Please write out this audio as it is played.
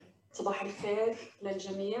صباح الخير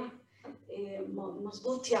للجميع.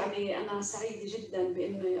 مضبوط، يعني أنا سعيدة جدا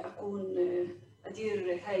بإني أكون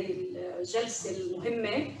أدير هاي الجلسة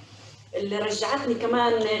المهمة اللي رجعتني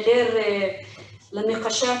كمان غير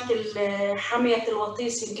للنقاشات حامية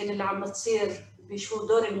الوطيس يمكن اللي عم تصير بشو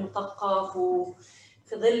دور المثقف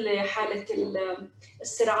وفي ظل حالة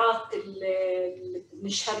الصراعات اللي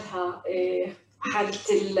بنشهدها، حالة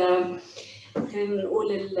خلينا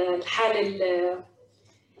نقول الحالة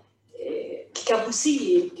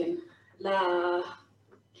الكابوسية يمكن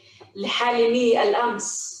لحالمي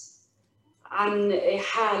الأمس عن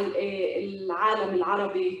حال العالم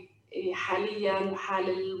العربي حاليا وحال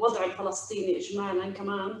الوضع الفلسطيني إجمالا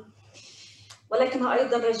كمان، ولكنها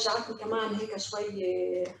أيضا رجعتني كمان هيك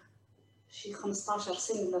شوي شي 15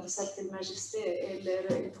 سنة لرسالة الماجستير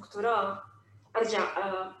الدكتوراه. أرجع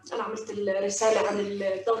أنا عملت الرسالة عن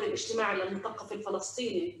الدور الاجتماعي للمثقف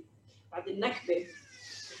الفلسطيني بعد النكبة،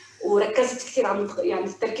 وركزت كثير على يعني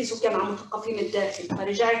التركيز كان على مثقفين الداخل،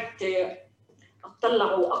 فرجعت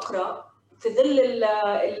أطلع وأقرأ في ظل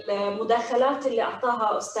المداخلات اللي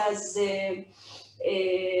أعطاها أستاذ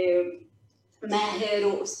ماهر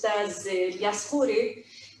وأستاذ الياسفوري.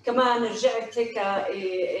 كمان رجعت هيك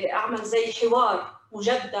أعمل زي حوار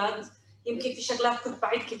مجدد، يمكن في شغلات كنت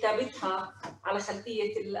بعيد كتابتها على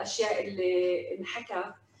خلفية الأشياء اللي انحكى،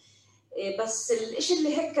 بس الإشي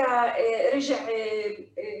اللي هيك رجع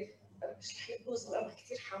مش رح يبوظ الأمر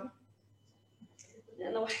كثير حم،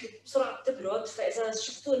 أنا وحدي بسرعة بتبرد، فإذا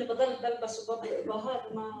شفتوني بضل بلبس وهذا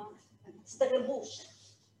ما تستغربوش.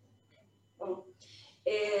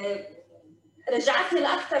 رجعتني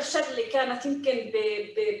لأكثر شغلة كانت يمكن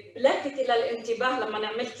بلافت إلى الانتباه لما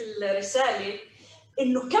عملت الرسالة،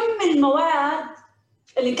 إنه كم المواد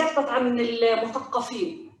اللي انكتبت عن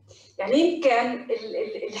المثقفين. يعني يمكن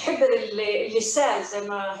الحبر اللي سال زي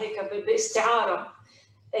ما هيك باستعارة،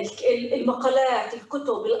 المقالات،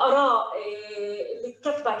 الكتب، الآراء اللي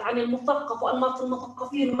كتبت عن المثقف وأنماط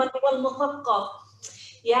المثقفين ومن هو المثقف،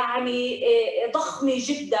 يعني ضخمة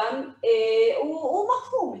جدا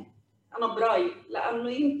ومفهومة أنا برأيي،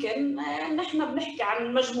 لأنه يمكن نحن بنحكي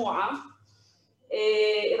عن مجموعة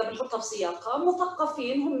إذا بنحطها بسياقها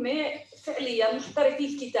مثقفين هم فعليا محترفي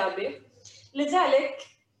الكتابة، لذلك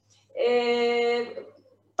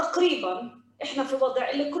تقريبا احنا في وضع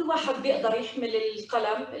اللي كل واحد بيقدر يحمل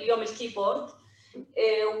القلم اليوم الكيبورد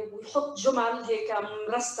ويحط جمل هيك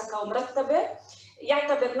مرستقه ومرتبه،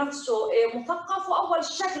 يعتبر نفسه مثقف، واول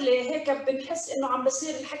شغله هيك بنحس انه عم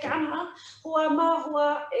بصير الحكي عنها هو ما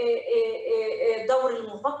هو دور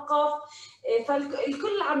المثقف.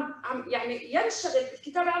 فالكل عم يعني ينشغل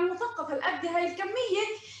بالكتابه عن المثقف هالقد هاي الكميه،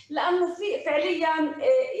 لانه في فعليا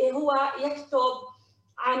هو يكتب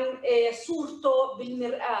عن صورته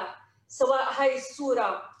بالمرآة، سواء هاي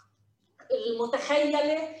الصورة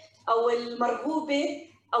المتخيلة أو المرغوبة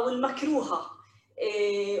أو المكروهة،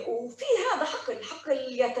 وفي هذا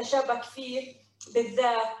حقل يتشابك فيه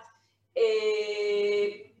بالذات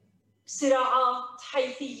صراعات،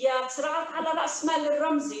 حيثيات، صراعات على رأس مال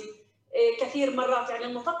الرمزي كثير مرات. يعني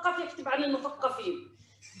المثقف يكتب عن المثقفين،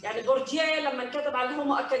 يعني بوردييه لما كتب عن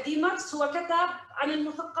الهومو اكاديمكس هو كتب عن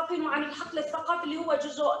المثقفين وعن الحقل الثقافي اللي هو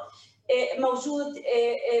جزء موجود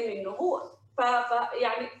منه هو.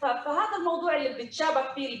 فهذا الموضوع اللي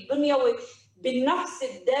بتشابك فيه البنيوي بالنفس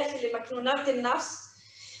الداخلي، مكنونات النفس،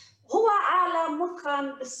 هو عالم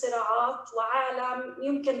مثخن بالصراعات، وعالم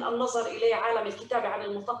يمكن النظر اليه عالم الكتابه عن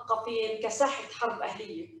المثقفين كساحه حرب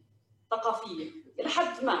اهليه ثقافيه الى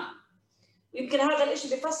حد ما. يمكن هذا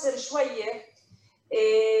الشيء بيفسر شويه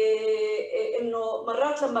انه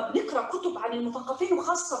مرات لما بنقرا كتب عن المثقفين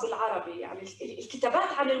وخاصه بالعربي، يعني الكتابات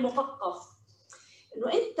عن المثقف،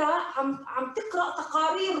 انه انت عم تقرا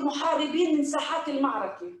تقارير محاربين من ساحات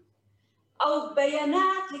المعركه او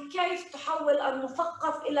بيانات لكيف تحول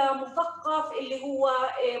المثقف الى مثقف اللي هو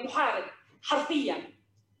محارب حرفيا،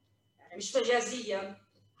 يعني مش مجازيا،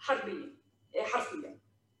 حرفيا.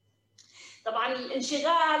 طبعا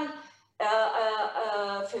الانشغال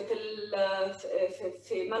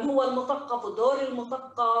في من هو المثقف ودور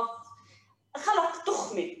المثقف خلق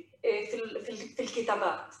تخمة في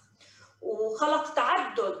الكتابات، وخلق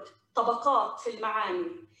تعدد طبقات في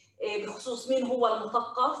المعاني بخصوص مين هو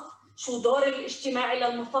المثقف، شو دور الاجتماعي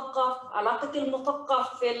للمثقف، علاقة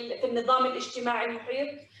المثقف في النظام الاجتماعي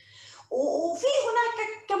المحيط. وفي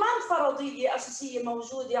هناك كمان فرضية أساسية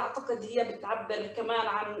موجودة، أعتقد هي بتعبر كمان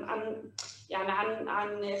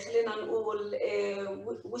عن خلينا نقول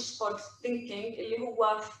wishful thinking، اللي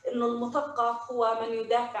هو إنه المثقف هو من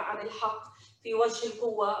يدافع عن الحق في وجه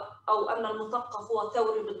القوة، أو أن المثقف هو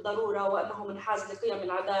ثوري بالضرورة وأنه منحاز لقيم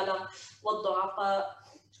العدالة والضعفاء،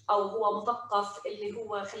 او هو مثقف اللي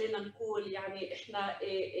هو خلينا نقول يعني احنا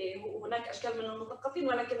هناك اشكال من المثقفين،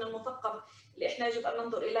 ولكن المثقف اللي احنا يجب ان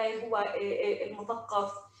ننظر اليه هو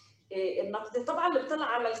المثقف النقدي. طبعا اللي بطلع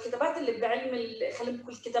على الكتابات اللي بعلم خلينا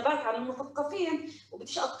نقول الكتابات عن المثقفين،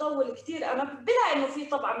 وبديش اطول كثير، انا بلا انه في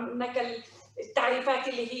طبعا هناك التعريفات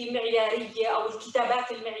اللي هي معياريه او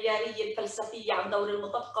الكتابات المعياريه الفلسفيه عن دور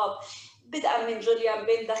المثقف، بدءا من جوليان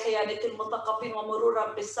بيندا خيانة المثقفين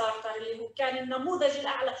ومرورا بسارتر اللي هو كان النموذج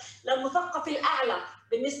الأعلى للمثقف الأعلى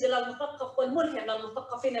بالنسبة للمثقف والملهم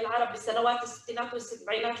للمثقفين العرب بسنوات الستينات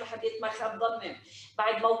والسبعينات لحد ما خاب ظنهم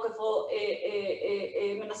بعد موقفه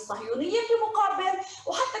من الصهيونية. في مقابل،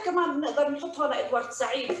 وحتى كمان بنقدر نحط هنا إدوارد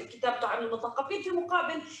سعيد في كتابته عن المثقفين، في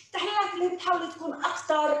مقابل تحليلات اللي بتحاول تكون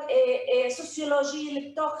أكثر سوسيولوجية،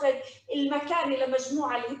 اللي بتاخذ المكانة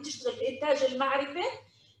لمجموعة اللي هي بتشتغل بإنتاج المعرفة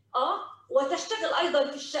وتشتغل ايضا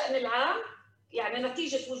في الشأن العام، يعني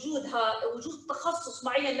نتيجه وجود تخصص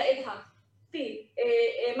معين لها في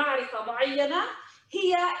معرفه معينه،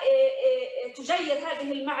 هي تجير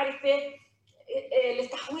هذه المعرفه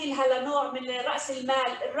لتحويلها لنوع من راس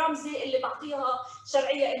المال الرمزي اللي بعطيها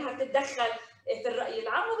شرعيه انها تتدخل في الراي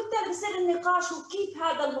العام. وبالتالي بصير النقاش وكيف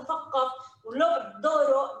هذا المثقف ولعب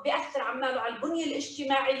دوره بياثر عماله على البنيه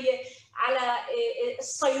الاجتماعيه، على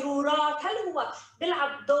الصيرورات، هل هو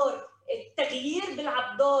بيلعب دور التغيير،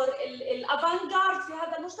 بيلعب دور الافانجارد في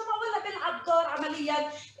هذا المجتمع، ولا بيلعب دور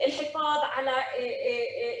عمليا الحفاظ على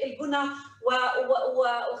البنى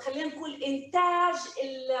وخلينا نقول انتاج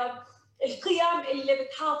القيم اللي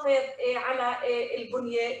بتحافظ على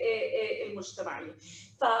البنيه المجتمعيه.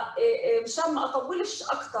 فمشان ما اطولش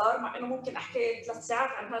اكثر، مع انه ممكن احكي 3 ساعات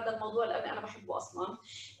عن هذا الموضوع لاني انا بحبه اصلا،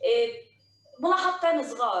 ملاحظتين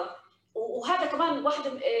صغار، وهذا كمان واحد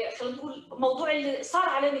خلينا نقول موضوع اللي صار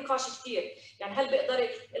عليه نقاش كثير، يعني هل بيقدر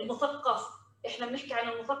المثقف، احنا بنحكي عن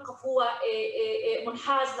المثقف هو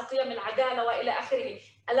منحاز لقيم العداله والى اخره،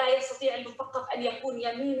 الا يستطيع المثقف ان يكون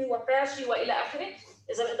يميني وفاشي والى اخره؟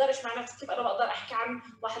 اذا بقدرش معناته كيف انا بقدر احكي عن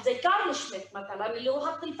واحد زي كارل شميت مثلا اللي هو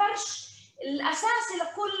حط الفرش الاساسي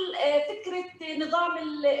لكل فكره نظام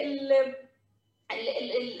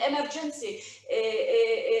الامرجنسي،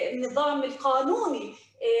 النظام القانوني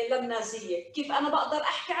للنازيه. كيف انا بقدر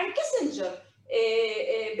احكي عن كيسنجر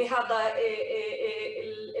بهذا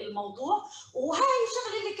الموضوع؟ وهاي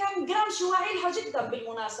الشغله اللي كان جرامشي واعي لها جدا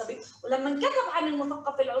بالمناسبه، ولما كتب عن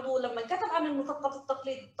المثقف العضو، لما كتب عن المثقف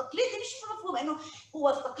التقليدي مش مفهوم انه هو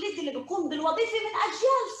التقليدي اللي بيكون بالوظيفه من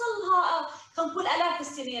اجيال صار لها خلينا نقول الاف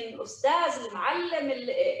السنين، الاستاذ المعلم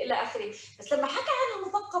الى اخره، بس لما حكى عن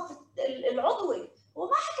المثقف العضوي هو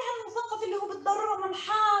ما حكى عن المثقف اللي هو بالضروره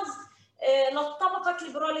منحاز للطبقه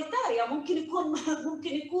البروليتاريا، ممكن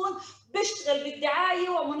يكون بيشتغل بالدعايه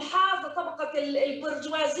ومنحاز لطبقه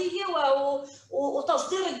البرجوازيه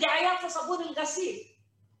وتصدير الدعايات لصابون الغسيل.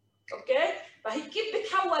 اوكي، فهي كيف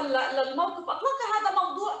بتحول للموقف اطلاقا هذا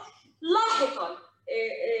موضوع لاحقا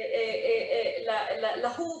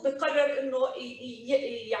له بقرر انه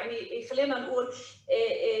يعني خلينا نقول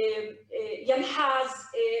ينحاز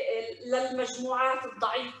للمجموعات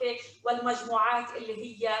الضعيفه والمجموعات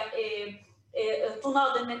اللي هي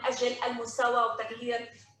تناضل من اجل المساواه وتغيير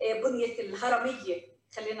بنيه الهرميه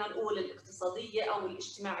خلينا نقول الاقتصاديه او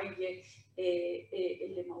الاجتماعيه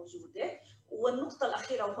اللي موجوده. والنقطه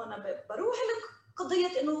الاخيره وهنا بروح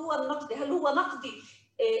لقضيه انه هو النقدي، هل هو نقدي؟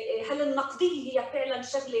 هل النقديه هي فعلا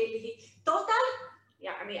شغله اللي هي توتال؟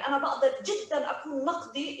 يعني انا بقدر جدا اكون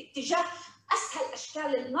نقدي اتجاه اسهل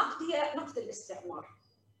اشكال النقد هي نقد الاستعمار،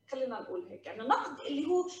 خلينا نقول هيك، يعني النقد اللي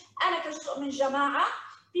هو انا كجزء من جماعه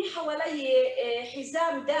في حوالي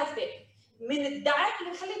حزام دافئ من الدعم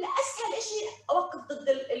اللي بخليني اسهل شيء اوقف ضد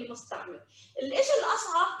المستعمر. الشيء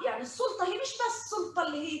الاصعب يعني السلطه هي مش بس السلطه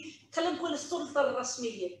اللي هي خلينا نقول السلطه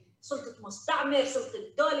الرسميه، سلطه مستعمر، سلطه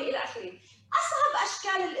دوله الى اخره. اصعب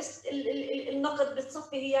اشكال النقد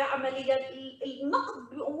بتصفي هي عمليا النقد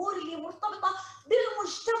بامور اللي مرتبطه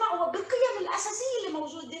بالمجتمع وبالقيم الاساسيه اللي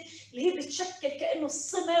موجوده اللي هي بتشكل كانه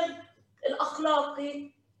الصمغ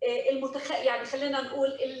الاخلاقي يعني خلينا نقول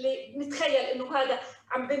اللي بنتخيل انه هذا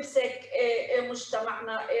عم بمسك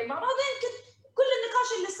مجتمعنا مع بعض. يمكن كل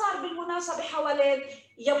النقاش اللي صار بالمناسبه حوالين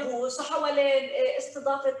يبوس وحوالين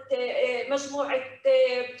استضافه مجموعه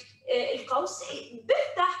القوس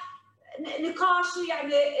بيفتح نقاش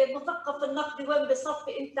يعني مثقف النقدي وين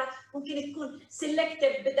بصفي انت ممكن تكون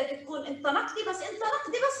سيلكتيف، بدك تكون انت نقدي بس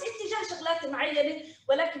اتجاه شغلات معينه،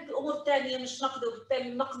 ولكن في امور ثانيه مش نقدي، وبالتالي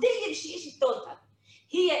النقديه مش شيء توتال،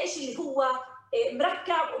 هي شيء اللي هو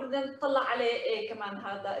مركب وبدنا نطلع عليه كمان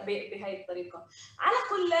هذا بهي الطريقه. على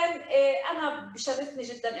كل انا بشرفني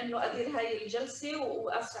جدا انه ادير هاي الجلسه،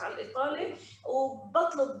 واسف على الاطاله،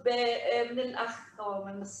 وبطلب من الاخ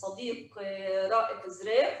ومن الصديق رائف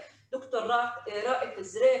زريق، دكتور رائف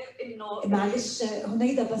زريق، انه معلش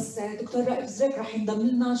هنيدا، بس دكتور رائف زريق راح ينضم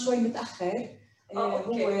لنا شوي متاخر.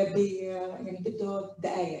 هو يعني بده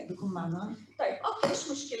دقائق بيكون معنا. طيب اوكي،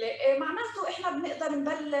 مش مشكله. معناته احنا بنقدر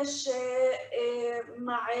نبلش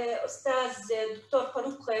مع استاذ دكتور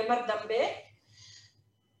فاروق مردنبيك.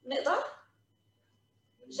 نقدر؟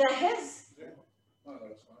 جاهز؟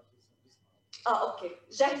 اوكي،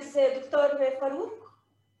 جاهز دكتور فاروق؟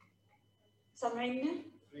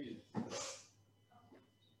 سامعيني؟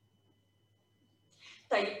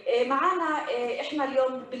 طيب معنا احنا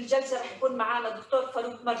اليوم بالجلسه رح يكون معنا دكتور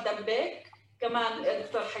فاروق مردنبيك، كمان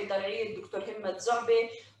دكتور حيدر عيد، دكتور همت زعبه،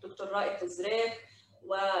 دكتور رائف زريق،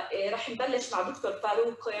 ورح نبلش مع دكتور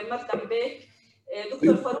فاروق مردنبيك.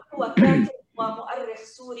 دكتور فاروق هو كاتب ومؤرخ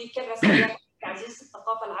سوري كرس حياته تعزيز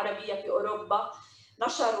الثقافه العربيه في اوروبا،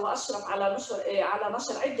 نشر واشرف على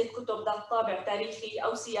نشر عده كتب ذات طابع تاريخي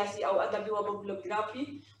او سياسي او ادبي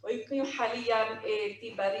وببلوغرافي، ويقيم حاليا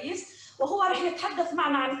في باريس. وهو رح يتحدث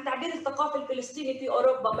معنا عن التعبير الثقافي الفلسطيني في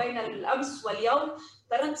اوروبا بين الامس واليوم.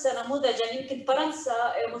 فرنسا نموذجا، يمكن فرنسا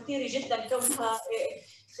مثيره جدا كونها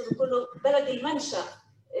بلد المنشا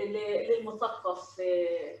للمثقف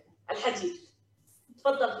الحديث.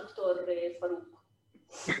 تفضل دكتور فاروق.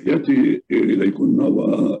 تحياتي اليكم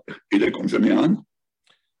واليكم جميعا.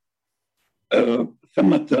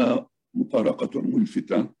 ثمة مفارقة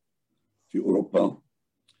ملفتة في اوروبا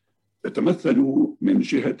تتمثل من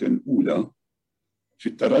جهة أولى في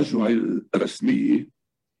التراجع الرسمي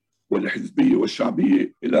والحزبي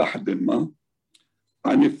والشعبي إلى حد ما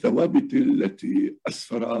عن الثوابت التي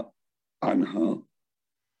أسفر عنها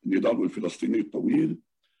النضال الفلسطيني الطويل،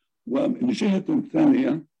 ومن جهة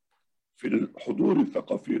ثانية في الحضور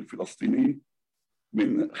الثقافي الفلسطيني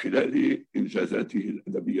من خلال إنجازاته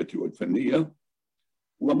الأدبية والفنية،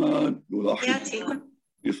 وما نلاحظ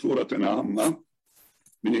بصورة عامة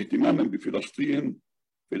من اهتمام بفلسطين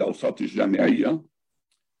في الأوساط الجامعية،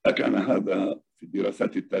 أكان هذا في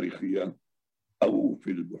الدراسات التاريخية أو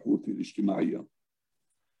في البحوث الاجتماعية.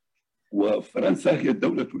 وفرنسا هي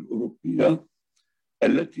الدولة الأوروبية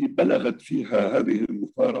التي بلغت فيها هذه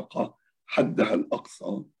المفارقة حدها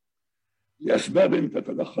الأقصى لأسباب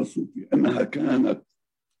تتلخص في أنها كانت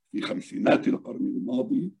في خمسينات القرن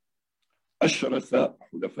الماضي أشرس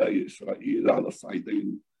حلفاء إسرائيل على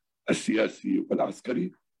الصعيدين السياسي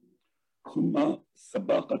والعسكري، ثم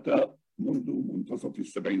سباقة منذ منتصف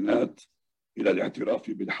السبعينات إلى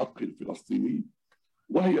الاعتراف بالحق الفلسطيني،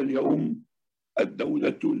 وهي اليوم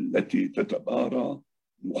الدولة التي تتبارى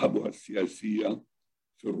نخبها السياسية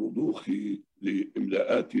في الرضوخ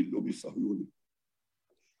لإملاءات اللوبي الصهيوني.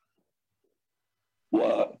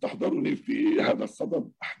 وتحضرني في هذا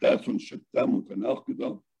الصدد أحداث شتى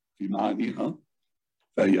متناقضة في معانيها،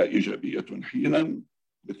 فهي إيجابية حينا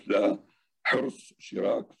مثل حرص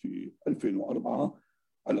شيراك في 2004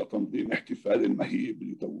 على تنظيم احتفال مهيب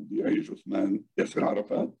لتوضيع جثمان ياسر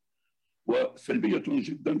عرفات، وسلبية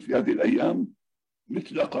جدا في هذه الأيام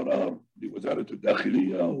مثل قرار لوزارة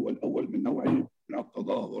الداخلية هو الأول من نوعه من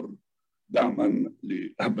التظاهر دعما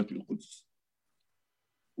لهبة القدس.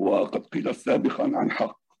 وقد قيل سابقا عن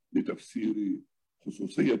حق لتفسير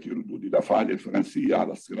خصوصية ردود الأفعال الفرنسية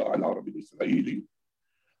على الصراع العربي الإسرائيلي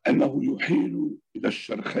أنه يحيل إلى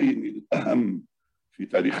الشرخين الأهم في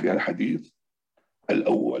تاريخها الحديث: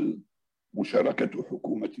 الأول مشاركة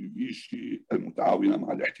حكومة فيشي المتعاونة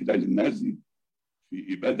مع الاحتلال النازي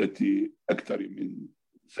في إبادة أكثر من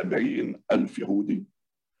 70,000 يهودي،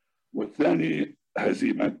 والثاني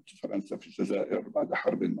هزيمة فرنسا في الجزائر بعد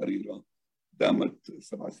حرب مريرة دامت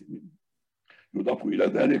 7 سنين. يضاف إلى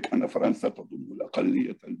ذلك أن فرنسا تضم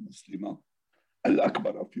الأقلية المسلمة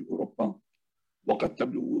الأكبر في أوروبا، وقد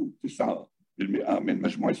تبلغ 9% من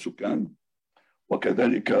مجموع السكان،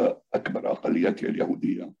 وكذلك أكبر أقلياتها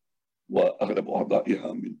اليهودية وأغلب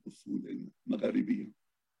أعضائها من أصول مغاربية.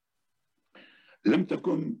 لم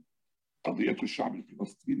تكن قضية الشعب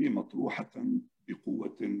الفلسطيني مطروحة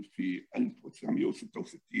بقوة في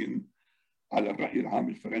 1966 على الرأي العام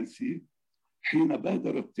الفرنسي، حين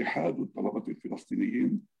بادر اتحاد الطلبة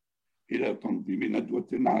الفلسطينيين إلى تنظيم ندوة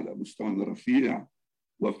على مستوى رفيع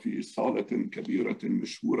وفي صالة كبيرة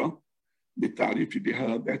مشهورة للتعريف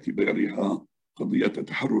بها باعتبارها قضية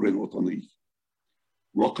تحرر وطني.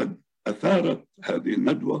 وقد أثارت هذه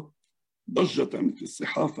الندوة ضجة في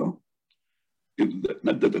الصحافة، إذ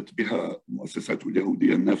نددت بها المؤسسات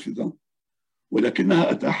اليهودية النافذة،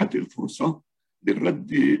 ولكنها أتاحت الفرصة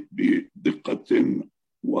للرد بدقة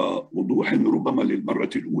نظم للمرة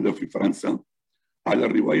الأولى في فرنسا على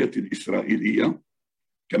الرواية الإسرائيلية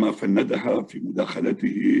كما فندها في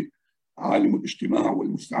مداخلته عالم الاجتماع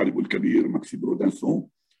والمستعرب الكبير ماكسيم رودانسون،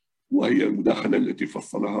 وهي المداخلة التي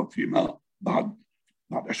فصلها فيما بعد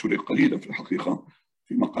أشهر قليلة في الحقيقة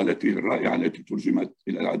في مقالته الرائعة التي ترجمت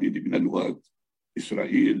إلى العديد من اللغات: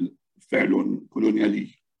 إسرائيل فعل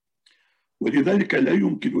كولونيالي. ولذلك لا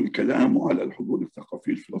يمكن الكلام على الحضور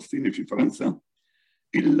الثقافي الفلسطيني في فرنسا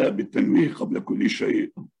إلا بالتنويه قبل كل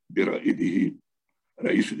شيء برائده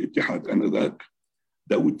رئيس الاتحاد آنذاك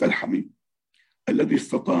داود تلحمي، الذي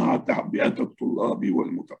استطاع تعبئة الطلاب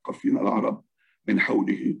والمثقفين العرب من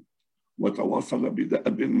حوله، وتواصل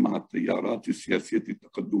بدأب مع التيارات السياسية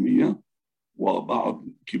التقدمية وبعض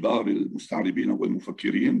كبار المستعربين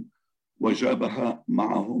والمفكرين، وجابها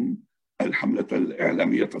معهم الحملة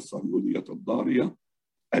الإعلامية الصهيونية الضارية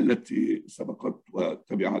التي سبقت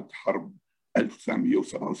وتبعت حرب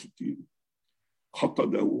 1967. خط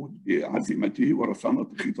داود بعزيمته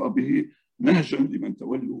ورصانة خطابه نهجا لمن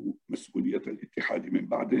تولوا مسؤولية الاتحاد من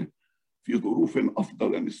بعده في ظروف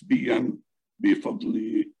أفضل نسبيا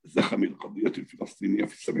بفضل زخم القضية الفلسطينية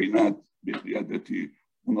في السبعينات بقيادة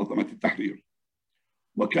منظمة التحرير.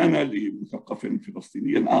 وكان لمثقف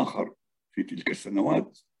فلسطيني آخر في تلك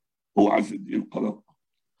السنوات هو عز الدين قلق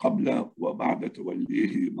قبل وبعد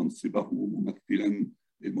توليه منصبه ممثلا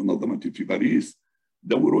للمنظمة في باريس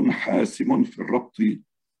دور حاسم في الربط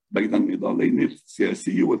بين النضالين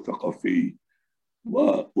السياسي والثقافي.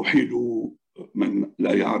 وأحيل من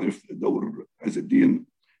لا يعرف دور عز الدين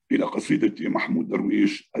إلى قصيدة محمود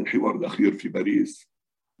درويش الحوار الأخير في باريس،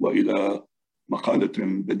 وإلى مقالة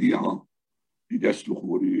بديعة لإلياس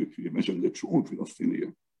لخوري في مجلة شؤون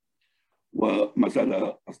فلسطينية. وما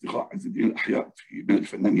زال أصدقاء عز الدين الأحياء من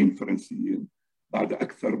الفنانين الفرنسيين بعد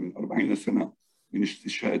أكثر من 40 سنة من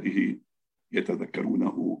استشهاده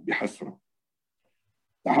يتذكرونه بحسرة.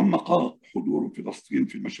 تعمق حضور فلسطين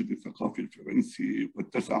في المشهد الثقافي الفرنسي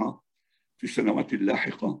واتسع في السنوات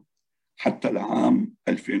اللاحقة حتى العام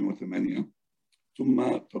 2008،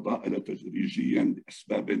 ثم تضاءل تدريجيا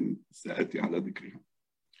لأسباب سآتي على ذكرها.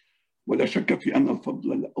 ولا شك في أن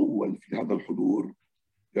الفضل الأول في هذا الحضور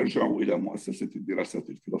يرجع إلى مؤسسة الدراسات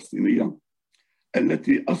الفلسطينية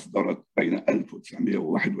التي أصدرت بين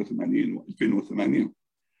 1981 و 2008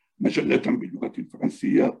 مجلة باللغة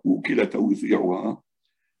الفرنسية وكل توزيعها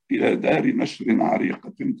إلى دار نشر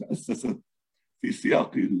عريقة تأسست في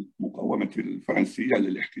سياق المقاومة الفرنسية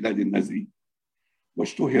للاحتلال النازي،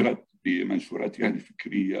 واشتهرت بمنشوراتها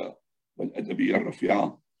الفكرية والأدبية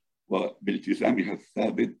الرفيعة وبالتزامها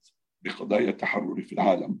الثابت بقضايا التحرر في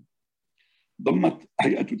العالم. ضمت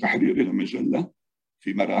هيئة تحرير المجلة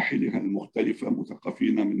في مراحلها المختلفة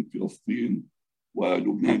مثقفين من فلسطين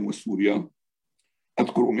ولبنان وسوريا.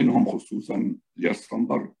 أذكر منهم خصوصا الياس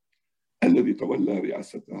صنبر الذي تولى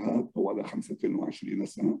رئاستها طوال 25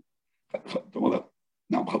 سنة، طوال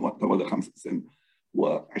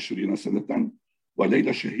 25 سنة،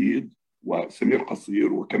 وليلى شهيد وسمير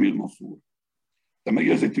قصير وكميل منصور.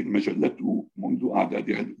 تميزت المجلة منذ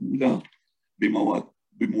أعدادها الأولى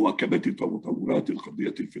بمواكبة تطورات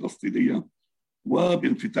القضية الفلسطينية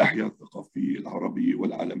وبانفتاحها الثقافي العربي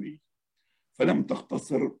والعالمي، فلم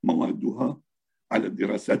تقتصر موادها على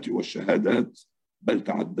الدراسات والشهادات، بل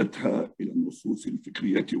تعدتها إلى النصوص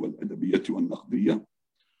الفكرية والأدبية والنقدية،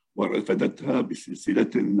 ورفدتها بسلسلة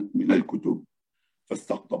من الكتب،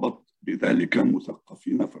 فاستقطبت بذلك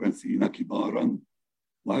مثقفين فرنسيين كبارا،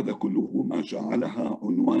 وهذا كله ما جعلها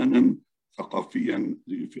عنوانا ثقافيا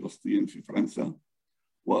لفلسطين في فرنسا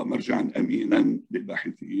ومرجعا أمينا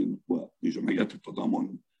للباحثين ولجمعيات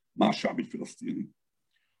التضامن مع الشعب الفلسطيني.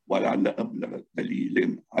 ولعل أبلغ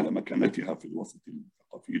دليل على مكانتها في الوسط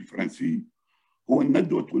الثقافي الفرنسي هو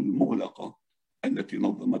الندوة المغلقة التي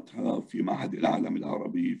نظمتها في معهد العالم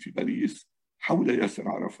العربي في باريس حول ياسر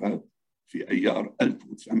عرفات في أيار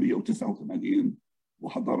 1989،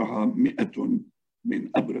 وحضرها 100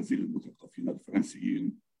 من أبرز المثقفين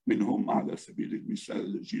الفرنسيين، منهم على سبيل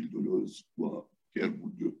المثال جيل دولوز وبيير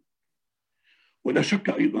بورديو. ولا شك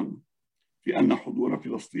أيضا في أن حضور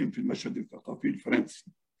فلسطين في المشهد الثقافي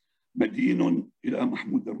الفرنسي مدين إلى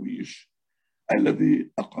محمود درويش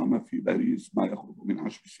الذي أقام في باريس ما يقرب من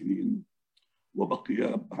 10 سنين،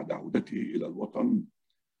 وبقي بعد عودته إلى الوطن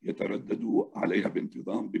يتردد عليها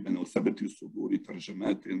بانتظام بمناسبة صدور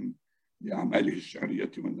ترجمات لأعماله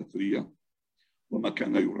الشعرية والنثرية، وما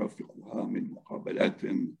كان يرافقها من مقابلات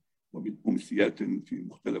ومن أمسيات في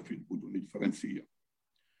مختلف المدن الفرنسية.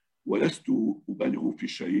 ولست أبالغ في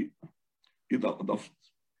شيء إذا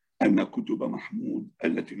أضفت أن كتب محمود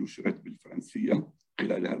التي نشرت بالفرنسية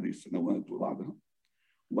خلال هذه السنوات وبعدها،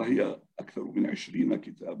 وهي أكثر من 20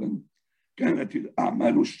 كتابا، كانت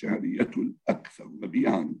الأعمال الشعرية الأكثر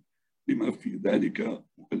مبيعاً، بما في ذلك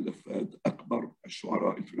مؤلفات أكبر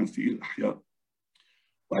الشعراء الفرنسيين الأحياء،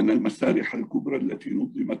 وأن المسارح الكبرى التي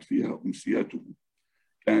نظمت فيها أمسياته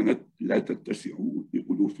كانت لا تتسع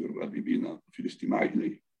لألوف الراغبين في الاستماع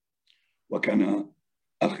إليه. وكان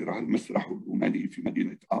آخرها المسرح الروماني في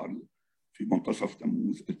مدينة آرل في منتصف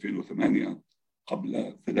تموز 2008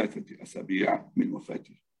 قبل 3 أسابيع من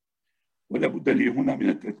وفاته. ولا بد لي هنا من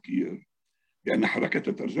التذكير بأن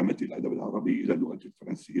حركة ترجمة الأدب العربي إلى اللغة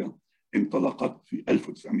الفرنسية انطلقت في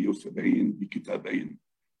 1970 بكتابين،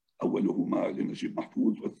 أولهما لنجيب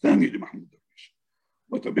محفوظ والثاني لمحمود درويش،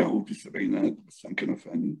 وتبعه في السبعينات بسام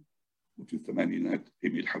كنفاني، وفي الثمانينات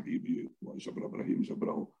إيميل حبيبي وجبر إبراهيم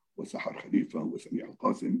جبره وسحر خليفة وسميع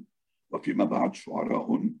القاسم، وفيما بعد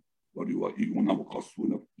شعراء وروائيون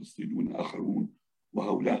وقاصون فلسطينيون آخرون،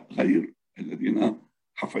 وهؤلاء غير الذين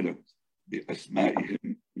حفلت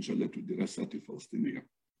بأسمائهم مجلة الدراسات الفلسطينية.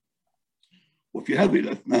 وفي هذه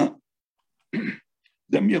الأثناء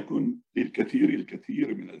لم يكن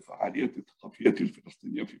للكثير من الفعاليات الثقافية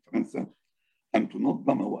الفلسطينية في فرنسا أن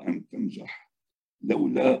تنظم وأن تنجح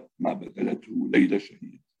لولا ما بذلته ليلى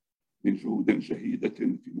شهيد من جهود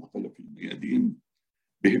جهيدة في مختلف الميادين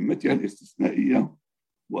بهمتها الاستثنائية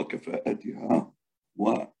وكفاءتها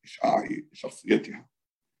وإشعاع شخصيتها.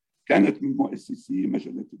 كانت من مؤسسي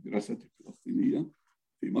مجلة الدراسات الفلسطينية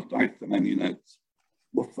في مطلع الثمانينات،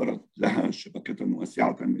 وفرت لها شبكة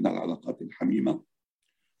واسعة من العلاقات الحميمة،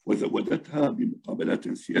 وزودتها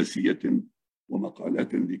بمقابلات سياسية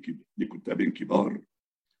ومقالات لكتاب كبار،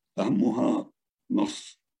 أهمها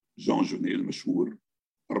نص جان جوني المشهور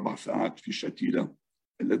 4 ساعات في شتيلة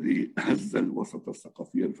الذي هز الوسط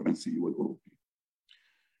الثقافي الفرنسي والأوروبي.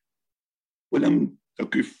 ولم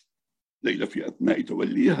تقف ليلى في أثناء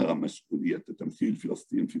توليها مسؤولية تمثيل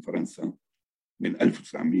فلسطين في فرنسا من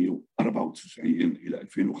 1994 إلى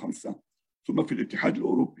 2005 ثم في الاتحاد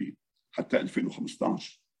الأوروبي حتى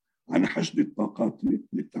 2015 عن حشد الطاقات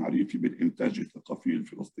للتعريف بالإنتاج الثقافي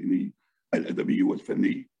الفلسطيني الأدبي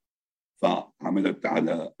والفني، فعملت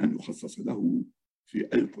على أن يخصص له في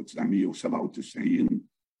 1997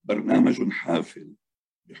 برنامج حافل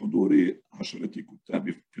بحضور 10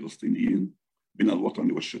 كتاب فلسطينيين من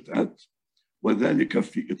الوطن والشتات، وذلك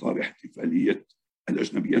في إطار احتفالية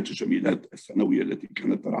الأجنبيات الجميلات السنوية التي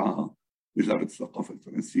كانت ترعاها وزارة الثقافة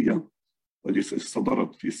الفرنسية، والتي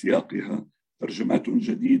صدرت في سياقها ترجمات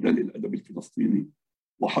جديدة للأدب الفلسطيني،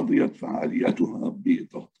 وحظيت فعالياتها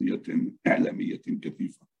بتغطية إعلامية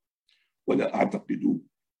كثيفة. ولا أعتقد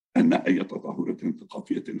أن أي تظاهرة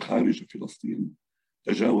ثقافية خارج فلسطين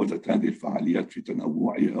تجاوزت هذه الفعاليات في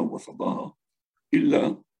تنوعها وصداها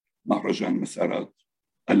إلا مهرجان مسارات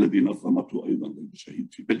الذي نظمته أيضا ليلى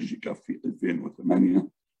شهيد في بلجيكا في 2008،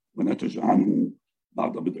 ونتج عنه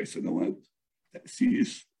بعد بضع سنوات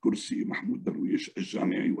تأسيس كرسي محمود درويش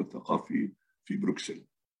الجامعي والثقافي في بروكسل.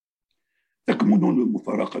 تكمن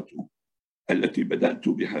المفارقة التي بدأت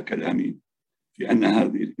بها كلامي في أن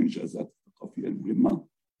هذه الإنجازات الثقافية المهمة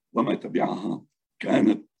وما تبعها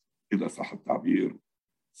كانت إذا صح التعبير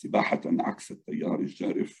سباحة عكس التيار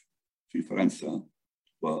الجارف في فرنسا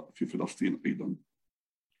وفي فلسطين أيضا.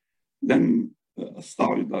 لن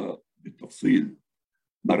أستعرض بالتفصيل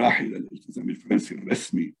مراحل الالتزام الفرنسي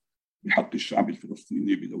الرسمي بحق الشعب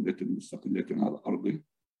الفلسطيني بدولة مستقلة على أرضه،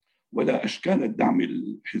 ولا أشكال الدعم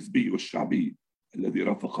الحزبي والشعبي الذي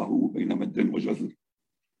رافقه بين مد وجزر،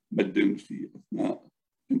 مد في أثناء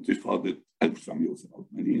انتفاضة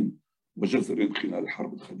 1987 وجزر خلال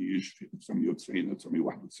حرب الخليج في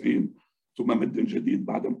 1990-1991، ثم مد جديد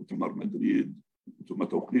بعد مؤتمر مدريد ثم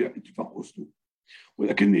توقيع اتفاق أوسلو.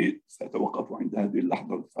 ولكني سأتوقف عند هذه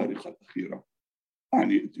اللحظة الفارقة الأخيرة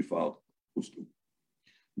عن اتفاق أوسلو،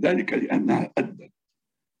 ذلك لأنها أدت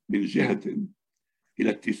من جهة إلى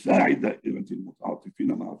اتساع دائرة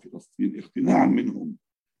المتعاطفين مع فلسطين اقتناعا منهم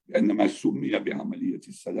بأن ما سمي بعملية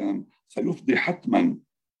السلام سيفضي حتما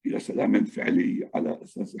إلى سلام فعلي على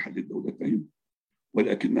أساس حل الدولتين،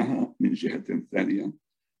 ولكنها من جهة ثانية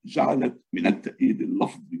جعلت من التأييد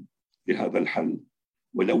اللفظي لهذا الحل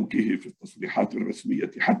ولوكه في التصريحات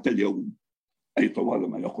الرسمية حتى اليوم، أي طوال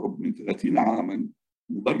ما يقرب من 30 عاما،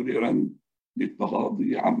 مبررا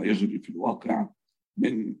للتغاضي عما يجري في الواقع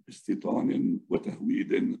من استيطان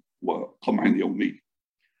وتهويد وقمع يومي.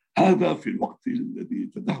 هذا في الوقت الذي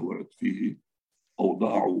تدهورت فيه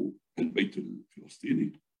أوضاع البيت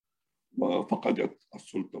الفلسطيني وفقدت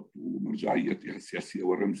السلطة مرجعيتها السياسية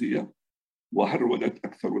والرمزية، وهرولت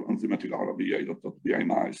أكثر الأنظمة العربية إلى التطبيع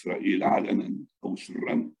مع إسرائيل علنا أو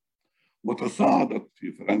سرا، وتصاعدت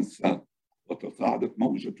في فرنسا وتصاعدت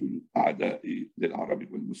موجة الأعداء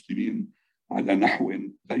للعرب والمسلمين على نحو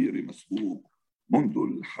غير مسبوق منذ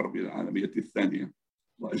الحرب العالمية الثانية،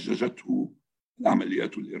 وأججته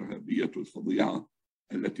العمليات الإرهابية الفظيعة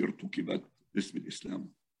التي ارتكبت باسم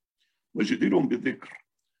الإسلام. وجدير بالذكر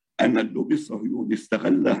أن اللوبي الصهيوني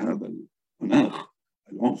استغل هذا المناخ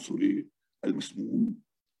العنصري المسموم،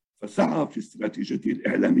 فسعى في استراتيجيته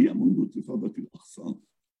الإعلامية منذ انتفاضة الأقصى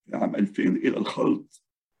في عام 2000 إلى الخلط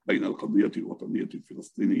بين القضية الوطنية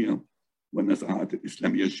الفلسطينية والنزاعات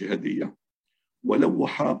الإسلامية الجهادية،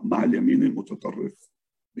 ولوح مع اليمين المتطرف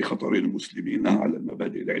بخطر المسلمين على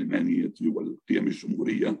المبادئ العلمانية والقيم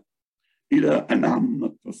الجمهورية، إلى أن عم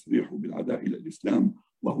التصريح بالعداء إلى الإسلام،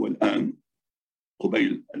 وهو الآن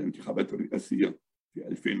قبيل الانتخابات الرئاسية في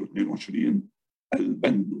 2022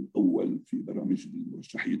 البند الأول في برامج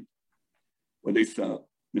المرشحين. وليس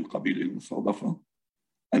من قبيل المصادفة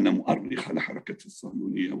أن مؤرخ الحركة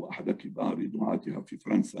الصهيونية وأحد كبار دعاتها في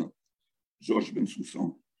فرنسا جورج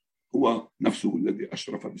بنسوسون هو نفسه الذي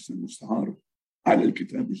أشرف باسم المستعار على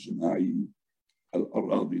الكتاب الجماعي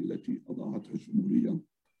الأراضي التي أضاعتها الجمهورية،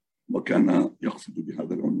 وكان يقصد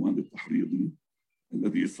بهذا العنوان التحريضي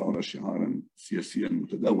الذي صار شعارا سياسيا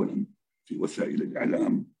متداولا في وسائل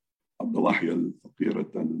الإعلام الضواحي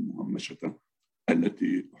الفقيرة المهمشة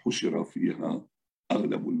التي حشر فيها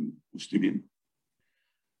أغلب المسلمين.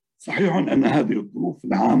 صحيح أن هذه الظروف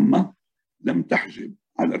العامة لم تحجب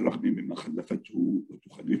على الرغم مما خلفته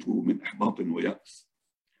وتخلفه من إحباط ويأس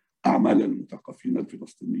أعمال المثقفين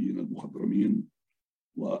الفلسطينيين المخضرمين،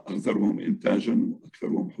 وأغزرهم إنتاجا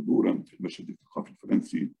وأكثرهم حضورا في المشهد الثقافي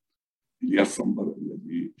الفرنسي إلياس سامبر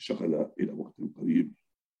الذي شغل إلى وقت قريب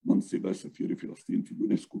منصب سفير فلسطين في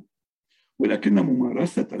اليونسكو. ولكن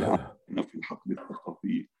ممارسة العاملين في الحقل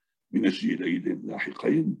الثقافي من الجيلين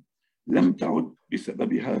اللاحقين لم تعد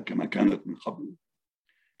بسببها كما كانت من قبل.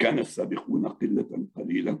 كان السابقون قلة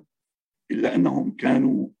قليلة، إلا أنهم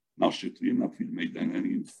كانوا ناشطين في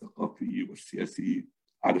الميدانين الثقافي والسياسي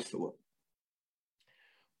على السواء،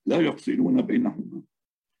 لا يفصلون بينهما،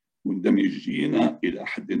 مندمجين إلى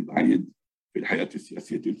حد بعيد في الحياة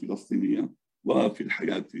السياسية الفلسطينية وفي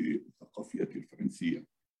الحياة الثقافية الفرنسية.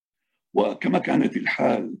 وكما كانت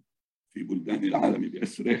الحال في بلدان العالم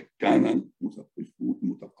بأسره، كان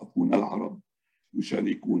المثقفون العرب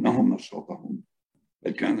يشاركونهم نشاطهم،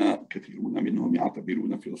 بل كان كثيرون منهم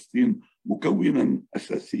يعتبرون فلسطين مكونا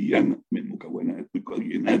أساسيا من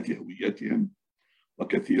مكونات هويتهم،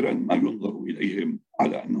 وكثيرا ما ينظر إليهم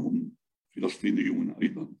على أنهم فلسطينيون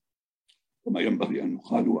أيضا. وما ينبغي أن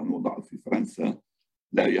يقال أن وضع في فرنسا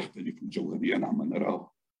لا يختلف جوهريا عما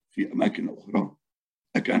نراه في أماكن أخرى.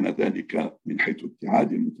 أكان ذلك من حيث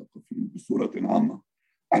ابتعاد المثقفين بصورة عامة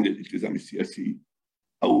عن الالتزام السياسي،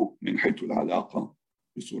 أو من حيث العلاقة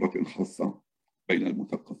بصورة خاصة بين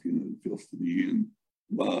المثقفين الفلسطينيين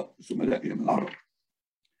وزملائهم العرب.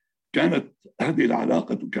 كانت هذه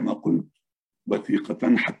العلاقة كما قلت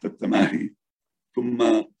وثيقة حتى التماهي،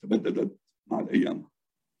 ثم تبددت مع الأيام.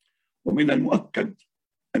 ومن المؤكد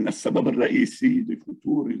أن السبب الرئيسي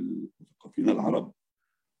لفتور المثقفين العرب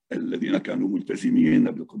الذين كانوا ملتزمين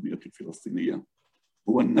بالقضية الفلسطينية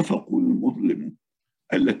هو النفق المظلم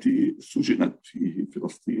التي سجنت فيه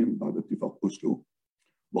فلسطين بعد اتفاق أوسلو،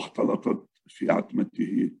 واختلطت في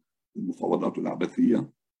عتمته المفاوضات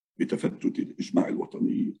العبثية بتفتت الإجماع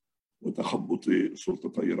الوطني وتخبط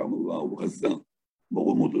سلطتي رام الله وغزة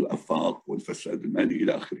وغموض الآفاق والفساد المالي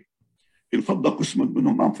إلى آخره. انفض قسم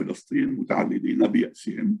منهم عن فلسطين متعللين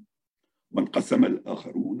بيأسهم، وانقسم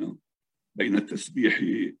الآخرون بين التسبيح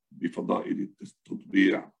بفضائل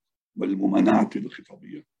التطبيع والممانعة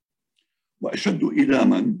الخطابية. وأشد إلى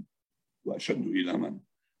من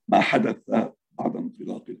ما حدث بعد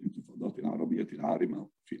انطلاق الانتفاضات العربية العارمة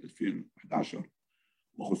في 2011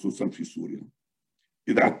 وخصوصا في سوريا،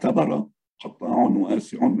 إذا اعتبر قطاع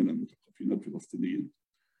واسع من المثقفين الفلسطينيين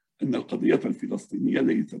أن القضية الفلسطينية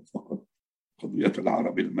ليست فقط قضية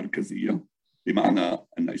العرب المركزية، بمعنى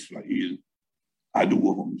أن إسرائيل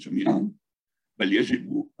عدوهم جميعا، بل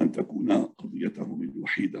يجب أن تكون قضيتهم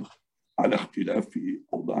الوحيدة على اختلاف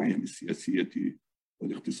أوضاعهم السياسية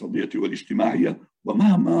والاقتصادية والاجتماعية،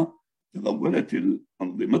 ومهما تغولت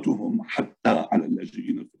أنظمتهم حتى على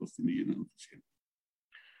اللاجئين الفلسطينيين أنفسهم.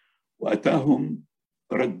 وأتاهم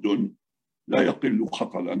رد لا يقل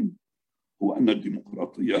خطلا، هو أن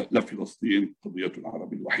الديمقراطية لفلسطين قضية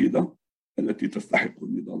العرب الوحيدة التي تستحق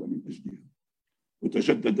النضال من أجلها.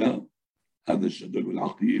 وتجدد هذا الجدل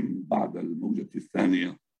العقيم بعد الموجة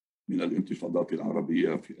الثانية من الانتفاضات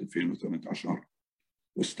العربية في 2018،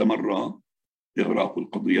 واستمر إغراق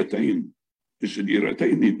القضيتين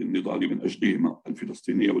الجديرتين بالنضال من أجلهما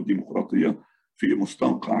الفلسطينية والديمقراطية في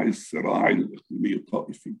مستنقع الصراع الإقليمي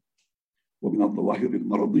الطائفي. ومن الظواهر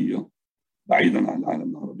المرضية بعيدا عن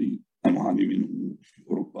العالم العربي ما نعاني منه في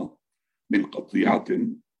أوروبا من قطيعة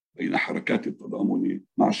بين حركات التضامن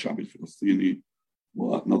مع الشعب الفلسطيني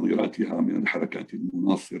ونظيراتها من الحركات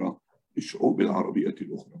المناصرة للشعوب العربية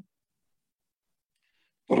الأخرى.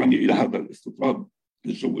 اضطرني إلى هذا الاستطراد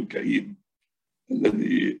للجو الكئيب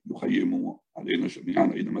الذي يخيم علينا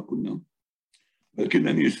جميعا أينما كنا،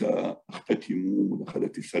 لكنني سأختتم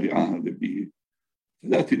مداخلتي السريعة هذه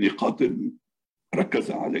بثلاث نقاط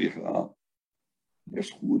ركز عليها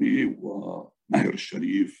يسخوري وماهر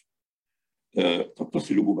الشريف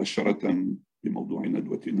تتصل مباشرة بموضوع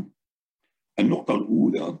ندوتنا. النقطة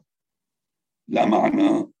الأولى: لا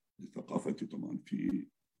معنى للثقافة طبعا في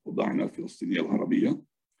وضعنا الفلسطينية العربية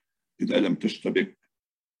إذا لم تشتبك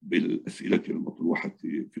بالأسئلة المطروحة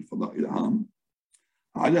في الفضاء العام،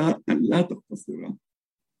 على أن لا تقتصر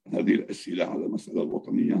هذه الأسئلة على المسألة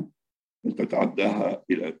الوطنية بل تتعداها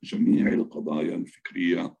إلى جميع القضايا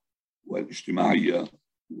الفكرية والاجتماعية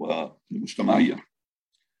والمجتمعية.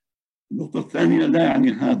 النقطة الثانية: لا يعني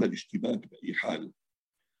هذا الاشتباك بأي حال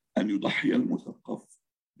أن يضحي المثقف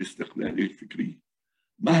باستقلاله الفكري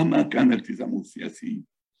مهما كان التزامه السياسي،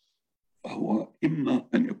 فهو إما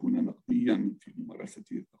أن يكون نقديا في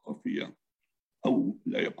ممارسته الثقافية أو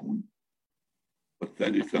لا يكون.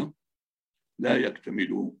 والثالثة: لا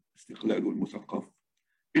يكتمل استقلال المثقف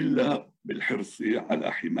إلا بالحرص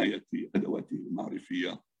على حماية أدواته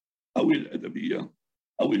المعرفية أو الأدبية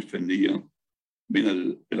أو الفنية من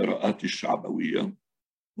الإغراءات الشعبوية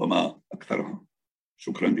وما أكثرها.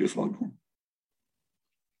 شكرا لإصغائكم.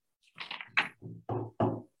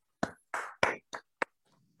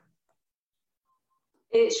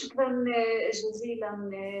 شكرا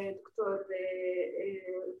جزيلا دكتور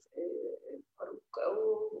فاروق.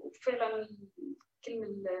 وفعلا الكلمة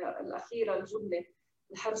الأخيرة الجملة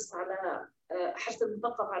الحرص على حرص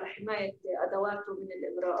المثقف على حماية أدواته من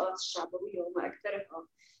الإغراءات الشعبوية وما أكثرها،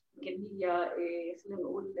 يمكن هي خلينا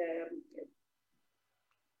نقول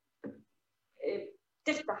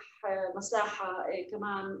تفتح مساحة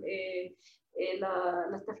كمان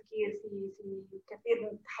للتفكير في كثير من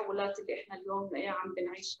التحولات اللي احنا اليوم عم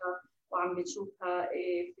بنعيشها وعم بنشوفها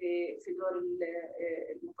في دور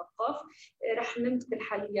المثقف. رح ننتقل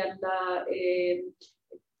حاليا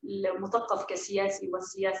للمثقف كسياسي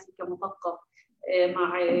والسياسي كمثقف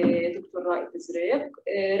مع دكتور رائف زريق.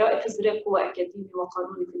 رائف زريق هو أكاديمي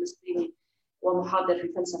وقانوني فلسطيني ومحاضر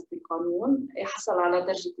في فلسفة القانون. حصل على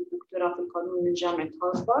درجة الدكتوراه في القانون من جامعة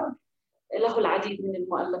هارفارد. له العديد من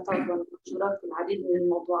المؤلفات والمنشورات في العديد من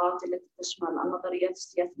الموضوعات التي تشمل النظريات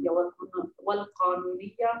السياسية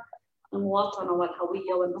والقانونية، المواطنة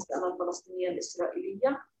والهوية، والمسألة الفلسطينية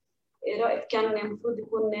الإسرائيلية. رائف كان المفروض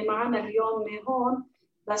يكون معنا اليوم هون،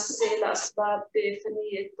 بس لأسباب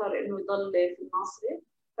فنية اضطر إنه يضل في الناصرة،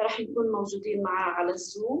 فرح نكون موجودين معه على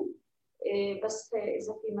الزوم. بس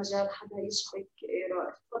إذا في مجال حدا يشارك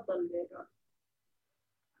رائف، تفضل رائف.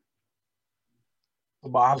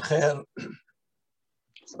 صباح الخير.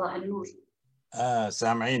 صباح النور.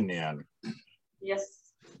 سامعيني يعني؟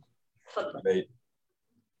 يس تفضل.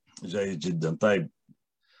 جيد جدا. طيب،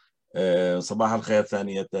 صباح الخير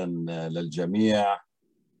ثانية للجميع.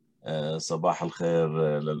 صباح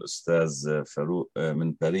الخير للأستاذ فاروق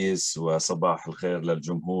من باريس، وصباح الخير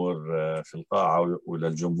للجمهور في القاعة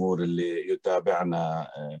وللجمهور اللي يتابعنا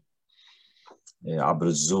عبر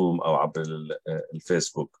الزوم أو عبر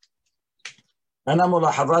الفيسبوك. أنا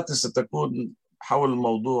ملاحظاتي ستكون حول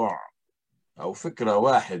الموضوع أو فكرة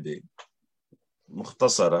واحدة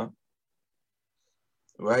مختصرة،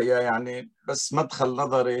 وهي يعني بس مدخل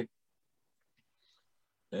نظري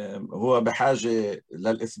هو بحاجة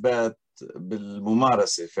للإثبات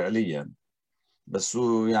بالممارسة فعليا، بس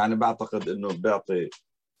هو يعني بعتقد أنه بيعطي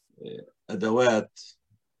أدوات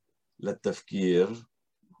للتفكير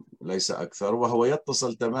ليس أكثر، وهو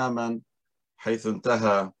يتصل تماما حيث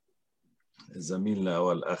انتهى زميلنا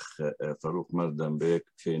والأخ فاروق مردنبيك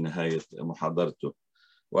في نهاية محاضرته.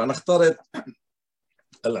 وأنا اخترت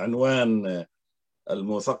العنوان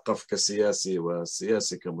المثقف كسياسي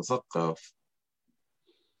والسياسي كمثقف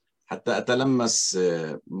حتى أتلمس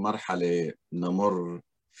مرحلة نمر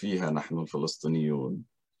فيها نحن الفلسطينيون،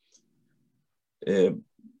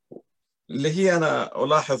 اللي هي أنا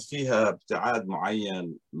ألاحظ فيها ابتعاد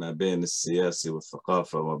معين ما بين السياسي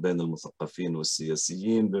والثقافة وما بين المثقفين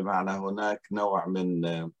والسياسيين، بمعنى هناك نوع من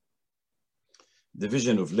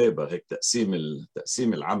division of labor، هيك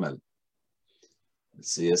تقسيم العمل.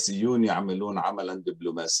 السياسيون يعملون عملا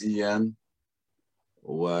دبلوماسيا،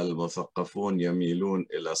 والمثقفون يميلون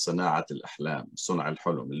إلى صناعة الأحلام، صنع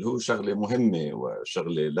الحلم، اللي هو شغلة مهمة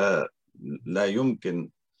وشغلة لا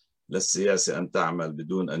يمكن للسياسة أن تعمل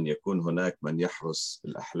بدون أن يكون هناك من يحرس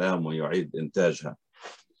الأحلام ويعيد إنتاجها.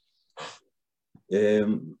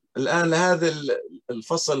 الآن لهذا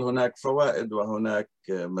الفصل هناك فوائد وهناك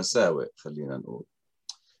مساوئ. خلينا نقول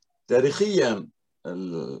تاريخيا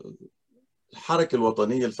الحركة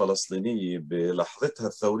الوطنية الفلسطينية بلحظتها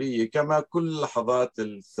الثورية كما كل لحظات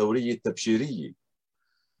الثورية التبشيرية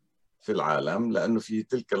في العالم، لأنه في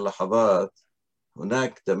تلك اللحظات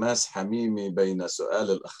هناك تماس حميمي بين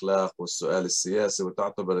سؤال الأخلاق والسؤال السياسي،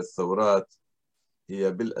 وتعتبر الثورات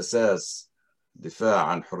هي بالأساس دفاع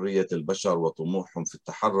عن حرية البشر وطموحهم في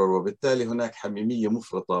التحرر، وبالتالي هناك حميمية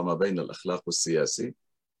مفرطة ما بين الأخلاق والسياسي،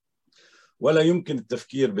 ولا يمكن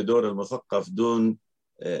التفكير بدور المثقف دون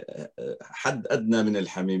حد أدنى من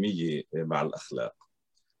الحميمية مع الأخلاق،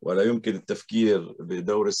 ولا يمكن التفكير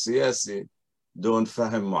بدور السياسي دون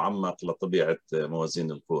فهم معمق لطبيعة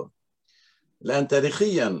موازين القوى. الآن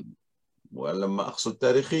تاريخيا، ولما أقصد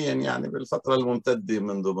تاريخيا يعني بالفترة الممتدة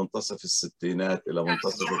منذ منتصف الستينات إلى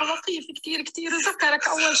منتصف لطيف كثير كثير. ذكرك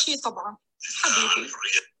أول شيء طبعا حبيبي.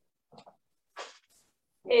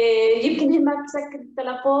 يمكن ما تسكر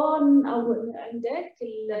التلفون أو عندك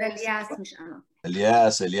الياس، مش أنا.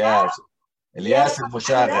 الياس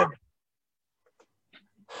المشاغب.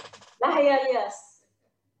 لا هي الياس.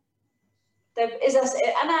 طيب إذا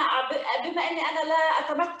أنا بما إني أنا لا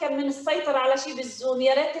أتمكن من السيطرة على شيء بالزوم،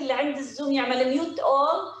 يا ريت اللي عند الزوم يعمل ميوت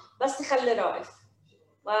أول بس يخلي رائف،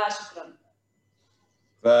 وشكرا.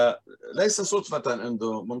 فليس صدفة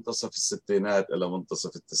أنه منتصف الستينات إلى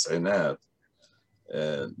منتصف التسعينات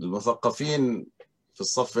المثقفين في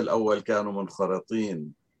الصف الأول كانوا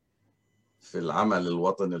منخرطين في العمل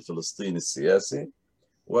الوطني الفلسطيني السياسي،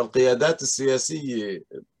 والقيادات السياسية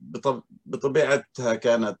بطبيعتها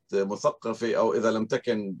كانت مثقفة، أو إذا لم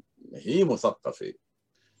تكن هي مثقفة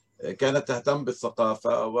كانت تهتم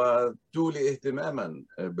بالثقافة وتولي اهتماما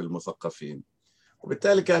بالمثقفين،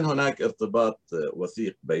 وبالتالي كان هناك ارتباط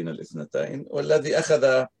وثيق بين الاثنتين، والذي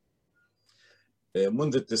أخذ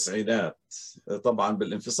منذ التسعينات طبعا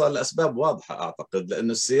بالانفصال لأسباب واضحة أعتقد،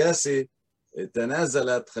 لأن السياسة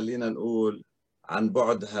تنازلت خلينا نقول عن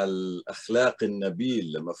بعدها الأخلاقي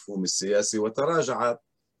النبيل لمفهوم السياسي، وتراجعت،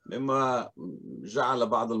 مما جعل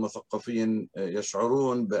بعض المثقفين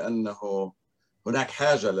يشعرون بأنه هناك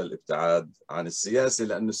حاجة للابتعاد عن السياسة،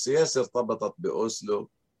 لأن السياسة ارتبطت بأوسلو،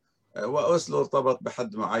 وأوسلو ارتبط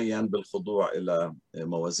بحد معين بالخضوع إلى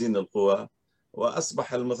موازين القوى،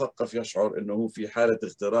 وأصبح المثقف يشعر أنه في حالة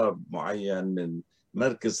اغتراب معين من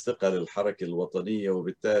مركز ثقل الحركة الوطنية،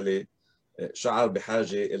 وبالتالي شعر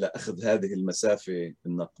بحاجة إلى أخذ هذه المسافة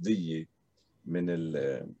النقدية من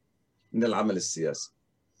العمل السياسي.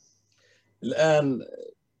 الآن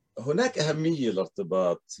هناك أهمية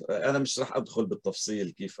للارتباط، أنا مش رح أدخل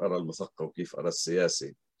بالتفصيل كيف أرى المثقف وكيف أرى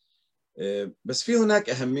السياسي، بس في هناك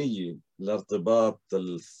أهمية لارتباط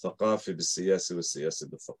الثقافي بالسياسي والسياسي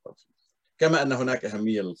بالثقافي، كما أن هناك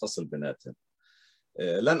أهمية للفصل بيناتهم.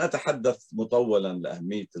 لن أتحدث مطولا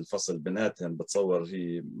لأهمية الفصل بيناتهم، بتصور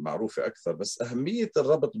هي معروفة أكثر، بس أهمية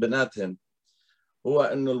الربط بيناتهم هو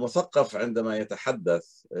أن المثقف عندما يتحدث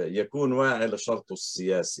يكون واعي لشرطه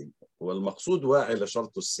السياسي، والمقصود واعي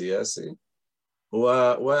لشرطه السياسي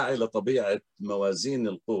هو واعي لطبيعة موازين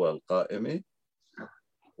القوى القائمة،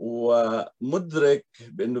 ومدرك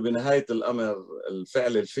بأنه بنهاية الأمر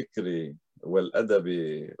الفعل الفكري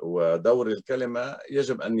والأدبي ودور الكلمة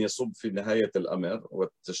يجب أن يصب في نهاية الأمر،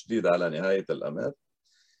 والتشديد على نهاية الأمر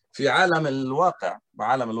في عالم الواقع،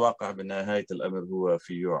 وعالم الواقع بنهاية الأمر هو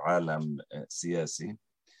فيه عالم سياسي.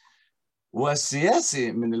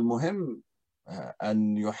 والسياسي من المهم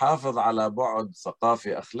أن يحافظ على بعد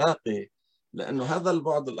ثقافي أخلاقي، لأنه هذا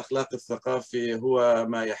البعد الأخلاقي الثقافي هو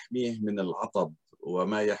ما يحميه من العطب،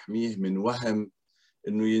 وما يحميه من وهم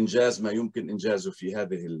أنه ينجاز ما يمكن إنجازه في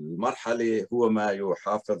هذه المرحلة، هو ما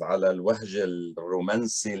يحافظ على الوهج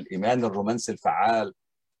الرومانسي، الإيمان الرومانسي الفعال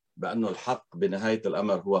بأنه الحق بنهاية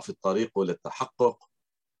الأمر هو في الطريق للتحقق،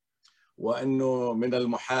 وأنه من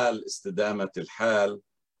المحال استدامة الحال،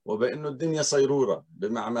 وبأنه الدنيا صيرورة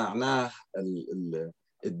بما معناه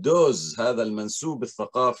الدوز، هذا المنسوب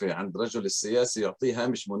الثقافي عند رجل السياسي يعطيه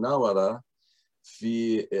هامش مناورة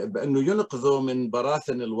في بأنه ينقذه من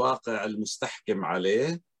براثن الواقع المستحكم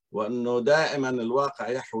عليه، وأنه دائما الواقع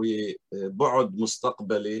يحوي بعد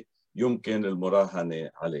مستقبلي يمكن المراهنة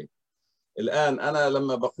عليه. الآن أنا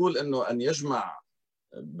لما بقول أنه أن يجمع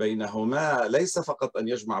بينهما ليس فقط أن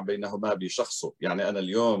يجمع بينهما بشخصه، يعني أنا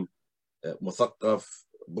اليوم مثقف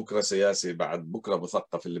بكرة سياسي، بعد بكرة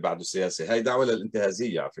مثقف اللي بعده سياسي، هاي دعوة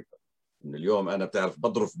للانتهازية على فكرة. إن اليوم أنا بتعرف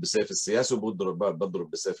بضرب بسيف السياسي وبضرب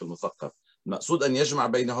بسيف المثقف، المقصود أن يجمع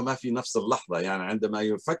بينهما في نفس اللحظة، يعني عندما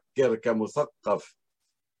يفكر كمثقف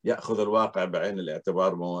يأخذ الواقع بعين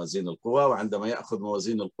الاعتبار موازين القوى، وعندما يأخذ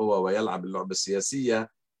موازين القوى ويلعب اللعبة السياسية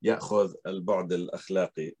يأخذ البعد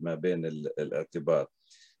الأخلاقي ما بين الاعتبار.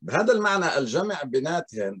 بهذا المعنى الجمع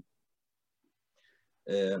بيناتهم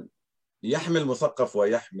يحمي المثقف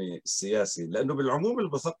ويحمي السياسي، لأنه بالعموم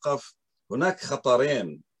المثقف هناك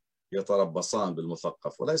خطرين يتربصان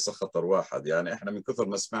بالمثقف وليس خطر واحد. يعني احنا من كثر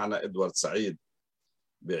ما سمعنا إدوارد سعيد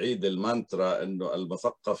بعيد المانترا أنه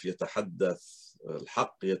المثقف يتحدث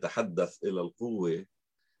الحق، يتحدث إلى القوة،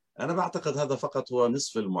 أنا بعتقد هذا فقط هو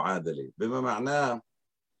نصف المعادلة، بما معناه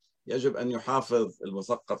يجب أن يحافظ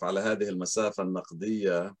المثقف على هذه المسافة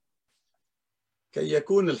النقدية كي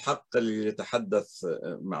يكون الحق اللي يتحدث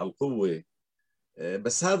مع القوة،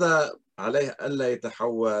 بس هذا عليه ألا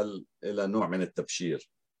يتحول إلى نوع من التبشير،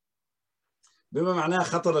 بما معناه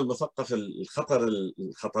خطر المثقف.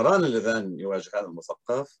 الخطران اللذان يواجهان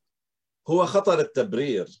المثقف هو خطر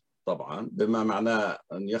التبرير طبعا، بما معناه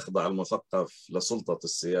أن يخضع المثقف لسلطة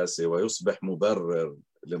السياسة ويصبح مبرر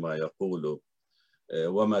لما يقوله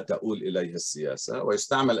وما تؤول إليه السياسة،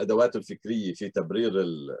 ويستعمل أدواته الفكرية في تبرير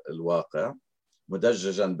الواقع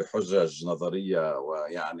مدججا بحجج نظرية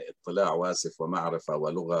ويعني اطلاع واسف ومعرفة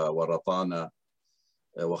ولغة ورطانة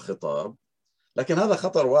وخطاب. لكن هذا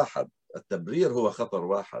خطر واحد، التبرير هو خطر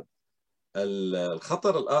واحد.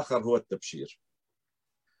 الخطر الآخر هو التبشير،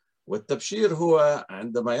 والتبشير هو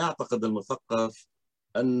عندما يعتقد المثقف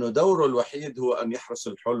أن دوره الوحيد هو أن يحرس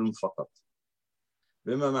الحلم فقط،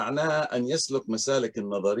 بما معناه أن يسلك مسالك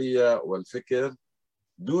النظرية والفكر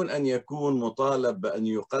دون أن يكون مطالب بأن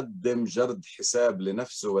يقدم جرد حساب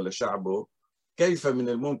لنفسه ولشعبه كيف من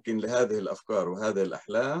الممكن لهذه الأفكار وهذه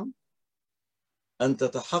الأحلام أن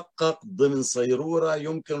تتحقق ضمن صيرورة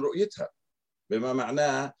يمكن رؤيتها، بما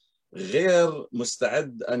معناه غير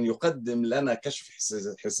مستعد أن يقدم لنا كشف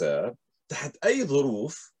حساب تحت أي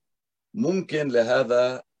ظروف ممكن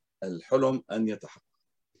لهذا الحلم أن يتحقق.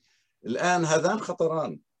 الآن هذان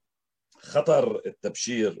خطران، خطر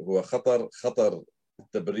التبشير هو خطر، خطر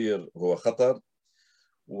التبرير هو خطر،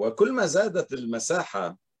 وكل ما زادت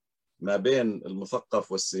المساحة ما بين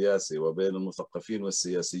المثقف والسياسي وبين المثقفين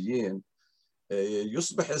والسياسيين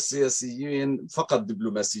يصبح السياسيين فقط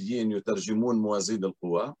دبلوماسيين يترجمون موازين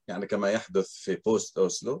القوى، يعني كما يحدث في بوست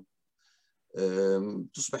أوسلو.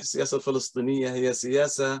 تصبح السياسة الفلسطينية هي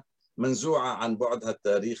سياسة منزوعة عن بعدها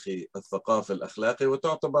التاريخي الثقافي الأخلاقي،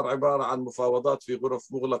 وتعتبر عبارة عن مفاوضات في غرف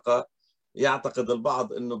مغلقة يعتقد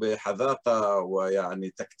البعض أنه بحذاقة ويعني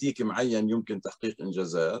تكتيك معين يمكن تحقيق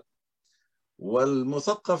إنجازات،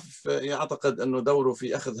 والمثقف يعتقد أنه دوره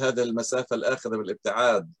في أخذ هذه المسافة الآخذة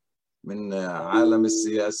بالابتعاد من عالم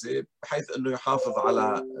السياسي بحيث أنه يحافظ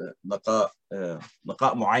على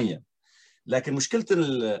نقاء معين. لكن مشكلة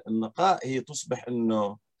النقاء هي تصبح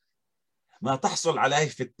أنه ما تحصل عليه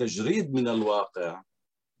في التجريد من الواقع،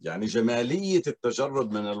 يعني جمالية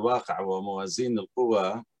التجرد من الواقع وموازين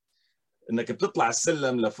القوى، انك بتطلع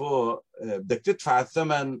السلم لفوق بدك تدفع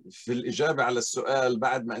الثمن في الاجابه على السؤال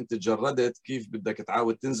بعد ما انت تجردت، كيف بدك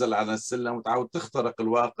تعاود تنزل على السلم وتعاود تخترق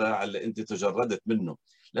الواقع اللي انت تجردت منه.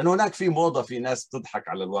 لانه هناك في موضه، في ناس تضحك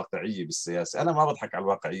على الواقعيه بالسياسه، انا ما بضحك على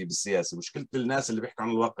الواقعيه بالسياسه. مشكله الناس اللي بيحكوا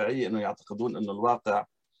عن الواقعيه انه يعتقدون انه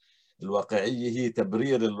الواقعيه هي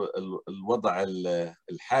تبرير الوضع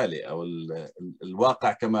الحالي او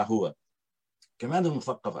الواقع كما هو. كمان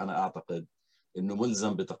المثقف انا اعتقد انه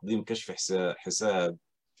ملزم بتقديم كشف حساب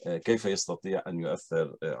كيف يستطيع ان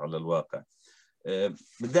يؤثر على الواقع.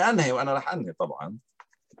 بدي انهي، وانا راح انهي طبعا،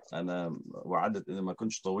 انا وعدت اني ما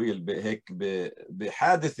كنتش طويل هيك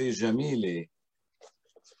بحادثه جميله،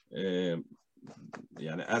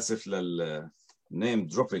 يعني اسف للنيم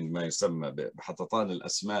دروبينج ما يسمى بحططان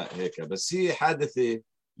الاسماء هيك، بس هي حادثه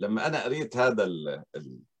لما انا قريت هذا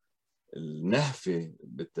النهفه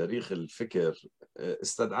بالتاريخ الفكر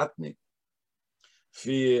استدعتني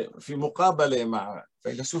في مقابله مع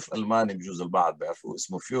فيلسوف الماني بجوز البعض بيعرفوه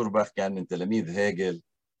اسمه فيورباخ، كان من تلاميذ هيجل.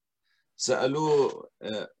 سالوه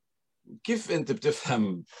كيف انت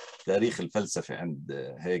بتفهم تاريخ الفلسفه عند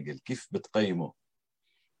هيجل، كيف بتقيمه؟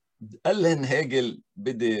 قال لهم هيجل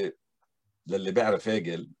بدي، للي بيعرف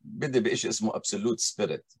هيجل، بدي بشيء اسمه ابسولوت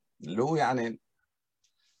سبيريت، اللي هو يعني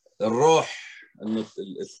الروح، انه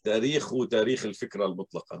التاريخ هو تاريخ الفكره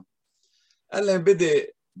المطلقه. قال لهم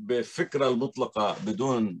بدي بالفكرة المطلقة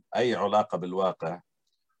بدون أي علاقة بالواقع،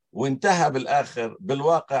 وانتهى بالآخر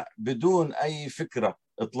بالواقع بدون أي فكرة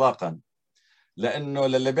إطلاقا. لأنه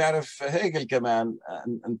للي بيعرف هيجل كمان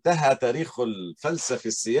انتهى تاريخه الفلسفي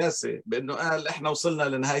السياسي بأنه قال إحنا وصلنا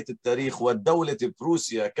لنهاية التاريخ، والدولة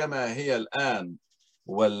بروسيا كما هي الآن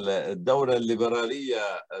والدولة الليبرالية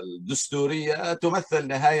الدستورية تمثل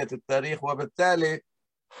نهاية التاريخ، وبالتالي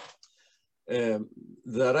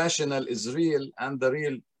the rational is real and the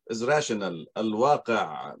real is rational.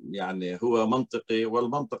 الواقع يعني هو منطقي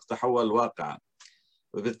والمنطق تحول واقعا.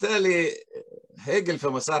 وبالتالي هيجل في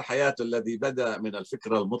مسار حياته الذي بدأ من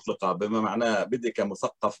الفكرة المطلقة بما معناه بدأ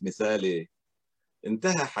كمثقف مثالي،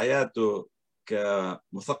 انتهى حياته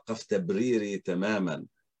كمثقف تبريري تماما.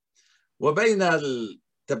 وبين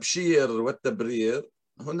التبشير والتبرير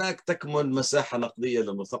هناك تكمن مساحة نقدية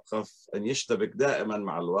للمثقف أن يشتبك دائما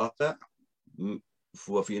مع الواقع،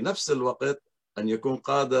 وفي نفس الوقت أن يكون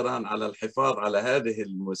قادرا على الحفاظ على هذه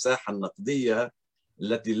المساحة النقدية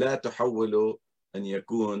التي لا تحول أن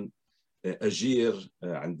يكون أجير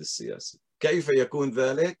عند السياسي. كيف يكون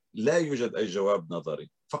ذلك؟ لا يوجد أي جواب نظري،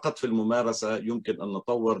 فقط في الممارسة يمكن أن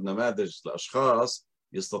نطور نماذج لأشخاص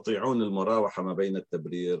يستطيعون المراوحة ما بين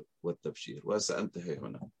التبرير والتبشير. وسأنتهي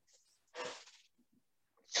هنا.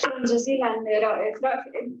 شكرا جزيلا رائف.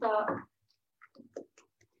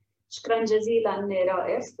 شكرا جزيلا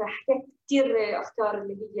رائف، حكيت كثير أفكار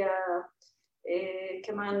اللي هي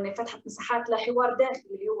كمان فتحت مساحات لحوار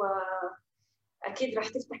داخلي، وأكيد رح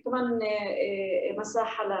تفتح كمان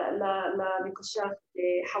مساحة لنقاشات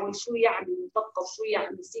حول شو يعني مثقف، شو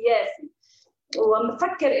يعني سياسي.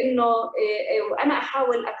 وبفكر إنه وأنا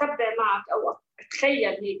أحاول أتبع معك أو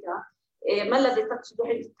أتخيل هيك ما الذي تقصد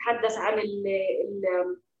حين تتحدث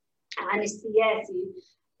عن السياسي.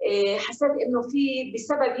 حسيت إنه في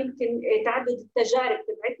بسبب يمكن تعدد التجارب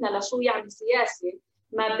تبعتنا لشو يعني سياسي،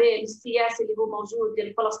 ما بين السياسي اللي هو موجود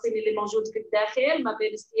الفلسطيني اللي موجود في الداخل، ما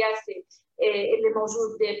بين السياسي اللي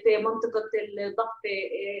موجود في منطقة الضفة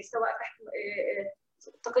سواء تحت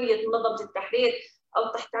تقية منظمة التحرير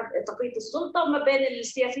أو تحت تقية السلطة، وما بين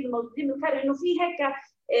السياسيين الموجودين. الفرق إنه في هيك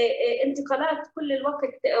انتقالات كل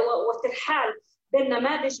الوقت وترحال بين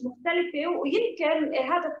نماذج مختلفة، ويمكن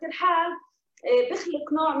هذا الترحال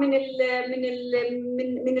بيخلق نوع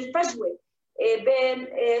من الفجوة بين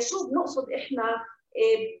شو بنقصد إحنا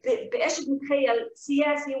بإيش بنتخيل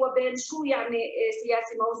سياسي وبين شو يعني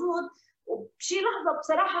سياسي موجود. وبشي لحظة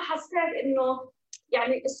بصراحة حسيت إنه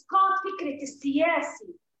يعني إسقاط فكرة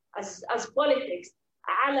السياسي as politics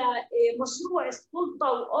على مشروع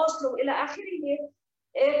السلطة وأوسلو إلى آخره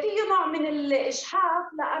فيه نوع من الإجحاف،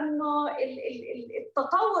 لأنه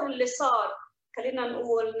التطور اللي صار خلينا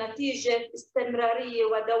نقول نتيجة استمرارية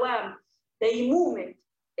ودوام ديمومة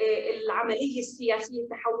العملية السياسية،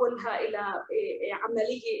 تحولها إلى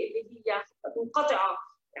عملية اللي هي منقطعة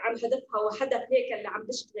عن هدفها، وهدف هيك اللي عم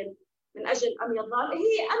بيشتغل من أجل أن يظل،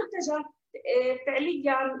 هي أنتجت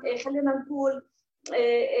فعليا خلينا نقول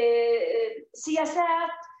سياسات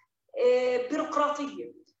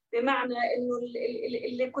بيروقراطية، بمعنى إنه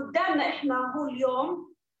اللي قدامنا إحنا هو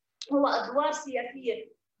اليوم هو أدوار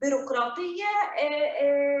سياسية بيروقراطية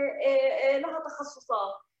لها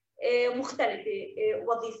تخصصات مختلفة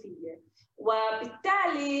وظيفية،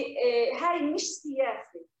 وبالتالي هاي مش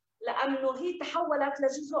سياسة، لأنه هي تحولت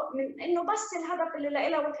لجزء من إنه بس الهدف اللي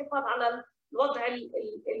لها هو الحفاظ على الوضع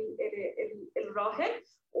الراهن.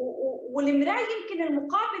 والمراية يمكن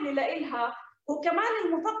المقابل لها هو كمان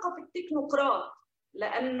المثقف التكنوقراط،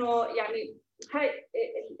 لأنه يعني هاي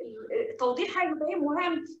توضيح هاي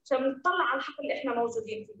مهم عشان نطلع على الحق اللي احنا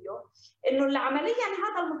موجودين فيه، انه العمليا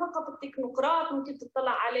هذا المثقف التكنوقراط ممكن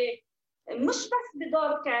تطلع عليه مش بس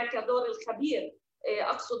بدور كدور الخبير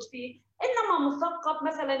اقصد فيه، انما مثقف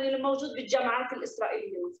مثلا اللي موجود بالجامعات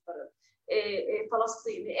الاسرائيليه مثلا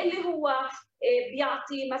فلسطيني، اللي هو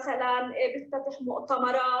بيعطي مثلا بيفتتح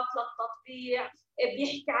مؤتمرات للتطبيع،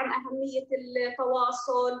 بيحكي عن اهميه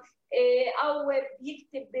التواصل، او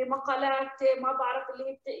بيكتب مقالات ما بعرف اللي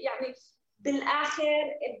هي يعني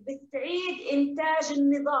بالاخر بتعيد انتاج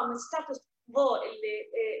النظام الستاتوس كوو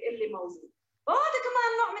اللي موجود. وهذا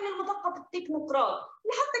كمان نوع من المثقف التكنوقراط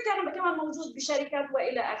اللي حتى كان كمان موجود بشركات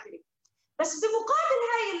والى اخره. بس بمقابل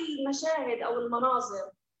هاي المشاهد او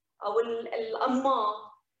المناظر او الانماط،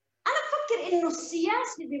 انا بفكر انه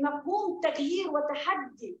السياسي بمفهوم تغيير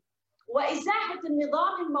وتحدي وازاحه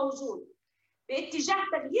النظام الموجود باتجاه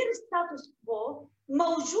تغيير الستاتوس كوو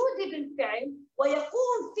موجوده بالفعل،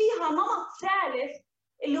 ويكون فيها نمط ثالث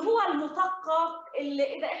اللي هو المثقف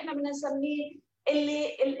اللي اذا احنا بدنا نسميه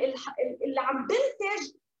اللي عم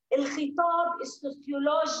بنتج الخطاب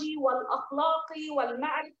السوسيولوجي والاخلاقي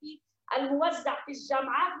والمعرفي الموزع في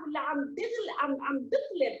الجامعات، واللي عم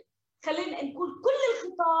بقلب خلينا نقول كل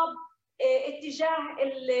الخطاب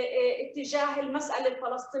اتجاه المسألة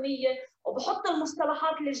الفلسطينية، وبحط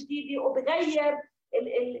المصطلحات الجديدة وبغير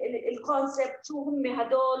الكونسبت شو هم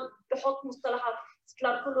هدول، بحط مصطلحات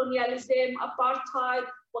سكلاب كولونياليزم، ابارتهايد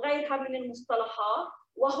وغيرها من المصطلحات.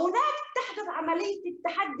 وهناك تحدث عملية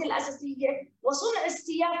التحدي الأساسية وصنع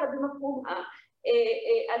السياسة بمفهومها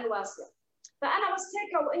الواسع. فانا بس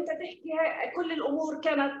هيك وانت تحكي كل الامور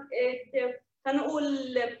كانت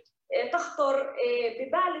نقول تخطر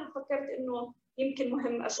ببالي، وفكرت انه يمكن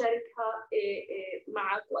مهم اشاركها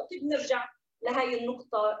معك، واكيد نرجع لهي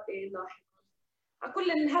النقطه لاحقا. على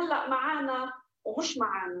كل هلا معنا ومش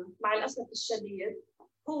معنا مع الاسف الشديد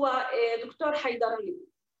هو دكتور حيدر عيد.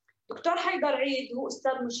 دكتور حيدر عيد هو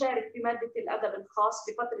استاذ مشارك في ماده الادب الخاص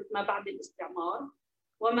بفتره ما بعد الاستعمار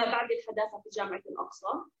وما بعد الحداثه في جامعه الاقصى.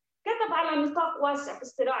 كتب على نطاق واسع في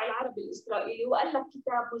الصراع العربي الاسرائيلي، والف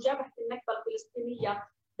كتاب مجابهه النكبه الفلسطينيه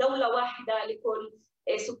دوله واحده لكل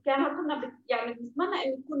سكانها. كنا يعني بنتمنى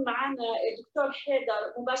انه يكون معنا دكتور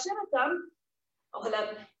حيدر مباشره، او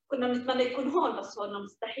هلا كنا بنتمنى يكون هون بس هون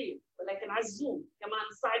مستحيل، ولكن على الزوم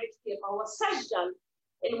كمان صعب كثير. فهو سجل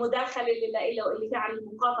المداخله اللي له اللي هي عن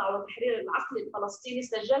المقاطعه وتحرير العقل الفلسطيني،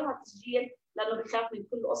 سجلها تسجيل لانه بخاف من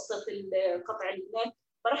كل قصه قطع النت،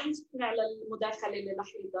 فرح نستمع للمداخله اللي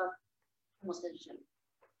لحيدر مسجله.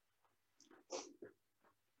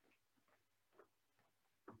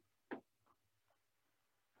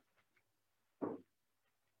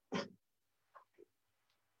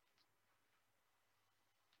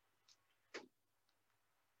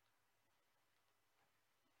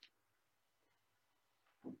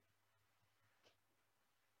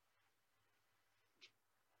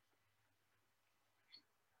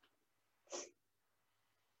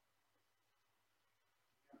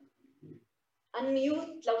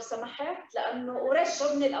 unmute لو سمحت، لانه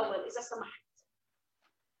ورشه من الاول اذا سمحت.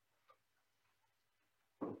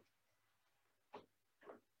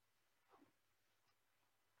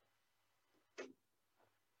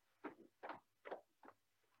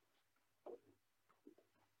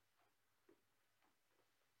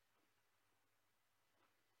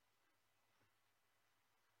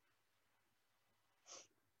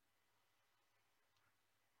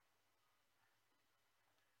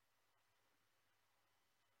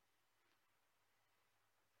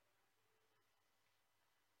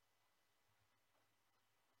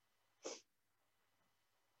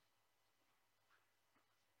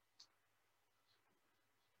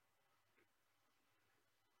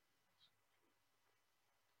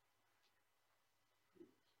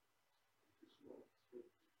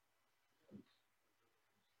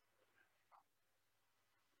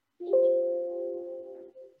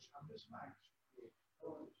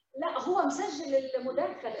 لا هو مسجل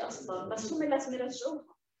المداخله اصلا، بس هم لازم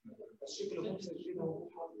يرجعوها.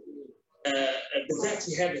 بالذات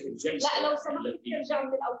في هذه الجلسه لا لو سمحت ترجع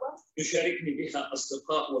من الاول. يشاركني بها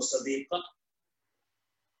اصدقاء وصديقه.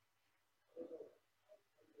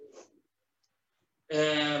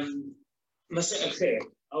 مساء الخير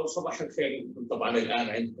او صباح الخير، طبعا الان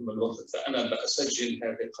عندكم الوقت، فانا بسجل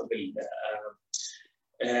هذه قبل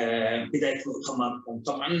بدايه مؤتمركم.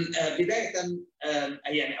 طبعا بدايه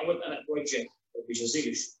يعني اول انا اتوجه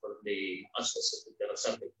بجزيل الشكر لمؤسسه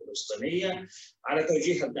الدراسات الفلسطينيه على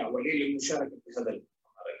توجيه الدعوه لي للمشاركه في هذا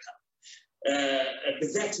المؤتمر الهام،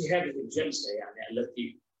 بالذات في هذه الجلسه يعني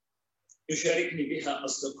التي يشاركني بها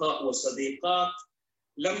اصدقاء وصديقات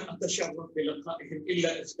لم اتشرف بلقائهم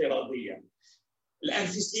الا افتراضيا. الان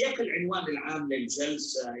في سياق العنوان العام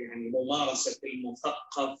للجلسه يعني ممارسه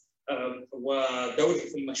المثقف ودوره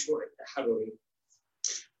في المشروع التحرري،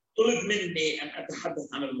 طلب مني ان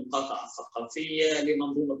اتحدث عن المقاطعه الثقافيه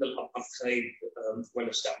لمنظومه الابارتهايد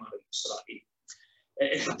والاستعمار الاسرائيلي.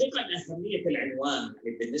 الحقيقه ان اهميه العنوان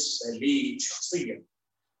يعني بالنسبه لي شخصيا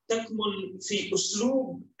تكمن في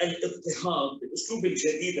اسلوب الاضطهاد، الاسلوب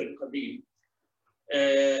الجديد القديم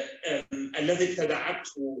الذي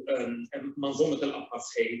ابتدعته منظومه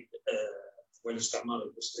الابارتهايد والاستعمار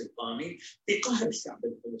الاستيطاني في قهر الشعب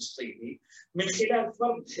الفلسطيني من خلال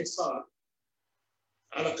فرض حصار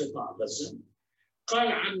على قطاع غزه. قال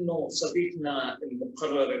عنه صديقنا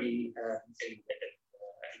المقرر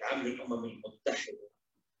العام للامم المتحده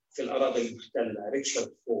في الاراضي المحتله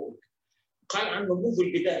ريتشارد فورد، قال عنه منذ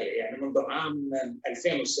البدايه يعني منذ عام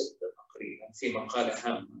 2006 تقريبا في مقاله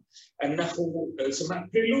هامه انه سماه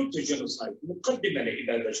بريلود تو جينوسايد، مقدمه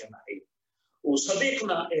لاباده جماعيه.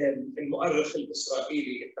 وصديقنا المؤرخ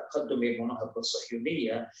الاسرائيلي التقدمي المناهض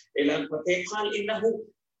الصهيونيه إيلان باتيه قال انه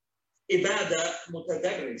اباده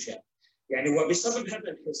متدرجه يعني. وبسبب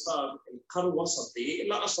هذا الحصار القروسطي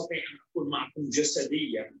لا استطيع ان اكون معكم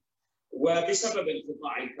جسديا، وبسبب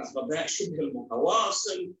انقطاع الكهرباء شبه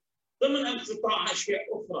المتواصل ضمن انقطاع اشياء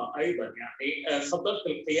اخرى ايضا يعني فضلت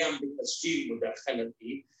القيام بتسجيل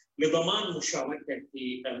مداخلتي لضمان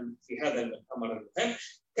مشاركتي في هذا المؤتمر المهم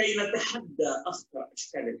كي نتحدى اخطر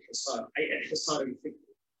اشكال الحصار، اي الحصار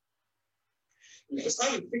الفكري.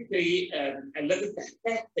 الحصار الفكري الذي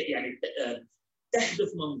تحتاج يعني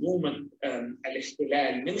تهدف منظومة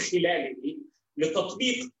الاحتلال من خلاله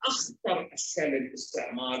لتطبيق أخطر أشكال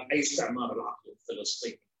الاستعمار، أي استعمار العقل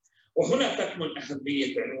الفلسطيني. وهنا تكمن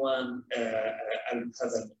أهمية عنوان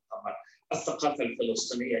هذا المؤتمر، الثقافة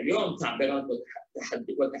الفلسطينية اليوم، تعبيرات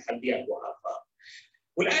وتحديات وآثار.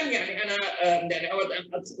 والآن يعني أنا يعني أود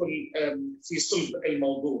أن أدخل في صلب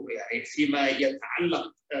الموضوع، يعني فيما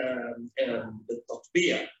يتعلق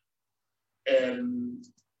بالتطبيع.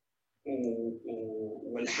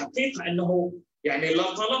 والحقيقة أنه يعني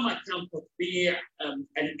لطالما كان تطبيع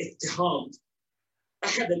الاضطهاد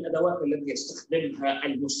أحد الأدوات التي يستخدمها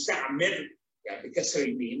المستعمر، يعني بكسر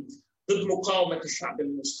الميم، ضد مقاومة الشعب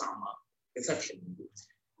المستعمر بفتح الميم،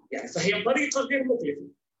 يعني فهي طريقة غير مكلفة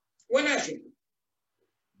وناجحة،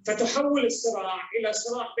 فتحول الصراع إلى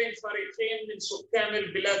صراع بين فريقين من سكان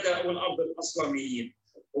البلاد أو الأرض الأصليين،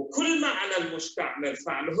 وكل ما على المستعمر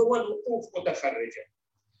فعله هو الوقوف متفرجا.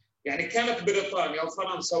 يعني كانت بريطانيا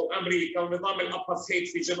وفرنسا وأمريكا ونظام الأبارتهايد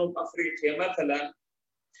في جنوب أفريقيا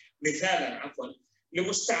مثالا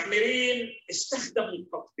لمستعمرين استخدموا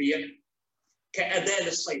التطبيع كأداة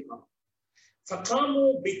للسيطرة،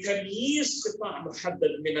 فقاموا بتمييز قطاع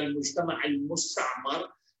محدد من المجتمع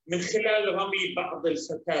المستعمر من خلال رمي بعض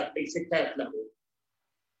الفتات له.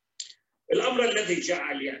 الأمر الذي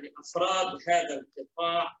جعل يعني أفراد هذا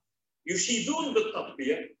القطاع يشيدون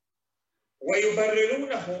بالتطبيع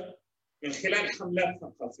ويبررونه من خلال حملات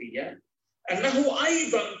ثقافية أنه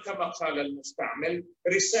أيضاً كما قال المستعمل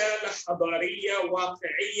رسالة حضارية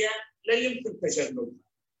واقعية لا يمكن تجنبها.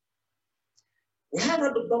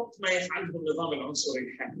 وهذا بالضبط ما يفعله النظام العنصري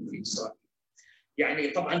الحاكم في إسرائيل، يعني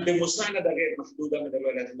طبعاً بمساندة غير محدودة من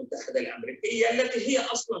الولايات المتحدة الأمريكية التي هي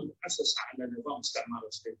أصلاً مؤسسة على نظام استعمار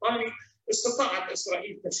استيطاني. استطاعت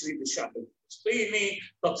إسرائيل تشريد الشعب الفلسطيني،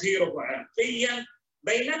 تطهيره عرقياً،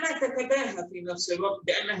 بينما تتباهى في نفس الوقت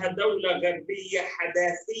بأنها دولة غربية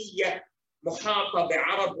حداثية محاطة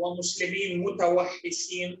بعرب ومسلمين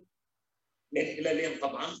متوحشين للهلالين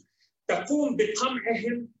طبعاً، تقوم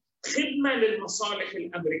بقمعهم خدمة للمصالح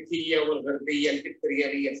الأمريكية والغربية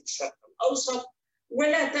الإمبريالية في الشرق الأوسط.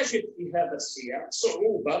 ولا تجد في هذا السياق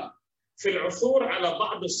صعوبة في العثور على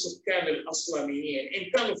بعض السكان الأصليين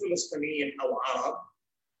إن كانوا فلسطينيين أو عرب،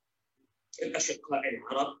 الأشقاء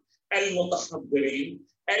العرب المتحضرين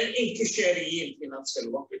الانكشاريين في نفس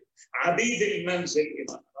الوقت، عبيد المنزل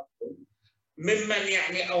إذا أردتم، ممن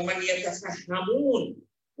يعني أو من يتفهمون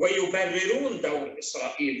ويبررون دور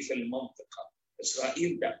إسرائيل في المنطقة.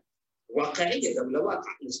 إسرائيل دولة واقعية، دولة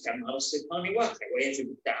واقع، الاستعمار الاستيطاني واقع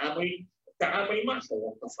ويجب التعامل معه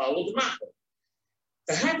والتفاوض معه.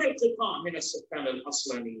 فهذا القطاع من السكان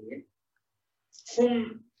الأصليين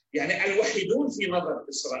هم يعني الوحيدون في نظر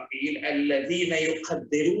إسرائيل الذين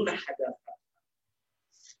يقدرون حداثتها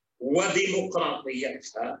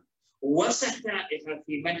وديمقراطيتها وسخائها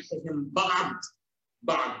في منحهم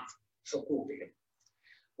بعض حقوقهم.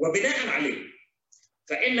 وبناء عليه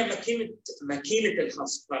فإن ماكينة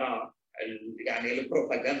الهسطرة، يعني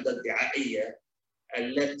البروباغندا الدعائية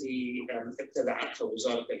التي ابتدعتها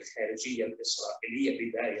وزارة الخارجية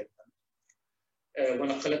الإسرائيلية بداية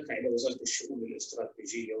ونقلتها إلى وزارة الشؤون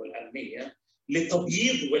الاستراتيجية والأمنية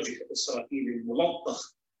لتبييض وجه إسرائيل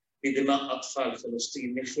الملطخ بدماء أطفال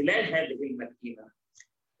فلسطين، من خلال هذه الماكينة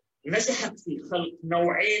نجحت في خلق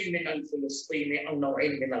نوعين من الفلسطيني أو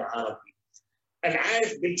نوعين من العربي: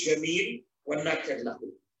 العارف بالجميل والناكر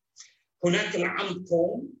له. هناك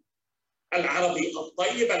العنقوم العربي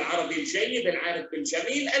الطيب، العربي الجيد، العارف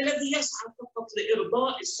بالجميل، الذي يسعى فقط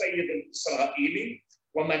لإرضاء السيد الإسرائيلي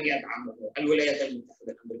ومن يدعمه، الولايات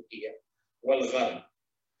المتحدة الأمريكية والغرب.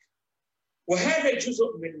 وهذا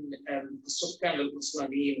الجزء من السكان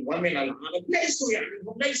الأصليين ومن العرب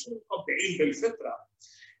ليسوا مطبعين بالفطرة،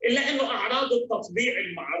 إلا أنه أعراض التطبيع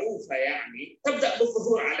المعروفة يعني تبدأ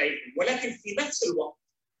بالظهور عليهم، ولكن في نفس الوقت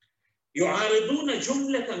يعارضون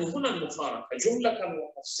جملة، وهنا المفارقة، جملة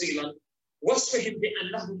وتفصيلا وصفهم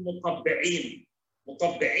بأنهم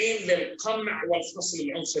مطبعين للقمع والفصل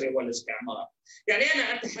العنصري والاستعمار. يعني أنا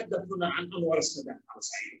أتحدث هنا عن أنور السادات على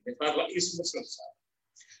سبيل المثال، رئيس مصر السابق،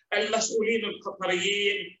 المسؤولين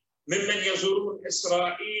القطريين ممن يزورون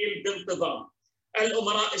إسرائيل بانتظام،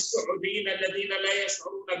 الأمراء السعوديين الذين لا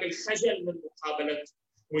يشعرون بالخجل من مقابلة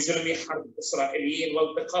مجرمي حرب إسرائيليين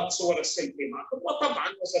والتقاط صور السيلفي معهم، وطبعا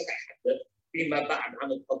وستحدث فيما بعد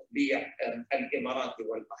عن التطبيع الإماراتي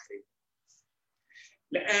والبحريني.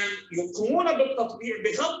 الآن يقومون بالتطبيع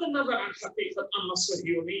بغض النظر عن حقيقة أن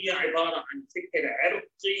الصهيونية عبارة عن فكر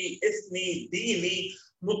عرقي إثني ديني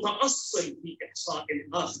متأصل في إحصاء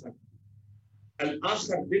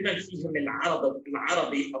الآخر بمن فيهم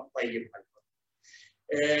العربي الطيب.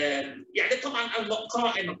 يعني طبعا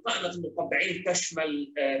قائمة المطبعين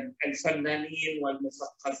تشمل الفنانين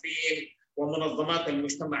والمثقفين ومنظمات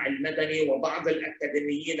المجتمع المدني وبعض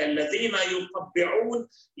الأكاديميين الذين يطبعون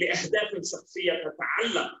لأهداف شخصية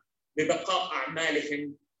تتعلق ببقاء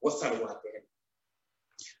أعمالهم وثرواتهم.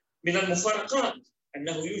 من المفارقات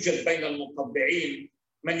أنه يوجد بين المطبعين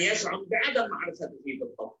من يزعم بعدم معرفته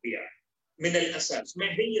بالتطبيع من الأساس،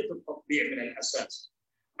 ماهية التطبيع من الأساس،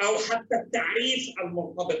 أو حتى التعريف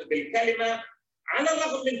المرتبط بالكلمة، على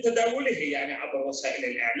الرغم من تداوله يعني عبر وسائل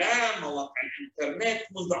الإعلام مواقع الإنترنت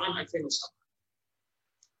منذ عام 2007.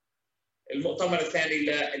 المؤتمر الثاني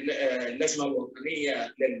للجنة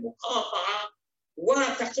الوطنية للمقاطعة،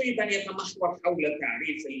 وتقريبا يتمحور حول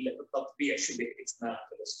تعريف التطبيع شبه إجماع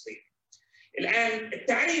فلسطيني. الآن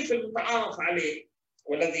التعريف المتعارف عليه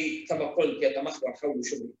والذي كما قلت يتمحور حول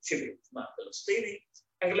شبه إجماع فلسطيني،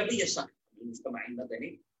 أغلبية صاحبة المجتمع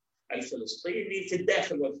المدني الفلسطيني في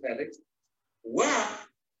الداخل والخارج، والقوى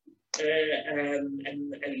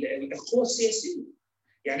السياسية.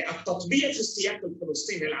 يعني التطبيع في السياق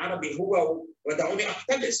الفلسطيني العربي هو، ودعوني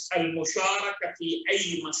أقتبس، المشاركة في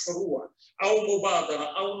أي مشروع أو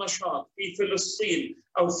مبادرة أو نشاط في فلسطين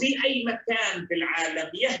أو في أي مكان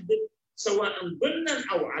بالعالم يهدف سواء ضمنا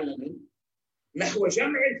أو علنا نحو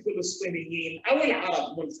جمع الفلسطينيين أو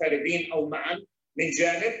العرب منفردين أو معا من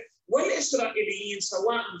جانب، والإسرائيليين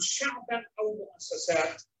سواء شعبا أو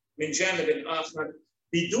مؤسسات من جانب آخر،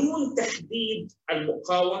 بدون تحديد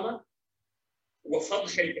المقاومة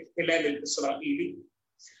وفضح الاحتلال الإسرائيلي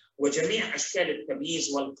وجميع أشكال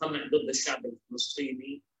التمييز والقمع ضد الشعب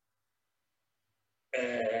الفلسطيني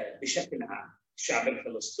بشكل عام، الشعب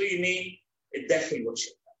الفلسطيني الداخل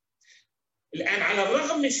والشمال. الآن على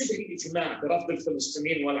الرغم من شبه الإجماع برفض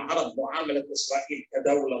الفلسطينيين والعرب معاملة إسرائيل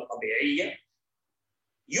كدولة طبيعية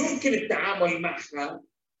يمكن التعامل معها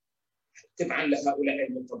تبعا لهؤلاء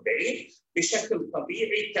المطبعين بشكل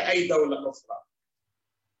طبيعي كأي دولة أخرى.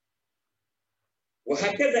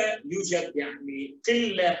 وهكذا يوجد يعني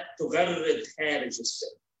قلة تغرد خارج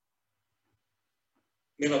السن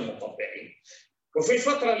من المطبعين. وفي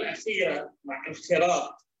الفترة الأخيرة مع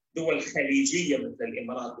انخراط دول خليجية مثل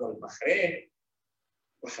الإمارات والبحرين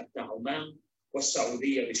وحتى عمان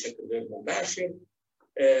والسعودية بشكل غير مباشر،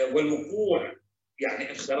 والوقوع يعني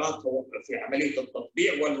انخراط في عملية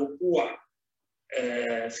التطبيع والوقوع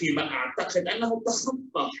فيما أعتقد أنه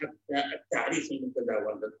تخطى حتى التعريف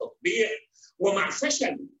المتداول للتطبيع، ومع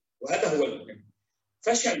فشل، وهذا هو المهم،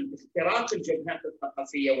 فشل اختراق الجبهات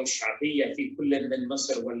الثقافية والشعبية في كل من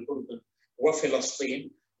مصر والأردن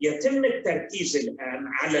وفلسطين، يتم التركيز الآن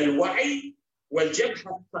على الوعي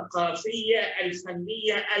والجبهة الثقافية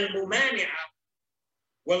الفنية الممانعة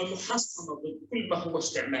والمحصنة ضد كل ما هو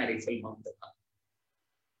استعماري في المنطقة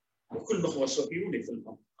وكل ما هو صهيوني في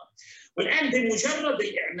المنطقة. والآن بمجرد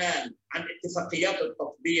الإعلان عن اتفاقيات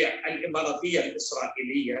التطبيع الإماراتية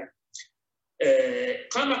الإسرائيلية،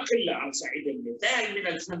 قام قلة على سبيل المثال من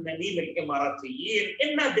الفنانين الإماراتيين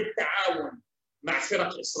إما بالتعاون مع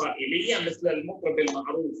فرق إسرائيلية مثل المطرب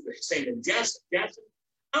المعروف حسين الجاسم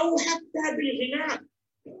أو حتى بالغناء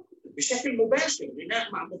بشكل مباشر،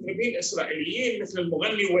 غناء مع مطربين إسرائيليين مثل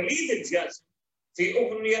المغني وليد الجاسم في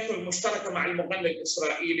أغنيته المشتركة مع المغني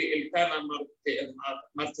الإسرائيلي إلكانا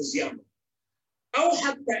مارتزيانو، أو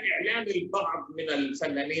حتى إعلان البعض من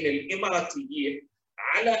الفنانين الإماراتيين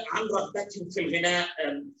عن رغبتهم في الغناء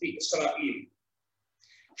في إسرائيل.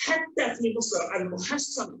 حتى في مصر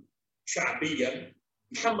المحصنة شعبيا،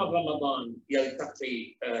 محمد رمضان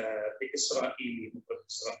يلتقي بإسرائيلي، مطرب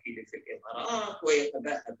إسرائيلي في الإمارات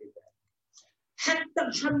ويتباهى بذلك. حتى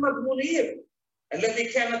محمد منير الذي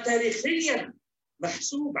كان تاريخيا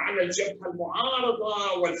محسوب على الجبهة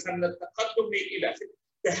المعارضة والفن التقدمي إلى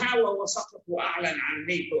تهاوى وسقط وأعلن عن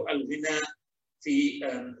نيته الغناء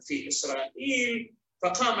في إسرائيل،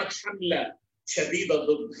 فقامت حملة شديدة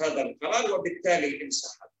ضد هذا القرار وبالتالي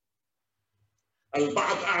انسحب.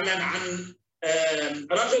 البعض أعلن عن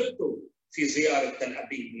رغبته في زيارة تل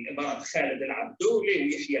أبيب من الإمارات، خالد العبدولي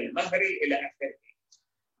ويحيى المهري إلى آخره.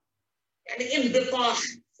 يعني انبطاح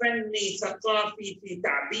فني ثقافي في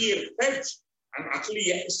تعبير فج عن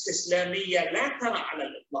عقلية استسلامية لا ترى على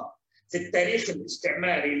الإطلاق في التاريخ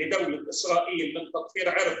الاستعماري لدولة إسرائيل من تطهير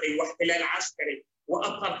عرقي واحتلال عسكري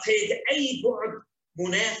وأبارتهيد أي بعد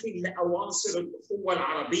منافي لأواصر الأخوة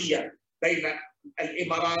العربية بين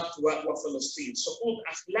الإمارات وفلسطين، سقوط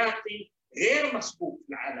أخلاقي غير مسبوق في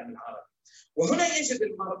العالم العربي. وهنا يجد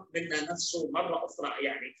المرء منا نفسه مرة أخرى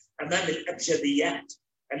يعني أمام الأبجديات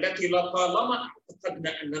التي لطالما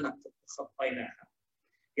اعتقدنا أننا قد تخطيناها.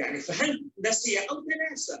 يعني فهل نسي أو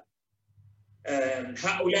تناسى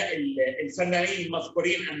هؤلاء الفنانين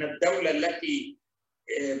المذكورين أن الدولة التي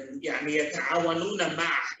يعني يتعاونوا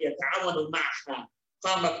معها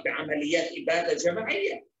قامت بعمليات إبادة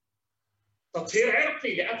جماعية، تطهير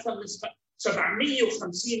عرقي لأكثر من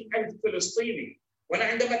 750,000 فلسطيني. وأنا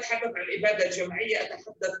عندما أتحدث عن الإبادة الجماعية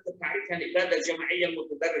أتحدث بتعريف عن الإبادة الجماعية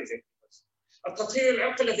المتدرجة. التطهير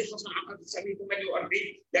العرقي الذي حصل عام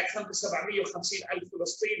 1948 لأكثر من 750,000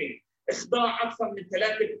 فلسطيني، إخضاع أكثر من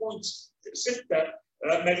 3.6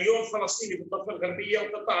 مليون فلسطيني في الضفة الغربية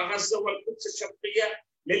وقطاع غزة والقدس الشرقية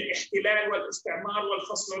للاحتلال والاستعمار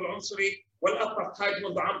والفصل العنصري والأبارتهايد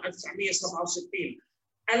منذ عام 1967.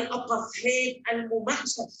 الأبارتهايد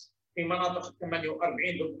الممارسة في مناطق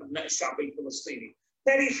 48 ضد أبناء الشعب الفلسطيني،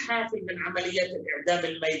 تاريخ حافل من عمليات الإعدام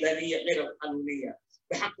الميدانية غير القانونية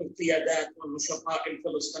بحق القيادات والنشطاء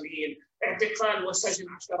الفلسطينيين، اعتقال وسجن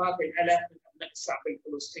عشرات الآلاف من أبناء الشعب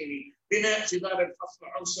الفلسطيني، بناء جدار الفصل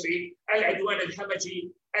العنصري، العدوان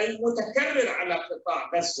الهمجي المتكرر على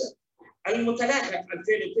قطاع غزة المتلاحق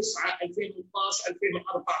 2009 2012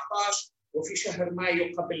 2014 وفي شهر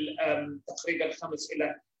مايو قبل تقريبا 5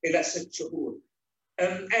 إلى 6 شهور.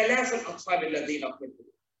 آلاف الأطفال الذين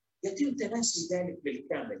قتلوا، يتم تناسي ذلك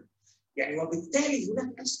بالكامل. يعني وبالتالي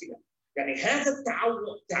هناك أسئلة. يعني هذا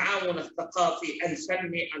التعاون الثقافي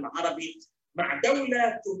الفني العربي مع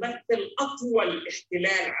دولة تمثل أطول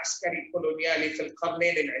احتلال عسكري كولونيالي في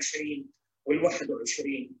القرنين ال20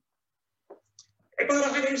 وال21 عبارة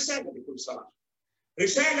عن رسالة بكل صراحة،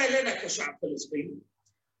 رسالة لنا كشعب فلسطيني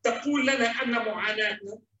تقول لنا أن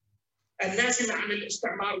معاناتنا الناشئة عن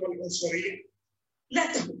الاستعمار والعنصرية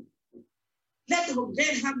لا تهم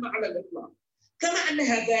غير هامة على الإطلاق، كما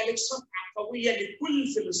أنها ذلك صفعة قوية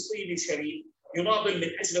لكل فلسطيني شريف يناضل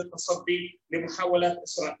من أجل التصدي لمحاولات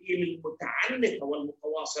إسرائيل المتعنتة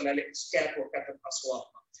والمتواصلة لإسكات وكتم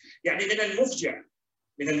أصواتنا. يعني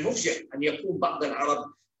من المفجع أن يقوم بعض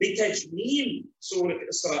العرب بتجميل صورة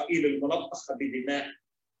إسرائيل الملطخة بدماء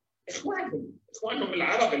إخوانهم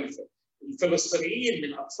العرب الفلسطينيين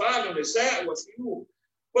من أطفال ونساء وشيوخ،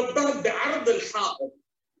 والضرب بعرض الحائط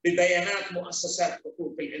ببيانات مؤسسات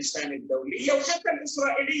حقوق الإنسان الدولية وحتى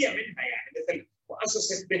الإسرائيلية منها، يعني مثل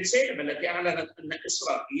مؤسسة بيتسلم التي أعلنت أن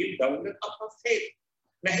إسرائيل دولة أبارتهايد،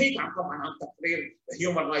 ناهيك طبعا عن تقرير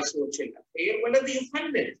هيومان رايتس ووتش الأخير والذي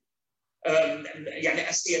يفند يعني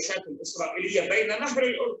السياسات الإسرائيلية بين نهر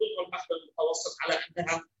الأردن والبحر المتوسط على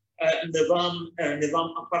أنها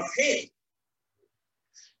نظام أبارتهايد.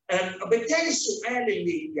 وبالتالي السؤال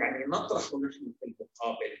اللي يعني نطرحه نحن في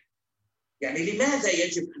المقابل، يعني لماذا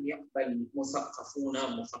يجب أن يقبل مثقفونا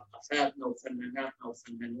ومثقفاتنا وفناناتنا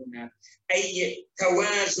وفنانونا أي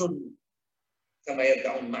توازن كما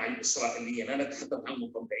يدعون مع الإسرائيليين؟ أنا أتحدث عن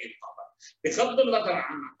المطبعين طبعا، بغض النظر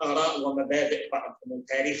عن آراء ومبادئ بعضهم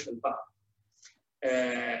وتاريخ البعض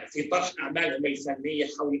في طرح أعمالهم الفنية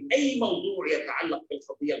حول أي موضوع يتعلق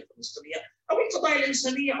بالقضية الفلسطينية أو القضايا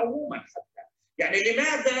الإنسانية عموما حتى. يعني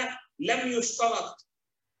لماذا لم يشترط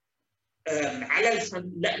على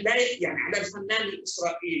على الفنان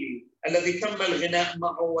الإسرائيلي الذي تم الغناء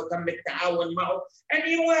معه وتم التعاون معه أن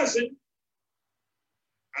يوازن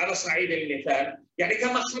على صعيد المثال، يعني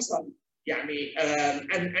كما حصل يعني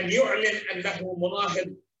أن يعلن أنه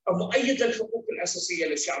مناهض أو مؤيد للحقوق الأساسية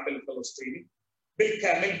للشعب الفلسطيني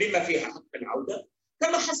بالكامل بما فيها حق العودة،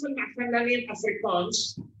 كما حصل مع فنانين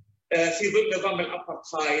أفريكانز في ظل نظام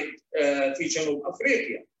الأبارتهايد في جنوب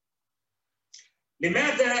أفريقيا.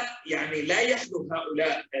 لماذا يعني لا يحدو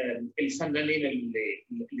هؤلاء الفنانين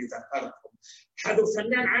اللي ذكرتهم؟ حدوا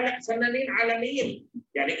فنانين عالميين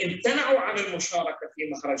يعني امتنعوا عن المشاركة في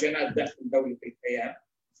مهرجانات داخل دولة الكيان،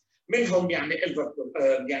 منهم يعني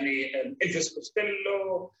إلفيس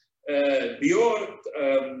كوستيلو، بيورك،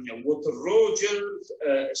 ووتر روجرز،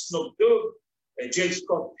 سنوب دوغ، جيل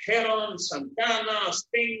سكوت هيرون، سانتانا،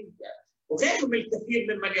 ستينج وغيرهم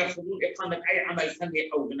الكثير ممن يرفضون إقامة أي عمل فني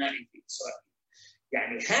أو غنائي في إسرائيل.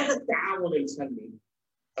 يعني هذا التعاون الفني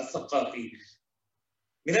الثقافي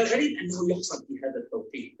من الغريب أنه يحصل في هذا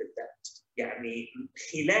التوقيت بالذات، يعني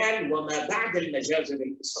خلال وما بعد المجازر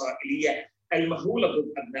الإسرائيلية المهولة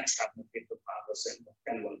ضد أبناء شعبنا في قطاع غزة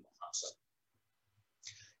المحتل والمحاصر.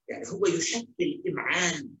 يعني هو يشكل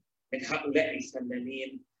إمعان من هؤلاء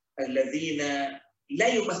الفنانين الذين لا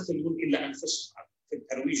يمثلون إلا أنفسهم في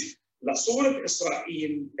الترويج لصورة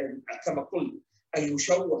إسرائيل كما قلت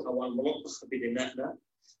المشوهة والملطخة بدمائنا،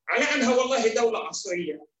 على أنها والله دولة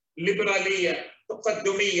عصرية ليبرالية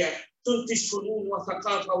تقدمية تنتج فنون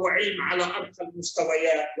وثقافة وعلم على أرقى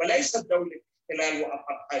المستويات، وليست دولة احتلال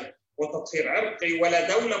وأبارتهايد وتطهير عرقي،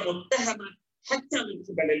 ولا دولة متهمة حتى من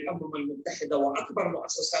قبل الأمم المتحدة وأكبر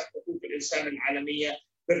مؤسسات حقوق الإنسان العالمية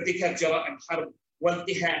بارتكاب جرائم حرب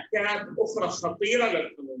وانتهاكات أخرى خطيرة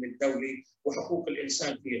للقانون الدولي وحقوق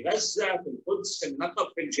الإنسان في غزة، في القدس، في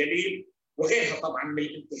النقب، في الجليل، وغيرها طبعا من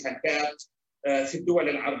الانتهاكات في الدول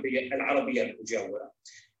العربية المجاورة.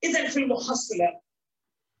 إذا في المحصلة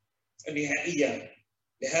النهائية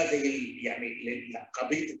لهذه يعني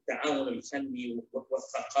قضية التعاون الفني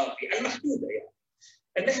والثقافي المحدودة، يعني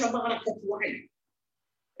أنها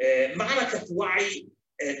معركة وعي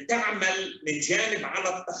تعمل من جانب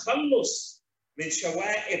على التخلص من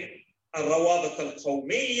شوائب الروابط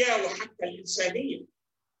القومية وحتى الإنسانية،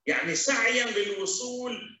 يعني سعيا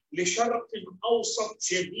للوصول لشرق أوسط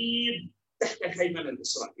جديد تحت الهيمنة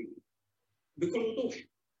الإسرائيلية. بكل وضوح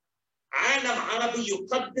عالم عربي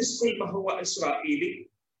يقدس كل ما هو إسرائيلي،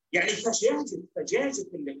 يعني فجاجة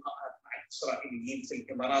اللقاءات مع الإسرائيليين في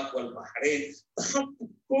الإمارات والبحرين تخطت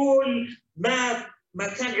كل ما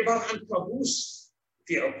كان عبارة عن كابوس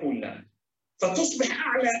في عقولنا، فتصبح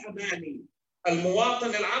أعلى أماني المواطن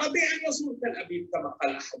العربي أن يزور تل أبيب كما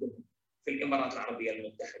قال أحدهم في الإمارات العربية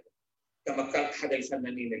المتحدة، كما قال أحد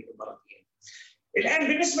الفنانين الإماراتيين. الآن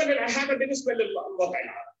بالنسبة للوضع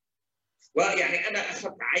العربي، ويعني أنا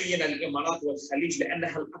أخذت عين الإمارات والخليج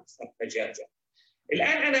لأنها الأكثر فجاجة.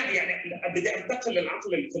 الآن أنا يعني بدي أنتقل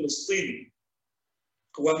للعقل الفلسطيني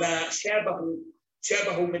وما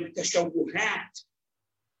شابه من تشوهات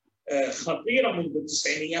خطيرة منذ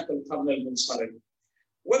تسعينيات القرن المنصرم،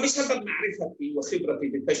 وبسبب معرفتي وخبرتي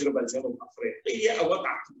بالتجربة الجنوب أفريقية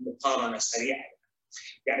أوضعت مقارنة سريعة.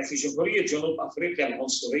 يعني في جمهورية جنوب أفريقيا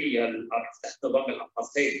العنصرية تحت نظام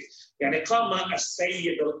الأبارتهايد، يعني قام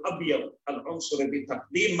السيد الأبيض العنصري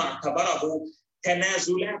بتقديم ما اعتبره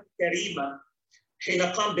تنازلات كريمة حين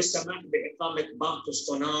قام بالسماح بإقامة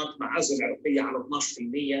بانتوستونات معازل عرقية على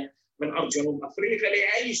 12% من أرض جنوب أفريقيا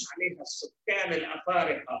ليعيش عليها السكان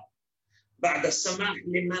الأفارقة، بعد السماح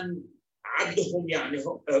لمن عدهم يعني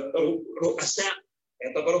رؤساء،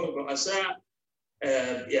 يعتبرهم رؤساء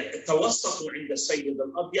توسطوا عند السيد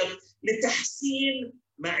الأبيض لتحسين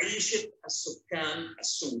معيشة السكان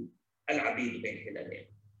السود العبيد بين هلالين.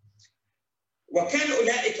 وكان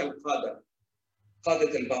أولئك القادة،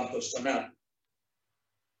 قادة البانتوستونات،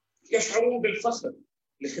 يشعرون بالفخر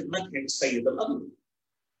لخدمتهم السيد الأبيض،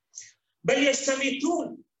 بل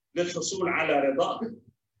يستميتون للحصول على رضاه.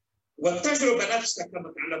 والتجربة نفسها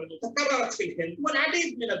كما تعلمون تكررت في الهند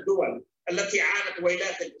والعديد من الدول التي عانت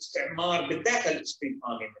ويلات الاستعمار بالذات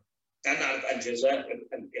الاستيطاني، يعني نعرف الجزائر،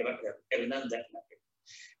 ايرلندا،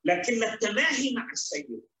 لكن التماهي مع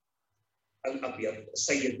السيد الأبيض،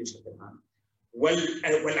 السيد بشكل عام،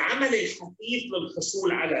 والعمل الحثيث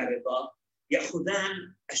للحصول على رضاه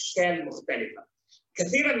يأخذان أشكال مختلفة.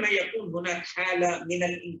 كثيرا ما يكون هناك حالة من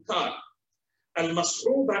الإنكار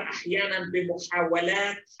المصحوبة أحيانا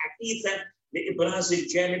بمحاولات حثيثة لإبراز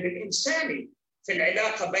الجانب الإنساني في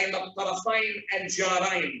العلاقة بين الطرفين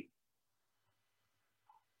الجارين،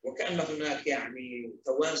 وكأن هناك يعني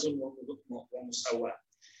توازن ومساواة.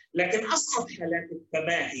 لكن أصعب حالات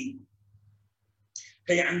التماهي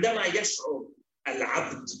هي عندما يشعر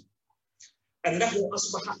العبد أنه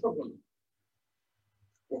أصبح حرا،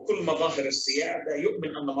 وكل مظاهر السيادة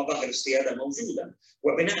يؤمن أن مظاهر السيادة موجودة،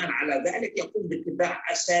 وبناء على ذلك يقوم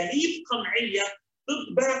باتباع أساليب قمعية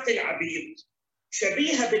ضد باقي العبيد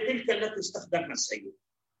شبيهة بتلك التي استخدمها السيد.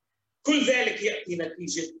 كل ذلك يأتي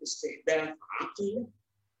نتيجة استهداف عقل،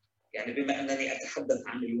 يعني بما أنني أتحدث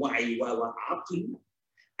عن الوعي وعقل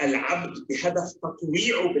العبد بهدف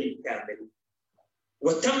تطويعه بالكامل.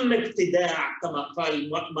 وتم ابتداع كما قال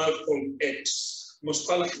مالكولم إكس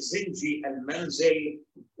مصطلح زنجي المنزل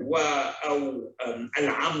أو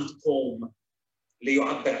العمد قوم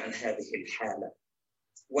ليعبر عن هذه الحالة.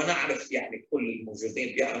 ونعرف يعني كل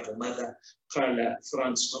الموجودين بيعرفوا ماذا قال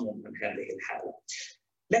فرانس فانون عن هذه الحالة.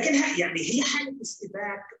 لكن يعني هي حالة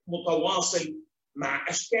اشتباك متواصل مع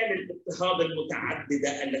أشكال الاضطهاد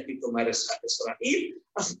المتعددة التي تمارسها إسرائيل،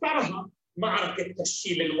 اختارها معركة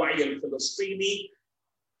تشكيل الوعي الفلسطيني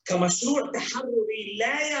كمشروع تحرري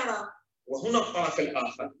لا يرى، وهنا الطرف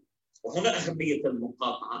الآخر، وهنا أهمية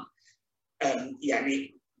المقاطعة،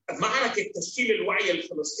 يعني معركة تشكيل الوعي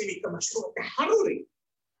الفلسطيني كمشروع تحرري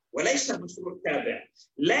وليس مشروع تابع،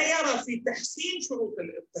 لا يرى في تحسين شروط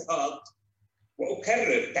الاضطهاد،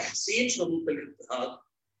 وأكرر تحسين شروط الاضطهاد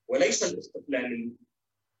وليس الاستقلال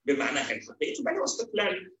بمعناه الحقيقي، بل هو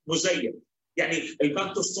استقلال مزيف. يعني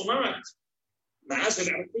البانتوستونات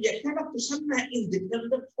معازل عرقية كانت تسمى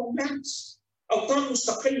independent homelands، أوطان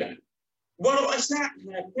مستقلة،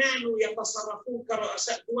 ورؤسائها كانوا يتصرفون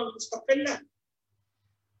كرؤساء دول مستقلة.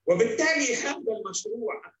 وبالتالي هذا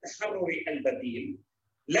المشروع التحرري البديل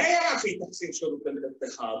لا يرى في تحسين شروط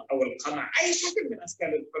الاضطهاد أو القمع أي شكل من أشكال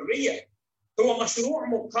الحرية، هو مشروع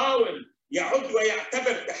مقاوم يعد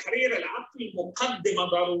ويعتبر تحرير العقل مقدمة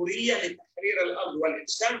ضرورية لتحرير الأرض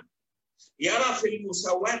والإنسان. يرى في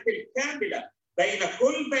المساواة الكاملة بين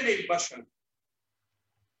كل بني البشر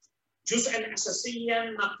جزءاً أساسياً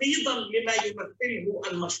نقيضاً لما يمثله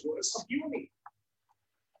المشروع الصهيوني،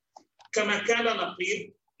 كما كان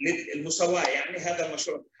نقيض للمساواة. يعني هذا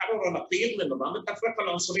المشروع التحرر نقيض لنظام التفرقة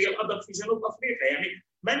العنصرية الأبد في جنوب أفريقيا. يعني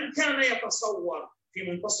من كان يتصور في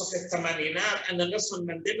منتصف الثمانينات أن نيلسون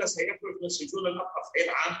مانديلا سيخرج من سجون الأبقى في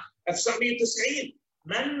عام 1990؟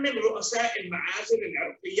 من رؤساء المعازل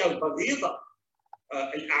العرقية البغيضة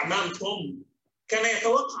الأعمام توم كان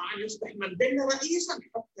يتوقع أن يصبح مانديلا رئيساً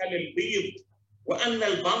حتى للبيض، وأن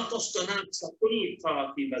البانتوستونات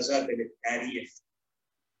ستلقى في مزابل التاريخ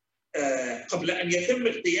قبل أن يتم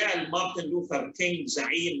اغتيال مارتن لوثر كينغ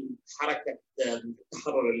زعيم حركة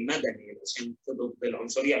التحرر المدني ضد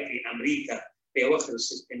العنصرية في أمريكا في أواخر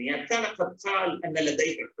الستينيات. كان قد قال أن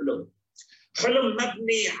لديه حلم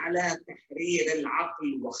مبني على تحرير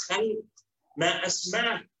العقل وخلق ما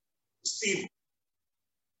أسماه ستيف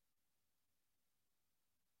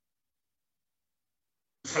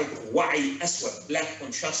خلق وعي أسود black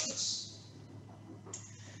consciousness.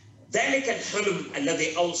 ذلك الحلم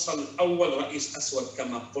الذي أوصل أول رئيس أسود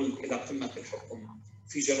كما قلت إلى قمة الحكم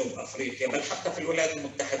في جنوب أفريقيا، بل حتى في الولايات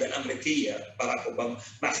المتحدة الأمريكية باراك أوباما،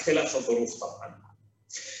 مع اختلاف الظروف طبعا.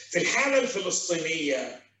 في الحالة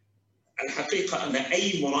الفلسطينية الحقيقة أن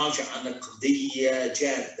أي مراجعة نقدية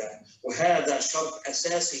جادة، وهذا شرط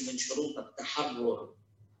أساسي من شروط التحرر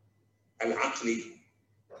العقلي،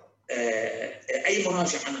 أي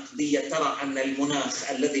مراجعة نقدية ترى أن المناخ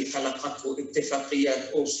الذي خلقته اتفاقيات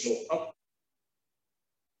أوسلو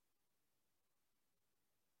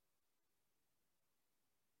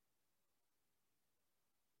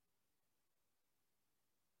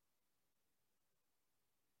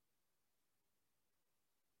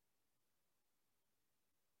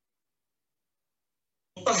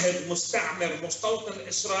مضطهد مستعمر مستوطن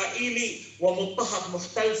إسرائيلي ومضطهد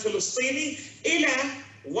محتل فلسطيني إلى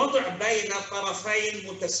وضع بين طرفين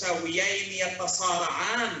متساويين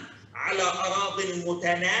يتصارعان على أراضٍ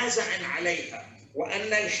متنازع عليها،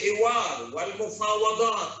 وأن الحوار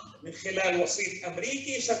والمفاوضات من خلال وسيط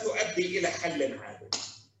أمريكي ستؤدي إلى حل عادل،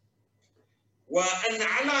 وأن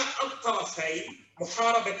على الطرفين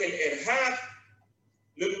محاربة الإرهاب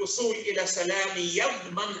للوصول إلى سلام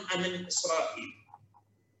يضمن أمن إسرائيل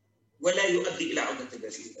ولا يؤدي إلى عودة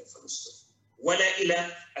اللاجئين الفلسطينيين ولا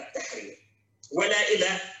إلى التحرير ولا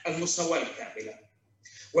إلى المساواة الكاملة.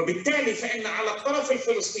 وبالتالي فإن على الطرف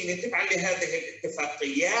الفلسطيني تبعا لهذه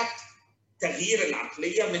الاتفاقيات تغيير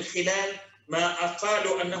العقلية من خلال ما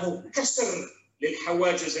قالوا أنه كسر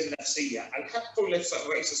للحواجز النفسية، الحق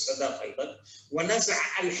للرئيس السادات أيضا،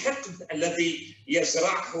 ونزع الحقد الذي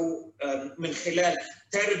يزرعه من خلال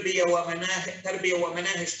تربية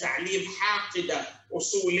ومناهج تعليم حاقدة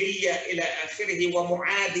أصولية إلى آخره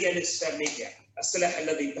ومعادية للسامية، السلاح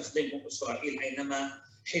الذي تخدمه إسرائيل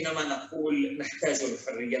حينما نقول نحتاج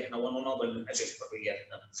لحريتنا ونناضل من أجل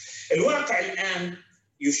حريتنا. الواقع الآن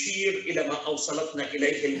يشير إلى ما أوصلتنا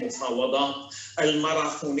إليه المفاوضات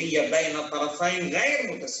الماراثونية بين طرفين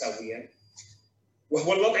غير متساويين،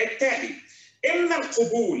 وهو الوضع التالي: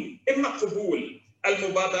 إما قبول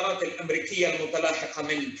المبادرات الأمريكية المتلاحقة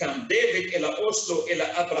من كامب ديفيد إلى أوسلو إلى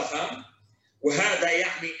أبراهام، وهذا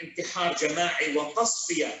يعني انتحار جماعي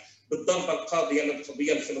وتصفية بالضربة القاضية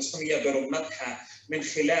للقضية الفلسطينية برمتها من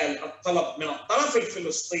خلال الطلب من الطرف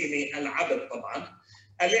الفلسطيني العبد طبعا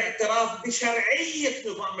الاعتراف بشرعية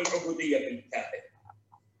نظام العبودية بالكامل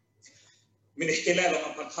من احتلال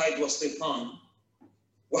الأبرهايد واستيطان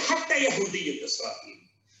وحتى يهودية إسرائيل،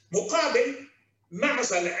 مقابل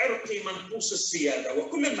معزل عرقي منقوص السيادة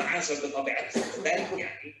وكل المعازل بطبيعتها ذلك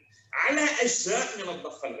يعني على أجزاء من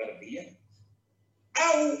الضفة الغربية،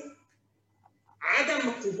 أو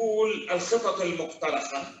عدم قبول الخطط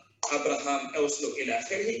المقترحة أبراهام أوسلو إلى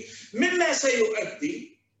آخره، مما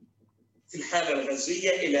سيؤدي في الحالة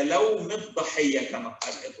الغزية إلى لوم الضحية كما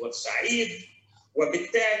قال إدوارد سعيد،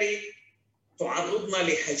 وبالتالي تعرضنا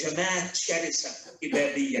لهجمات شرسة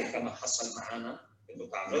إبادية كما حصل معنا في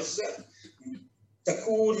قطاع غزة،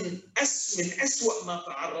 تكون من أسوأ ما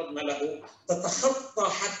تعرضنا له، تتخطى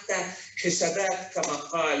حتى حسابات كما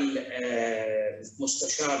قال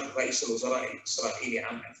مستشار رئيس الوزراء الإسرائيلي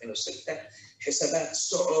عام 2006 حسابات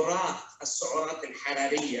السعرات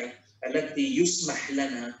الحرارية التي يسمح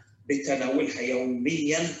لنا بتناولها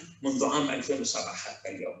يوميا منذ عام 2007 حتى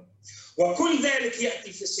اليوم. وكل ذلك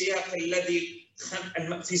يأتي في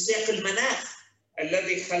سياق المناخ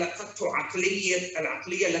الذي خلقته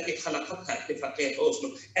العقلية التي خلقتها اتفاقية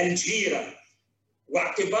أوسلو، الجيرة،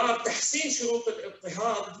 واعتبار تحسين شروط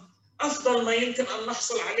الاضطهاد أفضل ما يمكن أن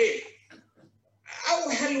نحصل عليه؟ أو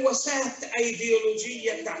هلوسات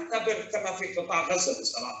أيديولوجية تعتبر كما في قطاع غزة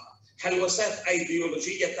بصراحة، هلوسات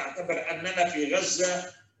أيديولوجية تعتبر أننا في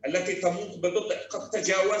غزة التي تموت ببطء قد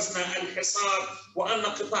تجاوزنا الحصار، وأن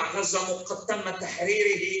قطاع غزة قد تم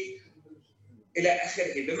تحريره إلى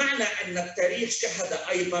آخره. بمعنى أن التاريخ شهد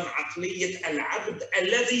أيضا عقلية العبد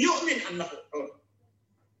الذي يؤمن أنه حر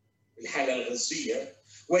بالحالة الغزية،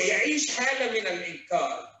 ويعيش حالة من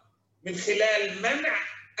الإنكار من خلال منع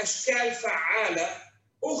أشكال فعالة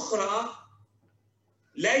أخرى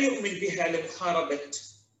لا يؤمن بها لمحاربة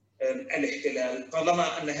الاحتلال،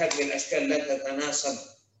 طالما أن هذه الأشكال لا تتناسب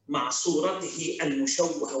مع صورته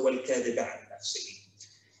المشوهة والكاذبة عن نفسه.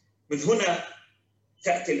 من هنا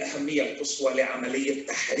تأتي الأهمية القصوى لعملية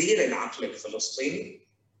تحرير العقل الفلسطيني،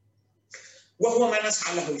 وهو ما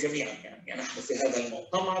نسعى له جميعا. يعني نحن في هذا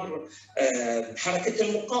المؤتمر حركة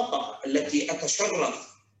المقاطعة التي أتشرف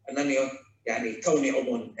أنني يعني كوني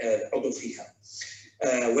عضو فيها،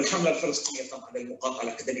 والحملة الفلسطينية طبعا للمقاطعة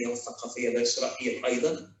الأكاديمية والثقافية بإسرائيل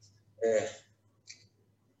أيضا.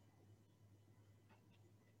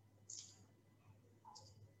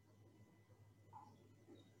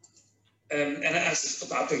 أنا آسف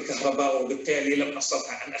قطعت الكهرباء وبالتالي لم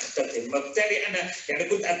أستطع أن أختتم، وبالتالي أنا يعني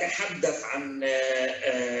كنت أتحدث عن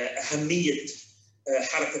أهمية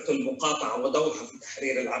حركة المقاطعة ودورها في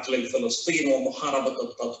تحرير العقل الفلسطيني ومحاربة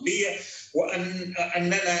التطبيع،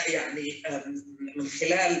 وأننا يعني من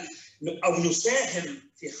خلال أو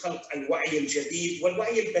نساهم في خلق الوعي الجديد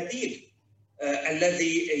والوعي البديل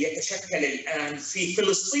الذي يتشكل الآن في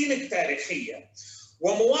فلسطين التاريخية،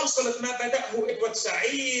 ومواصلة ما بدأه إدوارد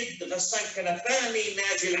سعيد، غسان كنفاني،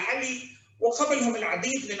 ناجي العلي، وقبلهم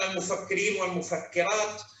العديد من المفكرين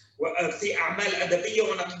والمفكرات في أعمال أدبية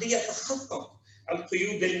ونقدية تخطط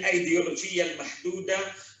القيود الأيديولوجية المحدودة،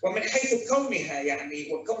 ومن حيث كونها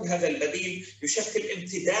يعني وكون هذا البديل يشكل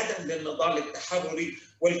امتدادا للنضال التحرري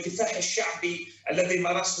والكفاح الشعبي الذي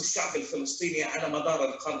مارسه الشعب الفلسطيني على مدار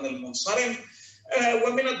القرن المنصرم،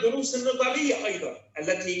 ومن الدروس النضالية أيضا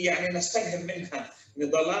التي يعني نستلهم منها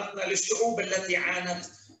نضالاتنا للشعوب التي عانت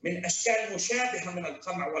من أشكال مشابهة من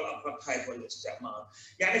القمع والأبارتهايد والاستعمار.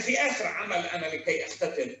 يعني في آخر عمل أنا لكي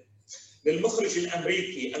أختتم للمخرج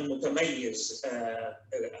الأمريكي المتميز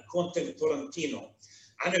كوينتين تارانتينو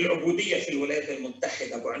عن العبودية في الولايات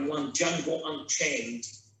المتحدة بعنوان جانجو أنشيند،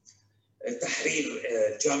 تحرير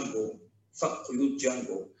جانجو، فك قيود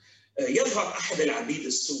جانجو، يظهر أحد العبيد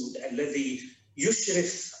السود الذي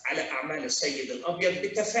يشرف على أعمال السيد الأبيض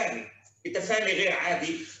بتفاني غير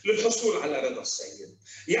عادي للحصول على رضا السيد.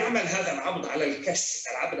 يعمل هذا العبد على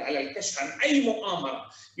الكشف عن أي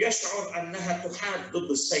مؤامرة يشعر أنها تحاد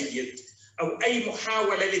ضد السيد، أو أي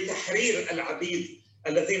محاولة لتحرير العبيد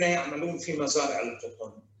الذين يعملون في مزارع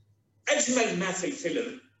القطن. أجمل ما في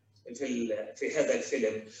الفيلم في هذا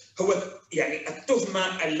الفيلم هو يعني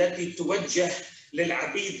التهمة التي توجه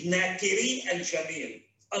للعبيد ناكري الجميل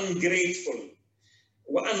ungrateful،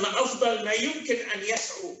 وأن أفضل ما يمكن أن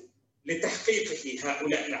يسعوا لتحقيقه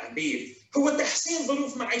هؤلاء العبيد هو تحسين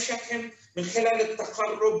ظروف معيشتهم من خلال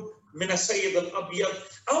التقرب من السيد الأبيض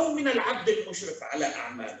أو من العبد المشرف على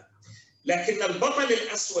أعماله. لكن البطل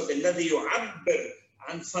الأسود الذي يعبر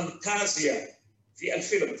عن فانتازيا في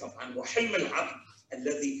الفيلم طبعا وحلم العبد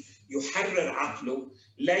الذي يحرر عقله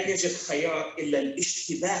لا يجد خيار إلا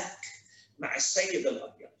الاشتباك مع السيد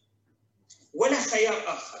الأبيض ولا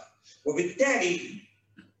خيار آخر. وبالتالي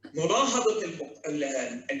مناهضة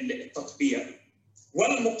التطبيع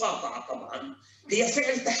والمقاطعة طبعا هي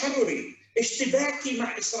فعل تحرري اشتباكي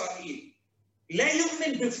مع إسرائيل، لا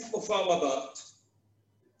يؤمن بمفاوضات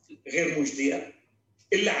غير مجدية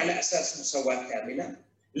إلا على أساس مساواة كاملة،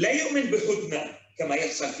 لا يؤمن بهدنة كما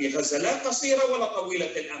يحصل في غزة لا قصيرة ولا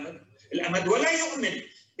طويلة الأمد، ولا يؤمن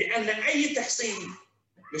بأن أي تحسين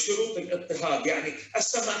لشروط الاضطهاد يعني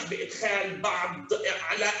السماح بإدخال بعض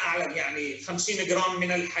على أعلى يعني 50 جرام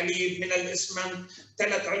من الحليب من الإسمنت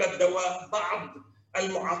 3 علب دواء بعض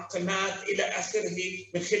المعقمات إلى آخره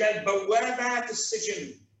من خلال بوابات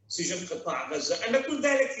السجن، سجن قطاع غزة، أن كل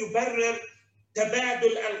ذلك يبرر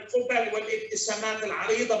تبادل القبل والابتسامات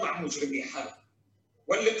العريضة مع مجرمي حرب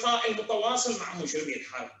واللقاء المتواصل مع مجرمي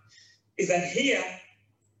الحرب. إذن هي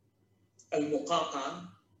المقاطعة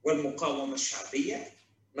والمقاومة الشعبية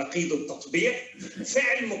نقيض التطبيع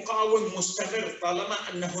فعل مقاوم مستمر طالما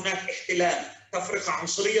أن هناك احتلال، تفرقة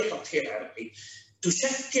عنصرية، تطهير عرقي،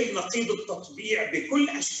 تشكل نقيض التطبيع بكل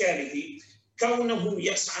أشكاله كونه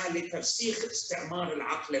يسعى لترسيخ استعمار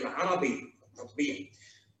العقل العربي. التطبيع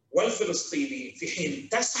والفلسطيني، في حين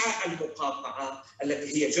تسعى المقاطعة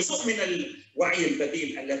التي هي جزء من الوعي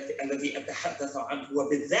البديل الذي أتحدث عنه،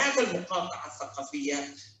 وبالذات المقاطعة الثقافية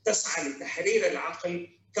تسعى لتحرير العقل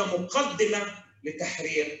كمقدمة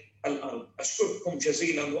لتحرير الأرض. أشكركم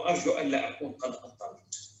جزيلا وأرجو أن لا أكون قد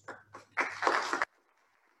أطلت.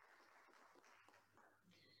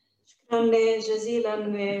 شكرا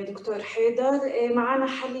جزيلا دكتور حيدر. معنا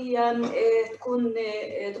حاليا تكون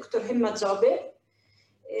دكتور همة زعبة.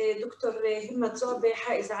 دكتور همة زعبة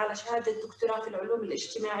حائزة على شهادة دكتوراه في العلوم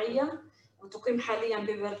الاجتماعية، وتقيم حاليا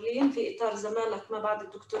ببرلين في إطار زمالة ما بعد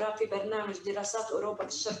الدكتوراه في برنامج دراسات أوروبا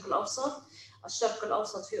في الشرق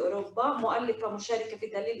الأوسط في أوروبا. مؤلفة مشاركة في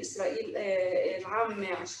دليل إسرائيل العام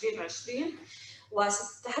 2020،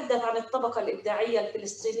 وستتحدث عن الطبقة الإبداعية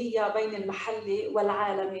الفلسطينية بين المحلي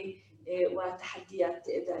والعالمي وتحديات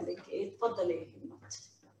ذلك. تفضلي همت.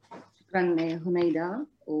 شكرا هنيدة،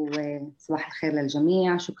 وصباح الخير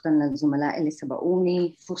للجميع. شكرا للزملاء اللي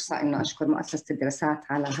سبقوني، فرصة إنه أشكر مؤسسة الدراسات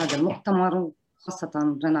على هذا المؤتمر،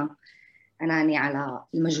 وخاصة رنا عناني على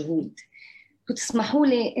المجهود. تسمحوا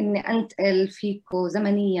لي إني أنتقل فيكم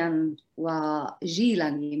زمنيا وجيلا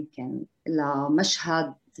يمكن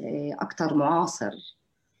لمشهد أكثر معاصر،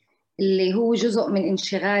 اللي هو جزء من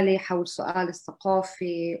انشغالي حول سؤال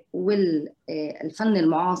الثقافة والفن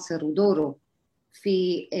المعاصر ودوره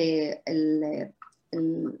في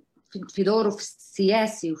دوره في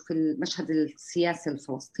السياسي وفي المشهد السياسي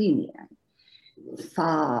الفلسطيني يعني.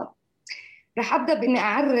 رح أبدأ بإني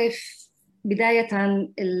أعرف بداية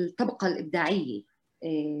الطبقة الإبداعية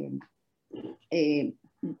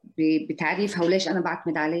بتعريفها وليش أنا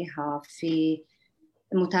بعتمد عليها في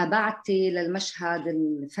متابعتي للمشهد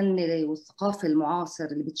الفني والثقافي المعاصر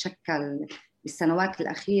اللي بتشكل بالسنوات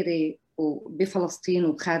الأخيرة بفلسطين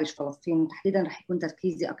وخارج فلسطين. وتحديداً رح يكون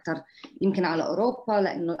تركيزي أكثر يمكن على أوروبا،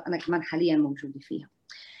 لأنه أنا كمان حالياً موجودة فيها.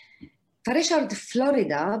 فريشارد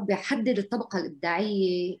فلوريدا بيحدد الطبقة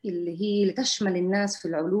الإبداعية اللي تشمل الناس في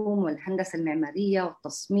العلوم والهندسة المعمارية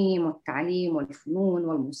والتصميم والتعليم والفنون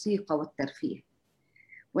والموسيقى والترفيه،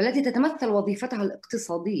 والتي تتمثل وظيفتها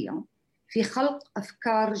الاقتصادية في خلق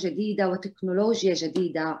أفكار جديدة وتكنولوجيا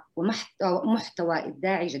جديدة ومحتوى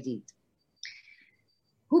إبداعي جديد.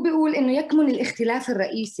 هو بيقول إنه يكمن الاختلاف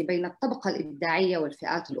الرئيسي بين الطبقة الإبداعية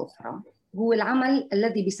والفئات الأخرى هو العمل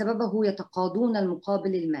الذي بسببه يتقاضون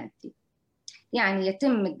المقابل المادي. يعني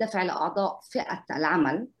يتم الدفع لأعضاء فئة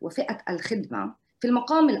العمل وفئة الخدمة في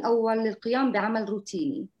المقام الأول للقيام بعمل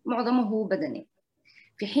روتيني معظمه بدني،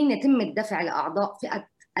 في حين يتم الدفع لأعضاء فئة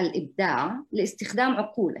الإبداع لاستخدام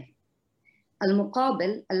عقوله.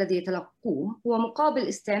 المقابل الذي يتلقوه هو مقابل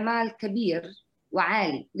استعمال كبير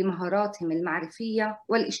وعالي لمهاراتهم المعرفية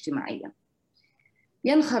والاجتماعية.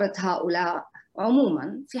 ينخرط هؤلاء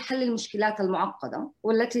عموماً في حل المشكلات المعقدة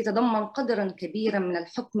والتي تتضمن قدراً كبيراً من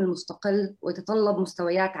الحكم المستقل ويتطلب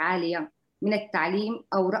مستويات عالية من التعليم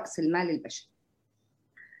أو رأس المال البشري.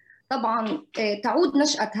 طبعاً تعود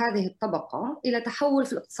نشأة هذه الطبقة إلى تحول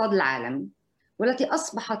في الاقتصاد العالمي، والتي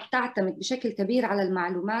أصبحت تعتمد بشكل كبير على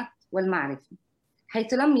المعلومات والمعرفة،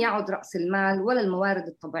 حيث لم يعد رأس المال ولا الموارد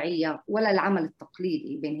الطبيعية ولا العمل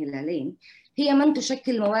التقليدي بين هلالين هي من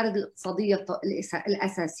تشكل الموارد الاقتصادية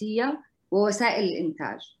الأساسية ووسائل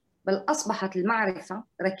الإنتاج، بل أصبحت المعرفة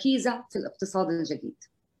ركيزة في الاقتصاد الجديد.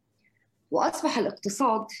 وأصبح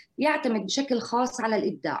الاقتصاد يعتمد بشكل خاص على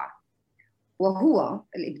الإبداع، وهو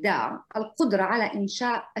الإبداع القدرة على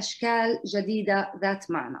إنشاء أشكال جديدة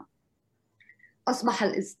ذات معنى. أصبح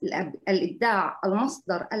الإبداع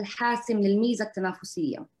المصدر الحاسم للميزة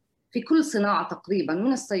التنافسية في كل صناعة تقريباً،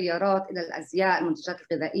 من السيارات إلى الأزياء، المنتجات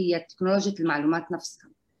الغذائية، تكنولوجيا المعلومات نفسها.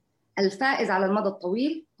 الفائز على المدى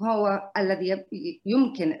الطويل هو الذي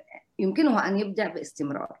يمكنه أن يبدع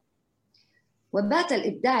باستمرار. وبات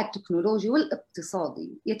الإبداع التكنولوجي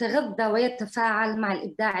والاقتصادي يتغذى ويتفاعل مع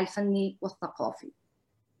الإبداع الفني والثقافي،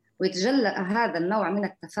 ويتجلى هذا النوع من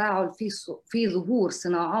التفاعل في ظهور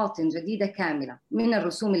صناعات جديدة كاملة، من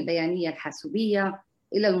الرسوم البيانية الحاسوبية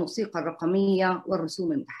إلى الموسيقى الرقمية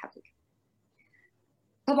والرسوم المتحركة.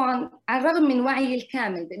 طبعاً على الرغم من وعي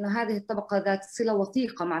الكامل بأن هذه الطبقة ذات صلة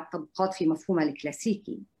وثيقة مع الطبقات في مفهومها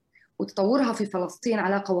الكلاسيكي، وتطورها في فلسطين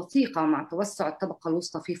علاقة وثيقة مع توسع الطبقة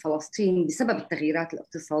الوسطى في فلسطين بسبب التغييرات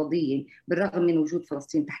الاقتصادية بالرغم من وجود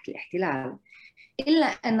فلسطين تحت الاحتلال، إلا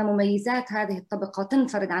أن مميزات هذه الطبقة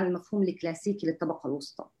تنفرد عن المفهوم الكلاسيكي للطبقة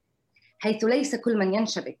الوسطى، حيث ليس كل من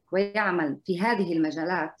ينشبك ويعمل في هذه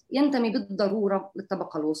المجالات ينتمي بالضرورة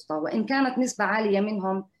للطبقة الوسطى، وإن كانت نسبة عالية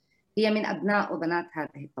منهم هي من أبناء وبنات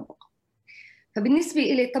هذه الطبقة. فبالنسبة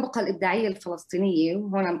إلى الطبقة الإبداعية الفلسطينية،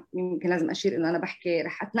 وهنا يمكن لازم أشير إنه أنا بحكي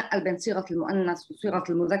رح أتنقل بين صيغة المؤنث وصيغة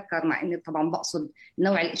المذكر، مع إني طبعاً بقصد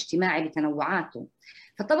النوع الاجتماعي بتنوعاته.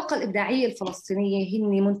 فالطبقة الإبداعية الفلسطينية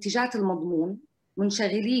هن منتجات المضمون،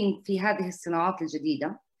 منشغلين في هذه الصناعات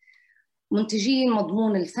الجديدة، منتجين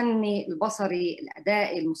مضمون الفني، البصري،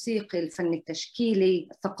 الأدائي، الموسيقي، الفن التشكيلي،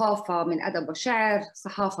 الثقافة من أدب وشعر،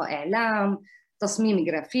 صحافة، إعلام، تصميم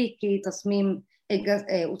جرافيكي،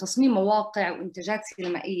 وتصميم مواقع وإنتاجات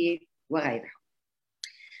سينمائية وغيرها.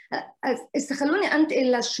 استخلوني أنتقل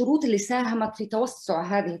إلى الشروط اللي ساهمت في توسع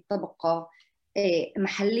هذه الطبقة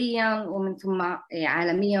محلياً ومن ثم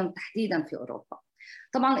عالمياً تحديداً في أوروبا.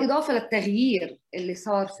 طبعاً إضافة للتغيير اللي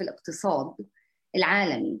صار في الاقتصاد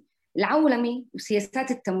العالمي العولمي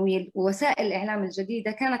وسياسات التمويل ووسائل الإعلام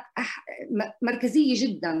الجديدة كانت مركزية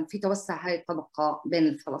جداً في توسع هذه الطبقة بين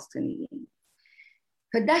الفلسطينيين.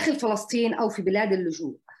 فداخل فلسطين أو في بلاد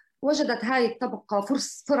اللجوء وجدت هذه الطبقة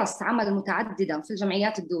فرص عمل متعددة في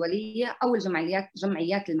الجمعيات الدولية أو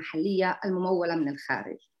الجمعيات المحلية الممولة من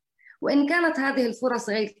الخارج، وإن كانت هذه الفرص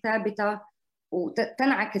غير ثابتة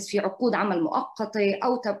وتنعكس في عقود عمل مؤقتة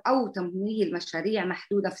أو تمويل مشاريع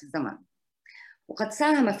محدودة في الزمن. وقد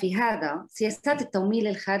ساهم في هذا سياسات التمويل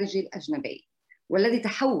الخارجي الأجنبي، والذي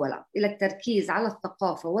تحول إلى التركيز على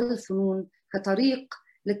الثقافة والفنون كطريق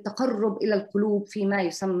للتقرب إلى القلوب فيما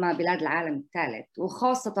يسمى بلاد العالم الثالث،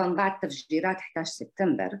 وخاصة بعد تفجيرات 11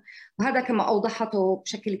 سبتمبر. وهذا كما أوضحته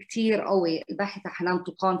بشكل كتير قوي الباحثة حنان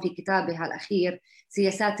طوقان في كتابها الأخير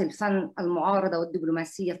سياسات الفن، المعارضة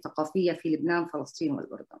والدبلوماسية الثقافية في لبنان، فلسطين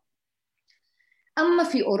والأردن. أما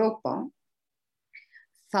في أوروبا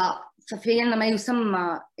ففي ما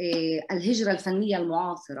يسمى الهجرة الفنية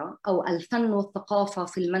المعاصرة أو الفن والثقافة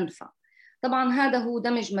في المنفى. طبعا هذا هو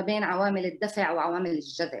دمج ما بين عوامل الدفع وعوامل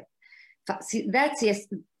الجذب.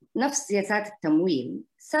 نفس سياسات التمويل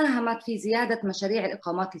ساهمت في زيادة مشاريع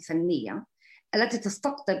الإقامات الفنية التي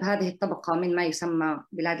تستقطب هذه الطبقة من ما يسمى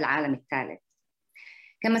بلاد العالم الثالث.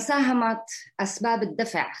 كما ساهمت أسباب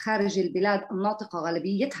الدفع خارج البلاد الناطقة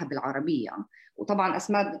غالبيتها بالعربية، وطبعا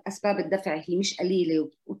أسباب الدفع هي مش قليلة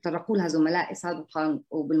وتطرقوا لها زملائي سابقا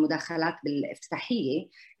وبالمداخلات بالافتتاحية،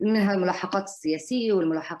 منها الملاحقات السياسية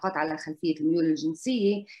والملاحقات على خلفية الميول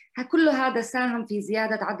الجنسية. كل هذا ساهم في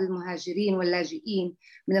زيادة عدد المهاجرين واللاجئين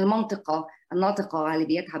من المنطقة الناطقة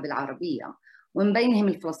غالبيتها بالعربية ومن بينهم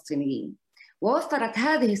الفلسطينيين. ووفرت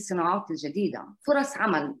هذه الصناعات الجديدة فرص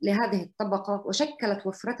عمل لهذه الطبقة، وشكلت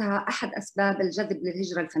وفرتها أحد أسباب الجذب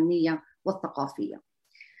للهجرة الفنية والثقافية.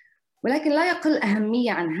 ولكن لا يقل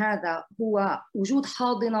أهمية عن هذا هو وجود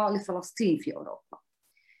حاضنة لفلسطين في أوروبا.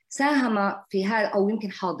 ساهم في هذا، أو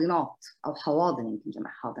يمكن حاضنات أو حواضن، يمكن جمع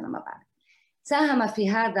حاضنة ما بعرف. ساهم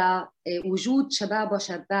في هذا وجود شباب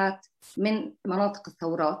وشابات من مناطق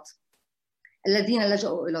الثورات الذين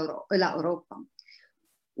لجأوا إلى أوروبا،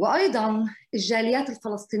 وأيضاً الجاليات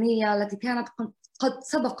الفلسطينية التي كانت قد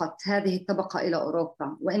سبقت هذه الطبقة إلى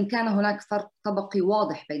أوروبا، وإن كان هناك فرق طبقي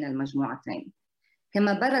واضح بين المجموعتين.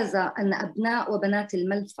 كما برز أن أبناء وبنات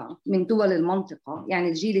الملفى من دول المنطقة، يعني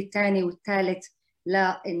الجيل الثاني والثالث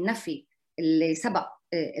للنفي اللي سبق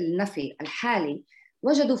النفي الحالي،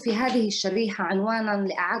 وجدوا في هذه الشريحة عنوانا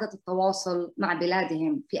لإعادة التواصل مع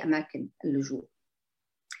بلادهم في أماكن اللجوء.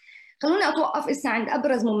 خلوني أتوقف إسا عند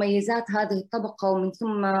أبرز مميزات هذه الطبقة ومن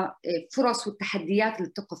ثم فرص والتحديات اللي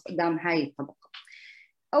تقف قدام هذه الطبقة.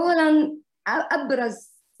 أولاً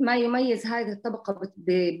أبرز ما يميز هذه الطبقة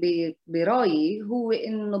برأيي هو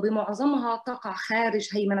إنه بمعظمها تقع خارج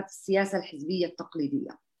هيمنة السياسة الحزبية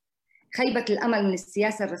التقليدية. خيبة الأمل من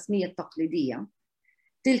السياسة الرسمية التقليدية،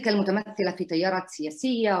 تلك المتمثلة في تيارات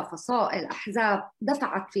سياسية، فصائل، أحزاب،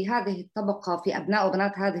 دفعت في هذه الطبقة، في أبناء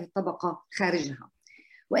وبنات هذه الطبقة خارجها.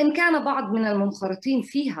 وإن كان بعض من المنخرطين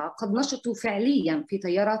فيها قد نشطوا فعلياً في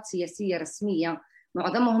تيارات سياسية رسمية،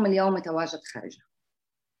 معظمهم اليوم يتواجد خارجها.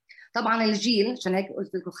 طبعاً الجيل، عشان هيك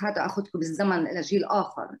قلت لكم أخذكم بالزمن إلى جيل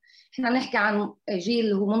آخر، إحنا نحكي عن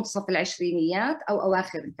جيل هو منتصف العشرينيات أو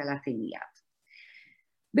أواخر الثلاثينيات.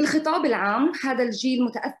 بالخطاب العام هذا الجيل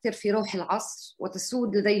متأثر في روح العصر،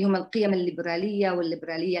 وتسود لديهم القيم الليبرالية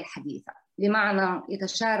والليبرالية الحديثة، بمعنى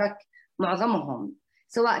يتشارك معظمهم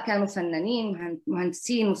سواء كانوا فنانين،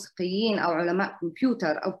 مهندسين، موسيقيين أو علماء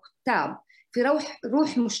كمبيوتر أو كتاب، في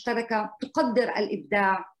روح مشتركة تقدر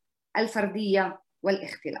الإبداع، الفردية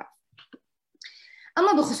والاختلاف.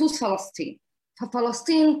 أما بخصوص فلسطين،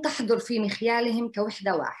 ففلسطين تحضر في مخيالهم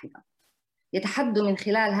كوحدة واحدة، يتحدوا من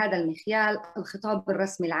خلال هذا المخيال الخطاب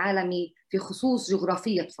الرسمي العالمي في خصوص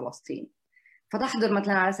جغرافية فلسطين. فتحضر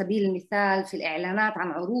مثلا على سبيل المثال في الإعلانات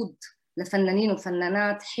عن عروض لفنانين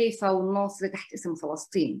وفنانات حيفا والناصرة تحت اسم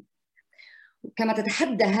فلسطين. كما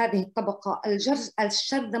تتحدى هذه الطبقة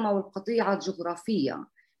الشرذمة والقطيعة الجغرافية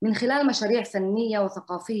من خلال مشاريع فنية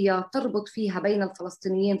وثقافية تربط فيها بين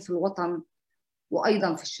الفلسطينيين في الوطن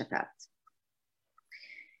وأيضا في الشتات.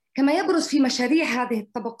 كما يبرز في مشاريع هذه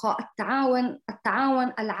الطبقة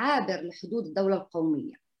التعاون العابر لحدود الدولة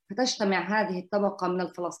القومية، فتجتمع هذه الطبقة من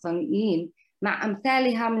الفلسطينيين مع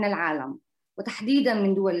أمثالها من العالم، وتحديداً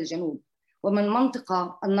من دول الجنوب ومن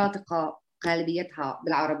منطقة الناطقة غالبيتها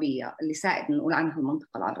بالعربية، اللي سائد نقول عنها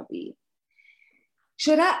المنطقة العربية.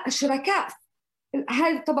 شركاء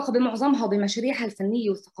هذه الطبقة بمعظمها وبمشاريعها الفنية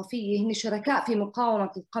والثقافية هن شركاء في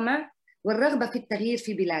مقاومة القمع والرغبة في التغيير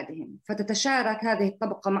في بلادهم، فتتشارك هذه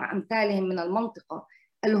الطبقة مع أمثالهم من المنطقة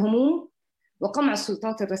الهموم وقمع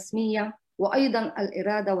السلطات الرسمية، وأيضاً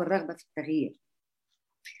الإرادة والرغبة في التغيير.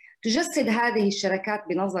 تجسد هذه الشركات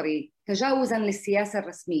بنظري تجاوزاً للسياسة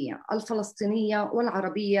الرسمية الفلسطينية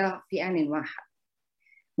والعربية في آن واحد،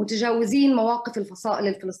 متجاوزين مواقف الفصائل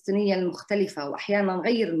الفلسطينية المختلفة وأحياناً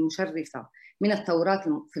غير المشرفة من الثورات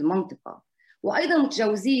في المنطقة، وأيضاً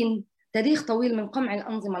متجاوزين تاريخ طويل من قمع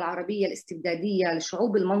الأنظمة العربية الاستبدادية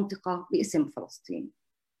لشعوب المنطقة باسم فلسطين.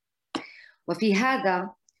 وفي هذا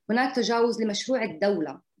هناك تجاوز لمشروع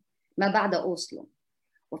الدولة ما بعد أوسلو،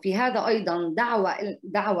 وفي هذا أيضاً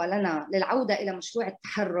دعوة لنا للعودة إلى مشروع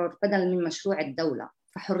التحرر بدلاً من مشروع الدولة،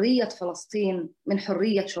 فحرية فلسطين من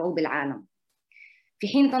حرية شعوب العالم. في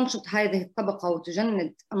حين تنشط هذه الطبقة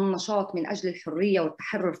وتجند النشاط من أجل الحرية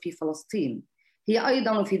والتحرر في فلسطين، هي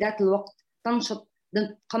أيضاً وفي ذات الوقت تنشط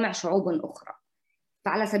ضد قمع شعوب أخرى.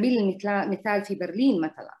 فعلى سبيل المثال في برلين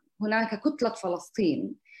مثلاً هناك كتلة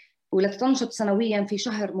فلسطين والتي تنشط سنوياً في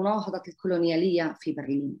شهر مناهضة الكولونيالية في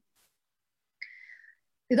برلين.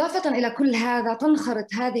 إضافة إلى كل هذا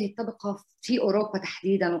تنخرط هذه الطبقة في أوروبا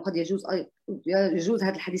تحديداً، وقد يجوز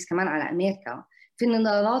هذا الحديث كمان على أمريكا، في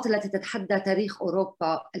النضالات التي تتحدى تاريخ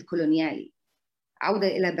أوروبا الكولونيالي. عودة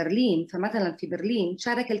إلى برلين، فمثلاً في برلين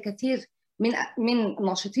شارك الكثير من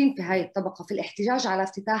الناشطين في هذه الطبقة في الاحتجاج على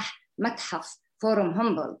افتتاح متحف فورم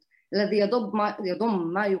هامبولت الذي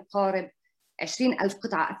يضم ما يقارب 20,000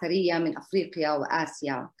 قطعة أثرية من أفريقيا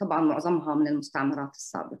وآسيا، طبعاً معظمها من المستعمرات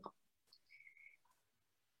السابقة.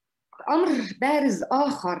 أمر بارز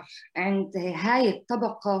آخر عند هاي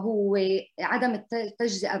الطبقة هو عدم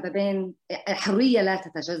التجزئة بين حرية لا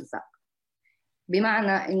تتجزأ،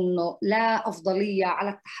 بمعنى أنه لا أفضلية على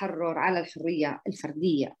التحرر على الحرية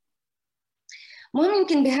الفردية. مهم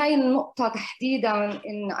يمكن بهاي النقطة تحديداً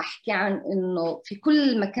إنه أحكي عن إنه في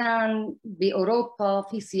كل مكان بأوروبا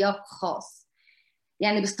في سياق خاص.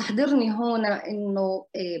 يعني بيستحضرني هنا إنه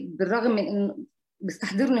بالرغم من إنه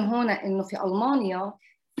بيستحضرني هنا إنه في ألمانيا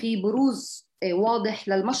في بروز واضح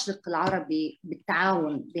للمشرق العربي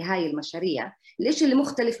بالتعاون بهاي المشاريع. الإشي اللي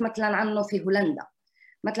مختلف مثلاً عنه في هولندا،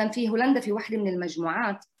 مثلاً في هولندا في واحدة من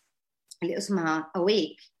المجموعات اللي اسمها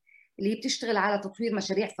أويك اللي بتشتغل على تطوير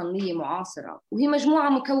مشاريع فنية معاصرة، وهي مجموعة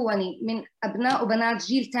مكونة من أبناء وبنات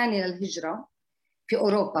جيل ثاني للهجرة في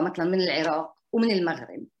أوروبا، مثلا من العراق ومن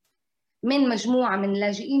المغرب، من مجموعة من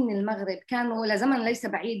لاجئين من المغرب كانوا لزمن ليس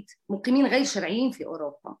بعيد مقيمين غير شرعيين في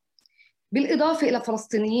أوروبا، بالإضافة إلى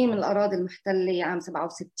فلسطينيين من الأراضي المحتلة عام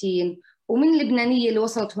 67 ومن لبنانية اللي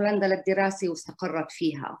وصلت هولندا للدراسة واستقرت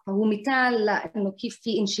فيها. فهو مثال لأنه كيف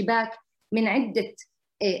في انشباك من عدة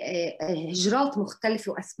هجرات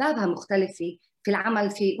مختلفة وأسبابها مختلفة في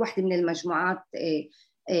العمل في واحدة من المجموعات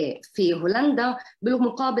في هولندا.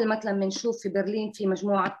 بالمقابل مثلا بنشوف في برلين في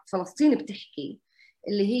مجموعة فلسطين بتحكي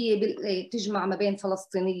اللي هي تجمع ما بين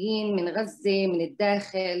فلسطينيين من غزة من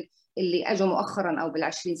الداخل اللي أجوا مؤخرا أو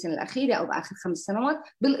بال20 سنة الأخيرة أو بآخر 5 سنوات،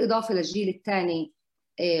 بالإضافة للجيل الثاني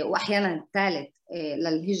وأحيانا الثالث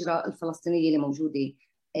للهجرة الفلسطينية اللي موجودة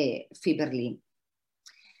في برلين.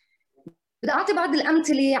 بدي أعطي بعض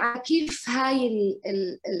الأمثلة على كيف هاي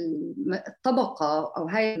الطبقة أو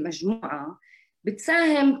هاي المجموعة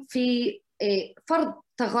بتساهم في فرض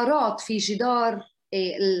ثغرات في جدار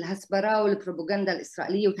الهسبرة والبروباغندا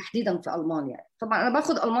الإسرائيلية وتحديداً في ألمانيا. طبعاً أنا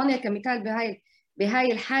باخذ ألمانيا كمثال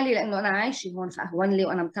بهاي الحالة لأنه أنا عايشة هون فأهون لي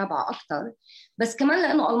وأنا متابعة أكثر، بس كمان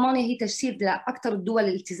لأنه ألمانيا هي تجسيد لأكثر الدول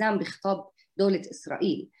الالتزام بخطاب دولة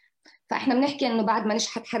إسرائيل. فإحنا بنحكي إنه بعد ما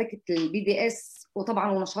نجحت حركة BDS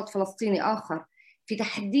وطبعاً ونشاط فلسطيني آخر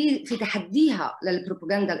في تحديها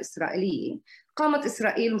للبروباغندا الإسرائيلية، قامت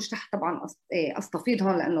إسرائيل، مش تحت طبعاً أستفيض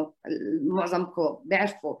هون لأنه معظمكم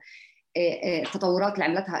بيعرفوا التطورات اللي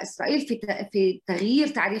عملتها إسرائيل في تغيير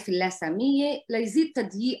تعريف اللاسامية ليزيد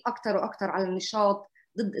تضييق أكثر وأكثر على النشاط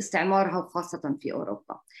ضد استعمارها وخاصة في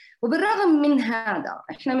أوروبا. وبالرغم من هذا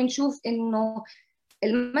إحنا بنشوف إنه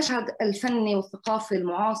المشهد الفني والثقافي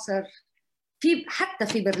المعاصر حتى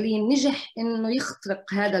في برلين نجح إنه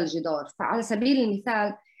يخترق هذا الجدار. فعلى سبيل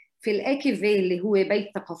المثال في الAKV اللي هو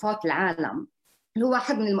بيت ثقافات العالم اللي هو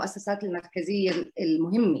أحد من المؤسسات المركزية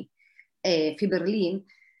المهمة في برلين،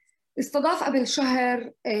 استضاف قبل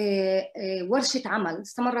شهر ورشة عمل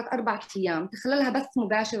استمرت 4 أيام تخللها بث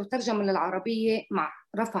مباشر وترجمة للعربية مع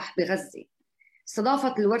رفح بغزة.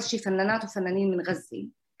 استضافت الورشة فنانات وفنانين من غزة،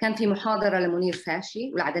 كان في محاضرة لمنير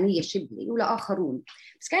فاشي والعدنية شبلي ولآخرون،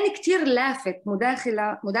 بس كان كتير لافت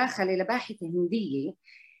مداخلة لباحثة هندية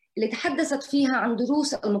اللي تحدثت فيها عن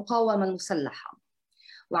دروس المقاومة المسلحة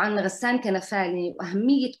وعن غسان كنفاني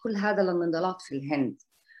وأهمية كل هذا للنضالات في الهند.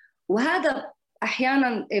 وهذا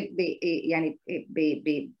أحيانا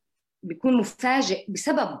بيكون مفاجئ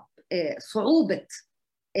بسبب صعوبة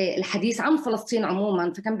الحديث عن فلسطين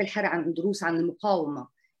عموما، فكان بالحري عن دروس عن المقاومة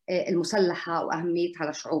المسلحة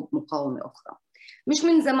وأهميتها لشعوب مقاومة أخرى. مش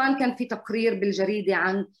من زمان كان في تقرير بالجريدة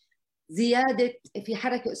عن زيادة في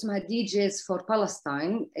حركة اسمها DJs for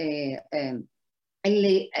Palestine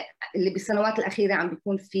اللي بالسنوات الأخيرة عم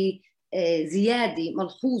بيكون في زيادة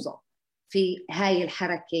ملحوظة في هاي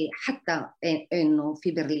الحركة، حتى إنه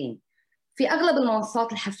في برلين في أغلب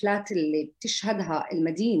المنصات الحفلات اللي بتشهدها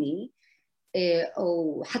المدينة،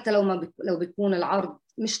 وحتى لو بيكون العرض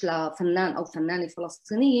مش لفنان أو فنانة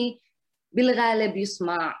فلسطينية، بالغالب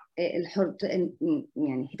يسمع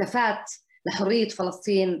يعني هتافات لحرية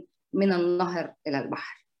فلسطين من النهر إلى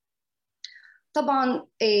البحر. طبعا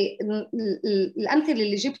الأمثلة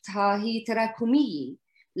اللي جبتها هي تراكمية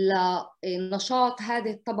لنشاط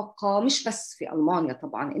هذه الطبقة، مش بس في ألمانيا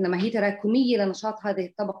طبعا، إنما هي تراكمية لنشاط هذه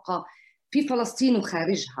الطبقة في فلسطين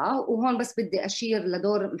وخارجها. وهون بس بدي أشير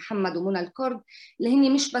لدور محمد ومنى الكرد اللي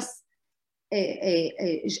هن مش بس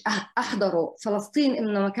أحضروا فلسطين،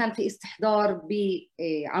 إنما كان في استحضار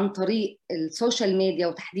عن طريق السوشيال ميديا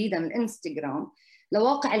وتحديدا الإنستغرام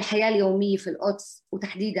لواقع الحياة اليومية في القدس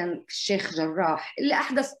وتحديدا في الشيخ جراح، اللي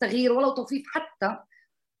أحدث تغيير ولو طفيف حتى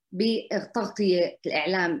بتغطية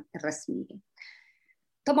الإعلام الرسمية.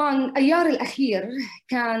 طبعا أيار الأخير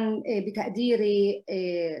كان بتقديري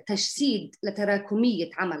تجسيد لتراكمية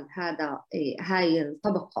عمل هاي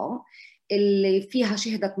الطبقة اللي فيها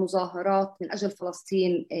شهدت مظاهرات من أجل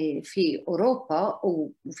فلسطين في أوروبا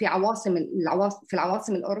وفي في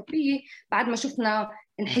العواصم الأوروبية، بعد ما شفنا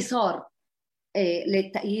انحسار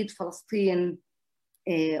لتأييد فلسطين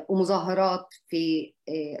ومظاهرات في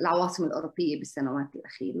العواصم الأوروبية بالسنوات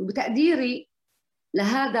الأخيرة. وبتقديري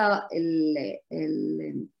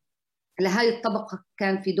لهاي الطبقة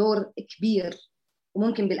كان في دور كبير،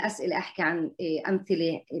 وممكن بالأسئلة أحكي عن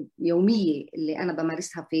أمثلة يومية اللي أنا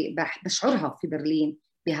بمارسها بشعرها في برلين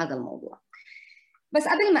بهذا الموضوع. بس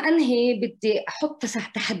قبل ما أنهي بدي أحط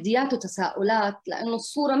تحديات وتساؤلات، لأنه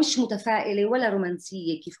الصورة مش متفائلة ولا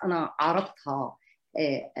رومانسية كيف أنا عرضتها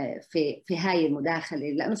في هاي المداخلة،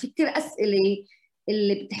 لأنه في كتير أسئلة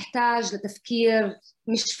اللي بتحتاج لتفكير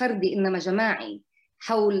مش فردي إنما جماعي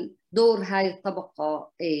حول دور هاي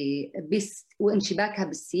الطبقة وانشباكها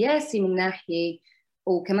بالسياسي من ناحية،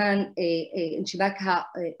 وكمان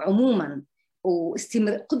انشباكها عموما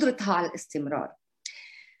وقدرتها على الاستمرار.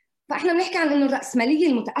 فإحنا بنحكي عن إنه الرأسمالية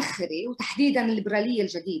المتأخرة وتحديداً الليبرالية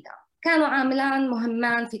الجديدة كانوا عاملان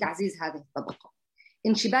مهمان في تعزيز هذه الطبقة.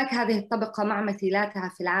 انشباك هذه الطبقة مع مثيلاتها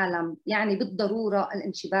في العالم يعني بالضرورة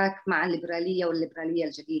الانشباك مع الليبرالية والليبرالية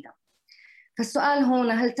الجديدة. فالسؤال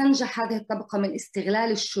هنا، هل تنجح هذه الطبقة من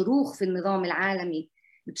استغلال الشروخ في النظام العالمي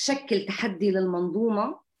بتشكل تحدي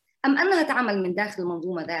للمنظومة، أم أنها تعمل من داخل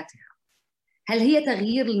المنظومة ذاتها؟ هل هي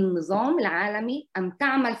تغيير للنظام العالمي أم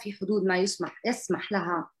تعمل في حدود ما يسمح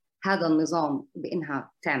لها هذا النظام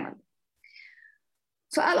بأنها تعمل؟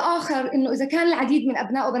 سؤال آخر، إنه إذا كان العديد من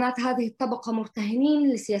أبناء وبنات هذه الطبقة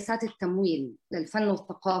مرتهنين لسياسات التمويل للفن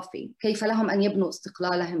والثقافي، كيف لهم أن يبنوا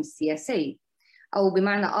استقلالهم السياسي؟ أو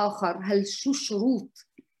بمعنى آخر، هل شو الشروط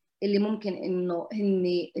اللي ممكن إنه هن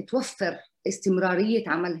توفر استمرارية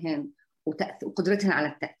عملهن وقدرتهن على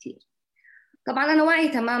التأثير؟ طبعاً أنا واعي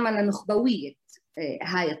تماماً لنخبوية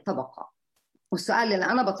هاي الطبقة، والسؤال اللي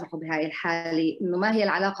أنا بطرحه بهاي الحالة إنه ما هي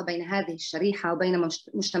العلاقة بين هذه الشريحة وبين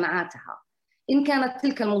مجتمعاتها، إن كانت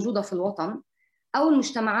تلك الموجودة في الوطن أو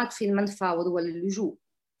المجتمعات في المنفى ودول اللجوء؟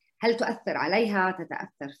 هل تؤثر عليها،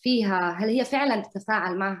 تتأثر فيها؟ هل هي فعلاً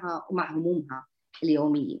تتفاعل معها ومع همومها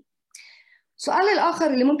اليومية؟ السؤال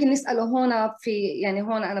الآخر اللي ممكن نسأله هنا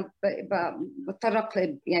هون أنا بتطرق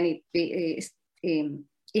يعني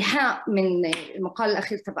إيحاء من المقال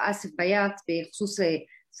الأخير تبع آسف بيات بخصوص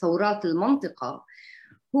ثورات المنطقة،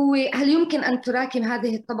 هو هل يمكن أن تراكم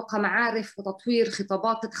هذه الطبقة معارف وتطوير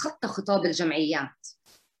خطابات تتخطى خطاب الجمعيات،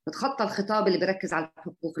 تتخطى الخطاب اللي بيركز على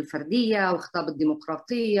الحقوق الفردية وخطاب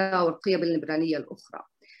الديمقراطية والقيم الليبرالية الأخرى؟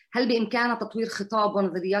 هل بإمكانها تطوير خطاب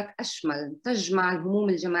ونظريات أشمل تجمع الهموم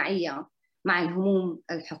الجماعية مع الهموم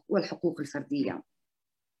والحقوق الفردية؟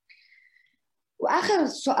 واخر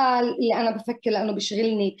سؤال اللي انا بفكر لانه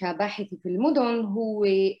بيشغلني كباحثه في المدن هو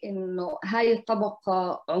انه هاي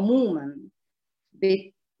الطبقه عموما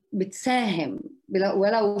بتساهم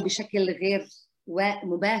ولو بشكل غير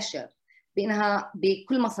مباشر بانها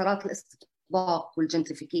بكل مسارات الاستطباق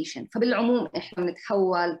والجنتريفيكيشن. فبالعموم احنا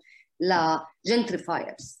بنتحول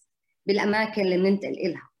لجنتريفايرز بالاماكن اللي بننتقل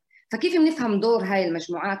إلها. فكيف بنفهم دور هاي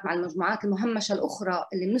المجموعات مع المجموعات المهمشه الاخرى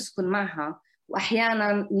اللي بنسكن معها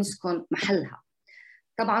واحيانا نسكن محلها؟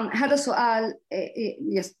 طبعا هذا سؤال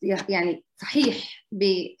يعني صحيح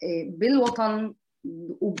بالوطن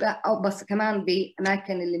بس كمان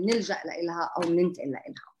بأماكن اللي بنلجأ لها أو بننتقل لها.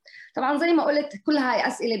 طبعا زي ما قلت كل هاي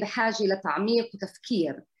أسئلة بحاجة لتعميق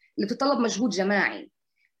وتفكير اللي بتطلب مجهود جماعي،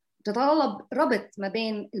 بتطلب ربط ما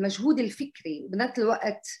بين المجهود الفكري وبنفس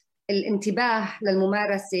الوقت الانتباه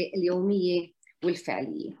للممارسة اليومية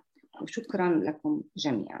والفعلية. وشكرا لكم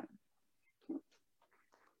جميعا.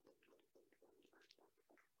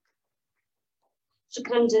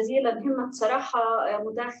 شكرا جزيلا همت، صراحة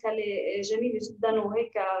مداخلة جميلة جدا،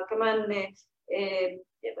 وهيك كمان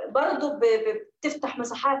برضو بتفتح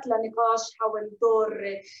مساحات لنقاش حول دور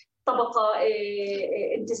طبقة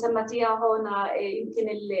انت سميتيها هون يمكن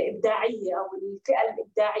الإبداعية أو الفئة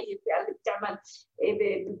الإبداعية، الفئة اللي بتعمل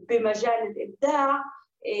بمجال الإبداع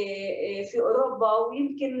في أوروبا.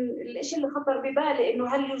 ويمكن الشيء اللي خطر ببالي إنه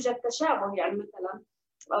هل يوجد تشابه، يعني مثلا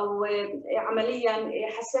او عمليا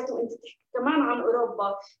حسيتوا انت تحكي كمان عن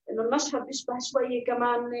اوروبا انه المشهد بيشبه شوي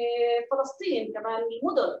كمان فلسطين، كمان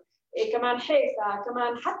المدن، كمان حيفا،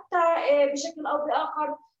 كمان حتى بشكل او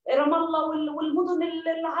باخر رام الله والمدن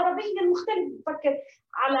العربيه المختلفه. بفكر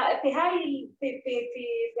على في هاي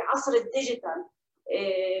في عصر الديجيتال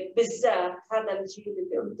بالذات، هذا الجيل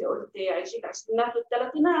اللي انت قلتي يعني جيل العشرينات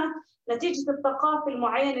والثلاثينات، نتيجه الثقافه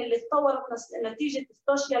المعينه اللي تطورت، نتيجه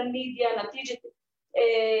السوشيال ميديا، نتيجه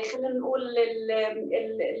خلينا نقول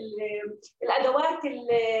الادوات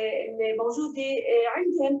اللي موجوده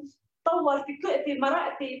عندهم، تطور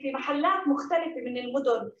في محلات مختلفه من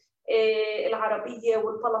المدن العربيه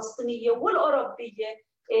والفلسطينيه والاوروبيه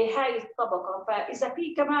هاي الطبقه. فاذا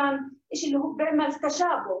في كمان شيء اللي هو بيعمل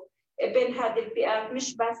تشابه بين هذه الفئات،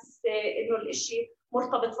 مش بس انه الشيء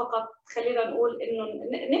مرتبط فقط، خلينا نقول انه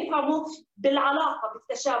نفهمه بالعلاقه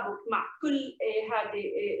بالتشابك مع كل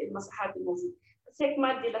هذه المساحات الموجوده. بس هيك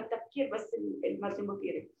مادي للتفكير، بس المادة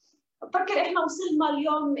مثيرة. بفكر احنا وصلنا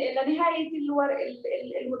اليوم لنهاية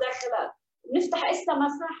المداخلات، نفتح هسه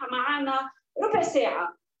مساحة معنا ربع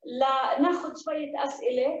ساعة لناخذ شوية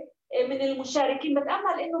أسئلة من المشاركين.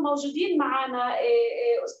 بتأمل إنه موجودين معنا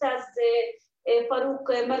أستاذ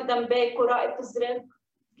فاروق مردم بيك ورائد فزرق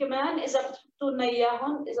كمان، إذا بتحطوا لنا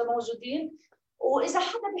إياهم إذا موجودين، وإذا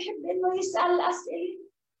حدا بحب إنه يسأل أسئلة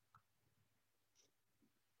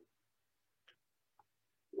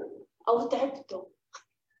أو تعبتوا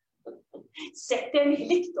ساعتين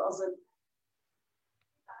هلكتوا أظن.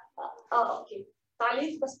 أوكي،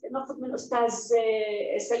 تعليق بس ناخذ من أستاذ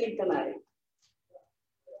سليم تماري.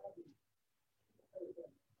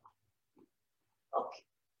 أوكي،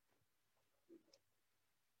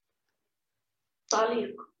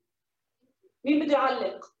 تعليق، مين بده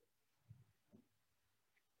يعلق؟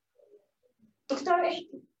 دكتور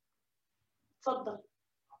احكي، تفضل.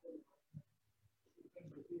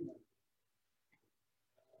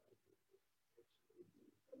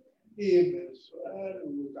 سؤال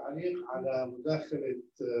وتعليق على مداخلة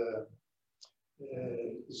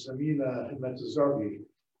الزميلة همت الزعبي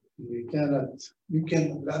اللي كانت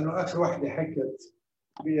يمكن لأنه آخر واحدة حكت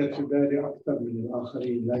بقيت في بالي أكثر من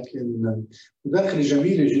الآخرين، لكن مداخلة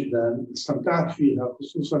جميلة جدا استمتعت فيها،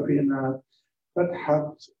 خصوصا في أنها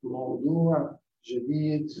فتحت موضوع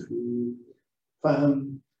جديد في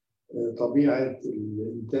فهم طبيعة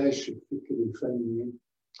الإنتاج الفكري الفني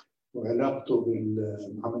وعلاقته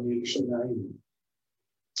بالعملية الاجتماعية.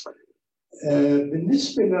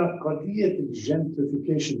 بالنسبة لقضية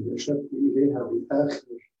الجنتريفيكيشن اللي أشرت إليها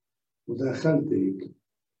بآخر مداخلتك،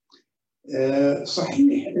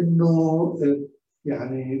 صحيح إنه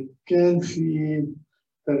يعني كان في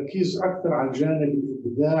تركيز أكثر على الجانب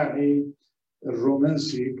الإبداعي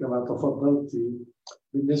الرومانسي كما تفضلتي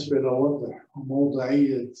بالنسبة لوضح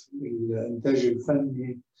موضوعية الإنتاج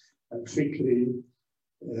الفني الفكري.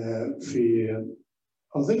 في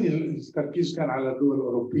أظن التركيز كان على الدول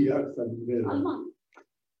الأوروبية أكثر من غيرها،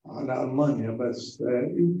 على ألمانيا، بس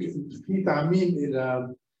يمكن في تعميم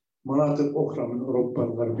إلى مناطق أخرى من أوروبا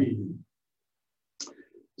الغربية.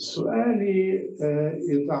 سؤالي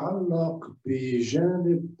يتعلق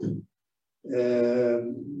بجانب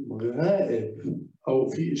غائب أو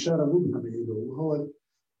في إشارة مبهمة له، وهو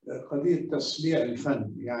قضية تسليع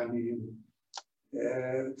الفن. يعني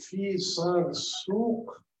في صار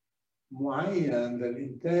سوق معين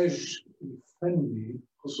للإنتاج الفني،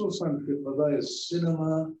 خصوصا في قضايا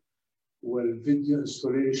السينما والفيديو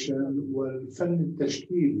انستوليشن والفن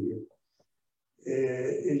التشكيلي،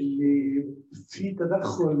 اللي في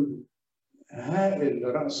تدخل هائل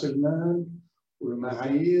لرأس المال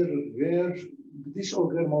والمعايير غير، بديش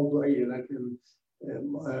أقول غير موضوعية، لكن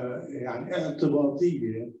يعني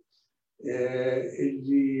اعتباطية،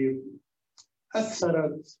 اللي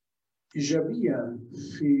أثرت إيجابيا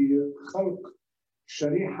في خلق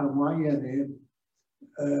شريحة معينة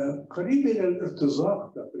قريبة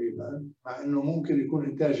للارتزاق تقريبا، مع أنه ممكن يكون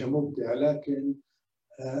إنتاجها مبدع، لكن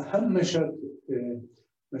همشت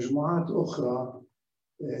مجموعات أخرى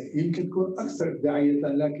يمكن تكون أكثر إبداعية،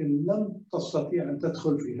 لكن لم تستطيع أن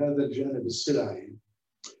تدخل في هذا الجانب السلعي،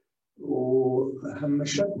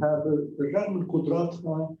 وهمشتها بالرغم من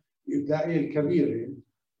قدراتها الإبداعية الكبيرة،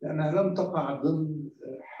 لأنها لم تقع ضمن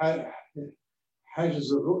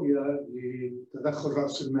حاجز الرؤية لتدخل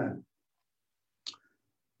رأس المال.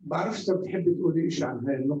 بعرف إذا بتحبي تقولي شيء عن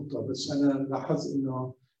هاي النقطة، بس أنا لاحظت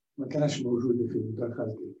إنه ما كانش موجودة في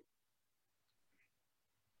مداخلتي.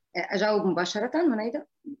 أجاوب مباشرة هنيدا؟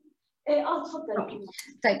 تفضل.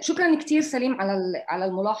 طيب شكرا كثير سليم على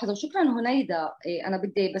الملاحظة، وشكرا هنيدا. أنا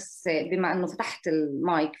بدي بس بما أنه فتحت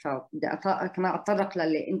المايك فبدي كمان أتطرق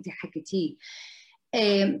للي أنت حكيتيه.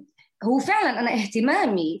 هو فعلا أنا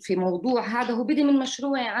اهتمامي في موضوع هذا هو بدي من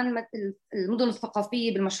مشروعي عن المدن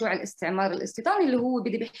الثقافية بالمشروع الاستعمار الاستيطاني اللي هو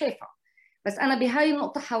بدي بحيفا، بس أنا بهاي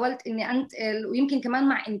النقطة حاولت إني أنتقل، ويمكن كمان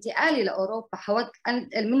مع انتقالي لأوروبا حاولت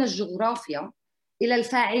أنتقل من الجغرافيا إلى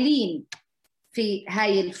الفاعلين في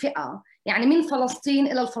هاي الفئة، يعني من فلسطين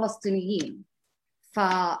إلى الفلسطينيين.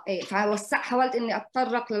 حاولت إني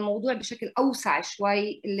أتطرق للموضوع بشكل أوسع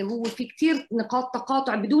شوي، اللي هو في كتير نقاط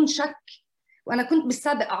تقاطع بدون شك. وأنا كنت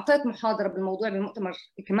بالسابق أعطيت محاضرة بالموضوع بمؤتمر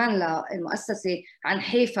كمان للمؤسسة عن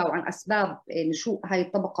حيفا وعن أسباب نشوء هاي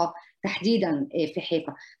الطبقة تحديدا في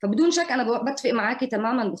حيفا. فبدون شك أنا بتفق معاكي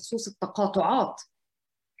تماما بخصوص التقاطعات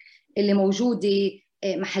اللي موجودة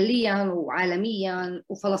محليا وعالميا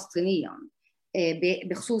وفلسطينيا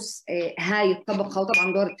بخصوص هاي الطبقة،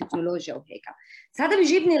 وطبعا دور التكنولوجيا وهيك. هذا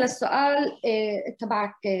بيجيبني للسؤال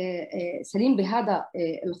تبعك سليم بهذا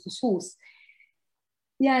الخصوص.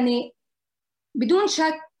 يعني بدون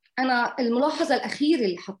شك أنا الملاحظة الأخيرة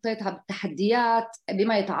اللي حطيتها بالتحديات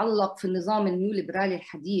بما يتعلق في النظام النيوليبرالي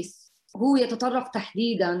الحديث هو يتطرق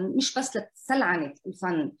تحديدا مش بس لسلعنة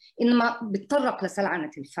الفن، إنما بتطرق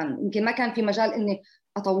لسلعنة الفن. يمكن ما كان في مجال إني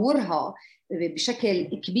أطورها بشكل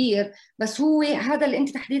كبير، بس هو هذا اللي أنت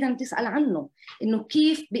تحديدا بتسأل عنه، إنه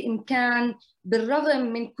كيف بإمكان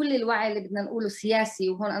بالرغم من كل الوعي اللي بدنا نقوله سياسي،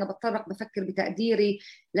 وهون أنا بفكر بتقديري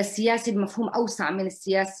للسياسي بمفهوم أوسع من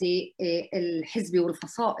السياسي الحزبي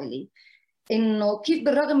والفصائلي، إنه كيف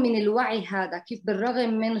بالرغم من الوعي هذا، كيف بالرغم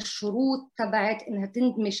من الشروط تبعت إنها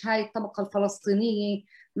تندمج هاي الطبقة الفلسطينية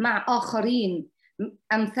مع آخرين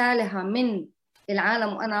أمثالها من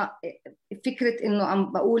العالم. وأنا فكرة إنه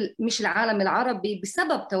عم بقول مش العالم العربي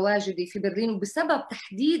بسبب تواجدي في برلين، وبسبب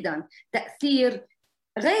تحديدا تأثير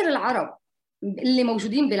غير العرب اللي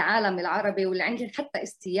موجودين بالعالم العربي واللي عندهم حتى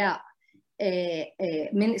استياء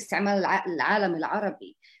من استعمال العالم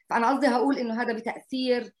العربي. فأنا قصدي هقول إنه هذا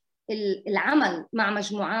بتأثير العمل مع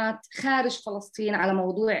مجموعات خارج فلسطين على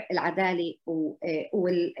موضوع العدالة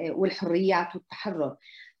والحريات والتحرر.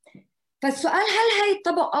 فالسؤال هل هاي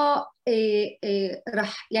الطبقة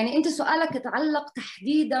رح، يعني أنت سؤالك يتعلق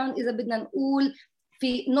تحديدا إذا بدنا نقول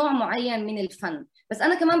في نوع معين من الفن، بس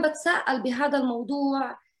أنا كمان بتساءل بهذا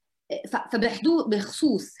الموضوع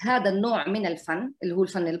بخصوص هذا النوع من الفن اللي هو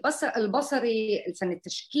الفن البصري، الفن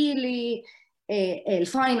التشكيلي،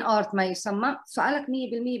 الفاين آرت ما يسمى. سؤالك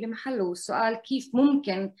 100% بمحله، والسؤال كيف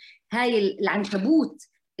ممكن هاي العنكبوت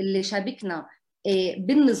اللي شابكنا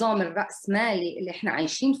بالنظام الرأسمالي اللي احنا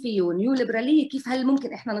عايشين فيه والنيو ليبرالية، كيف هل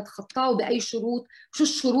ممكن احنا نتخطاه وبأي شروط، شو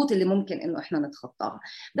الشروط اللي ممكن انه احنا نتخطاها.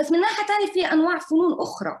 بس من ناحية تانية في انواع فنون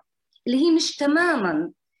اخرى اللي هي مش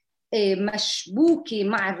تماما مشبوكة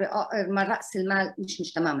مع رأس المال،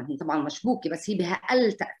 مش تماما، هي طبعا مشبوكة بس هي بها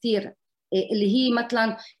أقل تأثير، اللي هي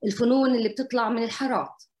مثلا الفنون اللي بتطلع من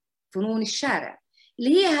الحارات، فنون الشارع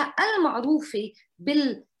اللي هي أقل معروفة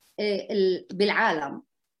بالعالم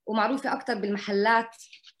ومعروفة أكثر بالمحلات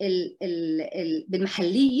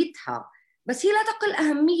بالمحليتها، بس هي لا تقل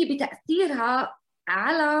أهمية بتأثيرها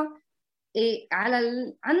على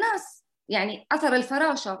الناس. يعني أثر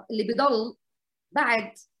الفراشة اللي بيضل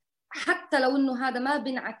بعد، حتى لو إنه هذا ما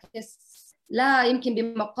بينعكس لا يمكن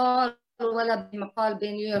بمقال ولا بمقال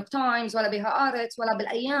بنيويورك تايمز ولا بهآرتس ولا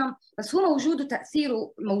بالأيام، بس هو موجود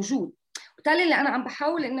وتأثيره موجود. بالتالي اللي انا عم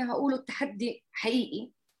بحاول اني اقوله التحدي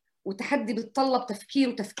حقيقي، وتحدي بيتطلب تفكير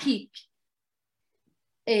وتفكيك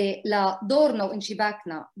لدورنا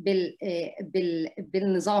وانشباكنا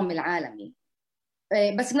بالنظام العالمي.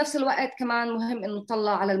 بس بنفس الوقت كمان مهم انه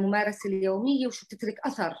نطلع على الممارسه اليوميه وشو بتترك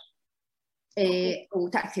اثر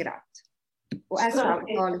وتاثيرات. واسف على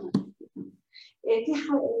الطالب.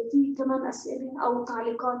 في كمان اسئله او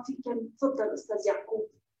تعليقات كان. تفضل استاذ يعقوب،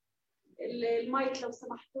 المايك لو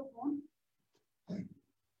سمحتوا هون.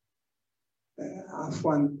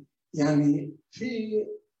 عفوا، يعني في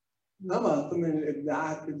نمط من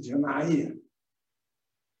الابداعات الجماعيه،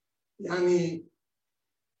 يعني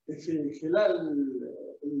في خلال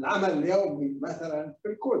العمل اليومي مثلا في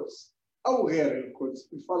القدس او غير القدس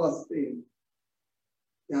في فلسطين،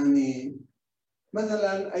 يعني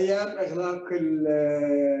مثلا ايام اغلاق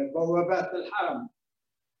بوابات الحرم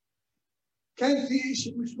كان في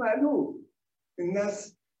شيء مش مألوف،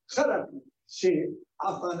 الناس خلقوا شيء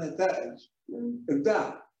اعطى نتائج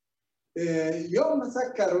ابداع. يوم ما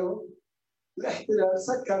سكروا الاحتلال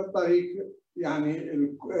سكر الطريق يعني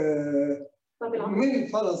من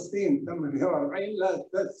فلسطين 48 ل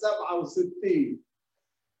 67،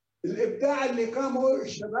 الابداع اللي قاموا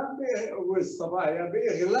الشباب والصبايا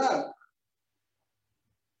باغلاق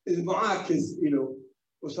المعاكس له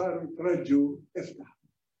وصاروا يترجوا افتح.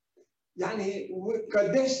 يعني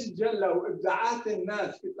قديش تجلوا ابداعات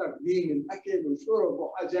الناس في تقديم الاكل والشرب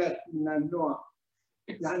وحاجات من النوع.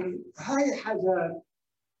 يعني هاي حاجات،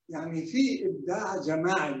 يعني في ابداع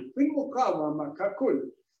جماعي في المقاومه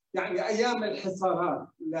ككل. يعني ايام الحصارات،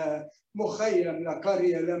 لمخيم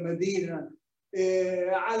لقريه لمدينه،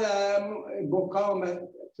 على مقاومه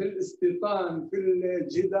في الاستيطان في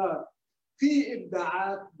الجدار، في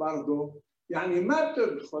ابداعات برضه يعني ما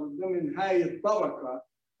بتدخل ضمن هاي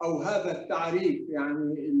الطبقه او هذا التعريف،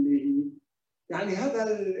 يعني اللي يعني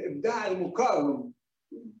هذا الابداع المقاوم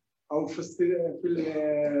او في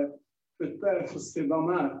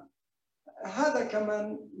الصدامات. هذا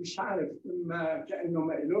كمان مش عارف، ما كانه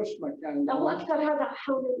ما إلوش مكان. هو اكثر هذا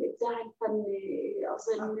حول الابداع الفني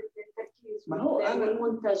اظن التركيز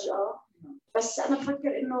والمنتج. بس انا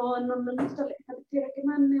بفكر انه النقطه اللي انت بتحكيها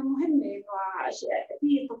كمان مهمه، انه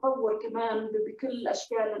في تطور كمان بكل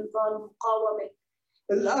اشكال نضال المقاومه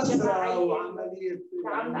الاسرع وعمليه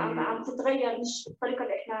عم تتغير، مش بالطريقه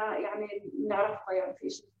اللي احنا يعني بنعرفها، يعني في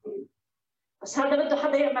شيء جديد. بس هذا بده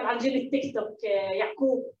حدا يعمل على جيل التيك توك.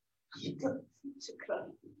 يعقوب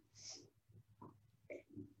شكرا.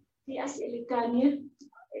 في اسئله ثانيه؟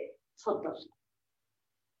 تفضل.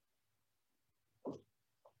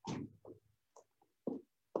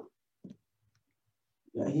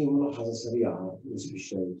 لا، هي ملاحظة سريعة بالنسبة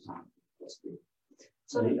للشيء.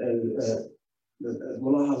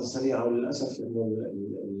 ملاحظة سريعة، وللأسف إنه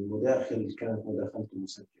المداخل كانت مداخلته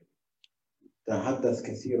مسجلة. تحدث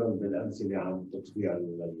كثيرا بالأمثلة عن التطبيع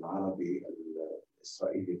العربي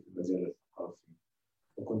الإسرائيلي في المجال الثقافي،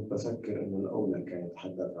 وكنت بفكر إنه الأولى كان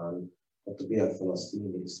يتحدث عن التطبيع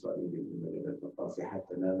الفلسطيني الإسرائيلي في المجال الثقافي،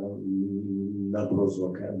 حتى لا نبرز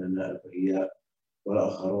وكأننا أبرياء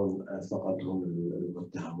والآخرون فقط هم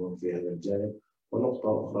المتهمون في هذا الجانب.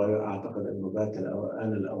 ونقطة أخرى، أعتقد أنه بات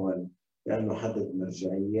الآن الأوان لأن نحدد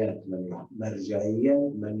مرجعيات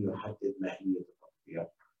من يحدد ماهية التطبيع،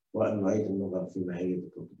 وأن نعيد النظر في ماهية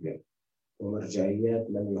التطبيع، ومرجعيات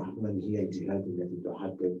من هي الجهات التي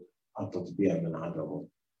تحدد التطبيع من عدمه.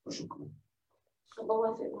 وشكرا.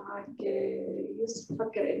 بوافق معك يوسف.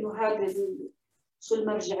 بفكر إنه هذا شو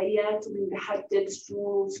المرجعيات ومن بحدد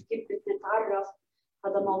شو كيف بتتعرف،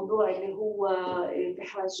 هذا موضوع اللي هو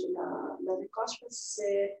بحاجة لنقاش. بس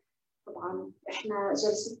طبعا احنا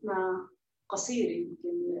جلستنا قصيرة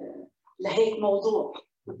يمكن لهيك موضوع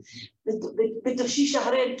بده شي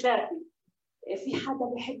شهرين ثلاثة. في حدا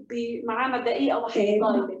بحب معنا دقيقة واحدة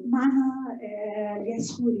طالبة؟ معنا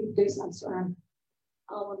الياس خوري بده يسأل سؤال.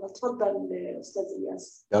 والله تفضل استاذ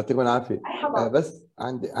الياس. يعطيكم العافية. بس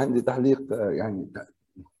عندي تعليق، يعني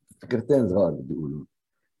فكرتين صغار بدي اقولهم.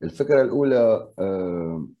 الفكرة الأولى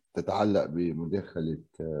تتعلق بمداخلة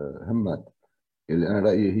همت، اللي أنا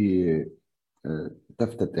رأيي هي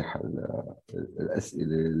تفتتح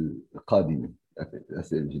الأسئلة القادمة،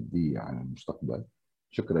 الأسئلة الجدية عن المستقبل.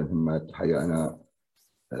 شكرا همت، الحقيقة أنا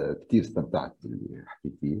كثير استمتعت باللي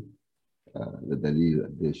حكيتيه، لدليل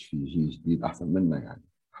قديش في جيل جديد أحسن منا، يعني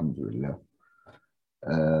الحمد لله.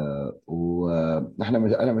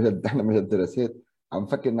 احنا مجال دراسات عم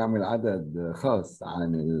فكر نعمل عدد خاص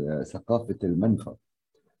عن ثقافة المنفى،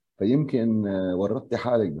 فيمكن ورطتي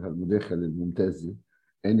حالك بهالمداخلة الممتازة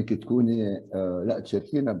انك تكوني لا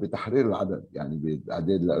تشاركينا بتحرير العدد، يعني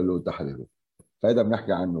بالاعداد له تحريره، فهذا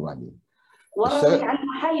بنحكي عنه بعدين. ورطك على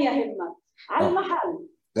المحل يا همت. على المحل.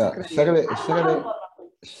 لا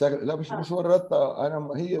الشغله لا مش ورطتها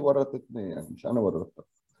انا، هي ورطتني يعني، مش انا ورطتها.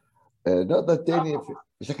 النقطه الثانيه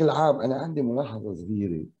بشكل عام انا عندي ملاحظه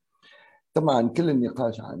صغيره. طبعا كل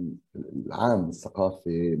النقاش عن العام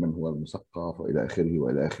الثقافي، من هو المثقف والى اخره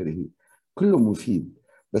والى اخره، كله مفيد،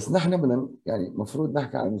 بس نحن بدنا يعني المفروض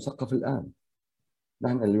نحكي عن المثقف الان.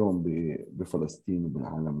 نحن اليوم بفلسطين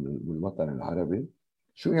وبالعالم بالوطن العربي،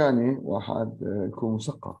 شو يعني واحد يكون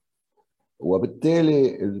مثقف؟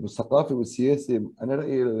 وبالتالي الثقافي والسياسي انا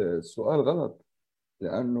رايي السؤال غلط،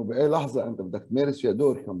 لانه باي لحظه انت بدك تمارس فيها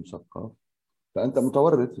دور كمثقف فانت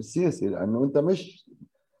متورط في السياسي، لانه انت مش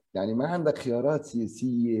يعني ما عندك خيارات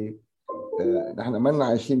سياسيه. نحن ما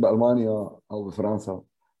عايشين بالمانيا او بفرنسا،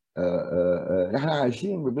 نحن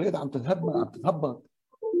عايشين ببلاد عم تتهبط،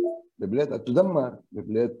 ببلاد عم تدمر،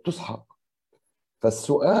 ببلاد تسحق.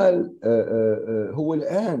 فالسؤال هو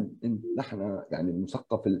الان نحن يعني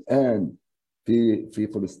المثقف الان في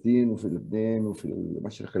فلسطين وفي لبنان وفي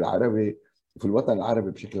المشرق العربي وفي الوطن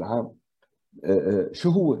العربي بشكل عام، شو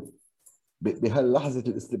هو بهاللحظه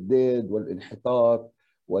الاستبداد والانحطاط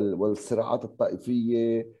والصراعات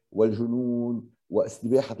الطائفيه والجنون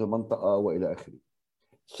واستباحه المنطقه والى اخره.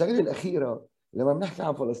 الشغله الاخيره لما بنحكي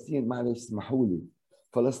عن فلسطين، معلش اسمحوا لي،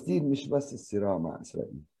 فلسطين مش بس الصراع مع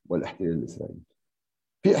اسرائيل والاحتلال الاسرائيلي.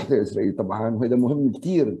 في احتلال اسرائيلي طبعا وهذا مهم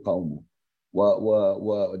كثير نقاومه،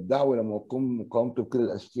 والدعوه لمقاومته بكل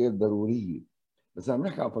الاشكال ضروريه. بس لما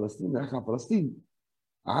بنحكي عن فلسطين بنحكي عن فلسطين،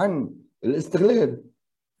 عن الاستغلال،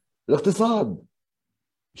 الاقتصاد.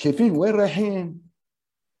 شايفين وين رايحين؟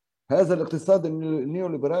 هذا الاقتصاد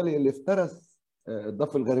النيوليبرالي اللي افترس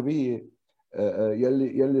الضفه الغربيه،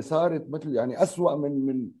 يلي صارت مثل يعني اسوء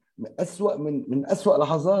من اسوء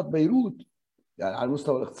لحظات بيروت يعني على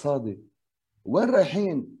المستوى الاقتصادي. وين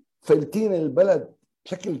رايحين؟ فلتين البلد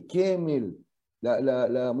بشكل كامل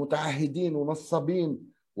لمتعهدين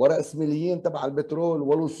ونصابين ورأسماليين تبع البترول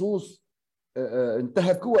ولصوص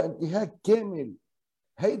انتهكوها انتهاك كامل.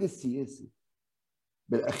 هيدي السياسة.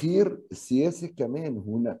 بالاخير السياسه كمان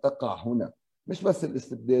هنا تقع هنا، مش بس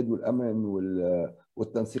الاستبداد والامن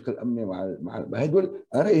والتنسيق الامني مع هدول،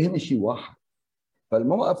 انا رايي هن شيء واحد.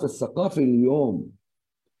 فالموقف الثقافي اليوم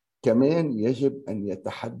كمان يجب ان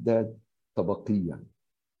يتحدد طبقيا،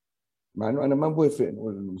 مع انه انا ما بوافق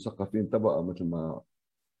نقول انه المثقفين طبقه مثل ما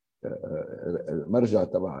مرجع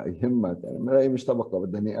تبع يهمت، يعني رايي مش طبقه،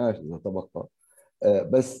 بدها نقاش اذا طبقه،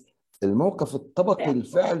 بس الموقف الطبقي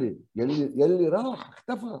الفعلي يلي راح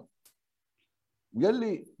اختفى،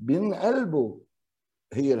 ويلي بين قلبه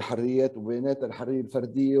هي الحريات، وبيناتها الحريه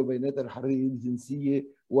الفرديه وبيناتها الحريه الجنسيه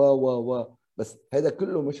و بس هذا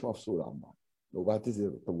كله مش مفصول عن بعض. وبعتذر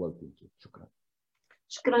طولت. شكرا.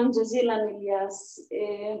 شكرا جزيلا الياس.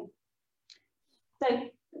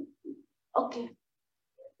 طيب اوكي،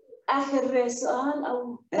 اخر سؤال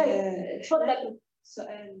او طيب تفضل.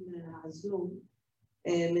 سؤال عزوم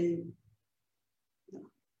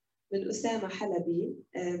من أسامة حلبي،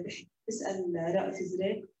 بيسأل رائف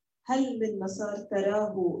زريق: هل من مسار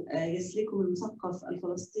تراه يسلكه المثقف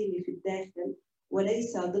الفلسطيني في الداخل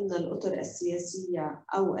وليس ضمن الأطر السياسية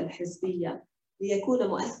أو الحزبية ليكون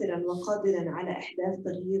مؤثرا وقادرا على إحداث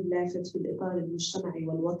تغيير لافت في الإطار المجتمعي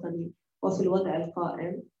والوطني وفي الوضع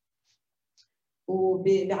القائم؟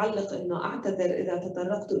 وبيعلق إنه أعتذر إذا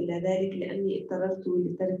تطرقت إلى ذلك لأني اضطررت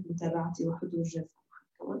لترك متابعتي وحضور جلسة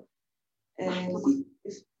محكمة.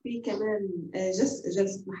 في كمان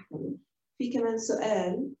جلسة محكمة. في كمان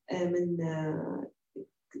سؤال من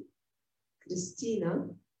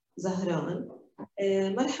كريستينا زهران: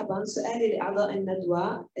 مرحبا، سؤالي لأعضاء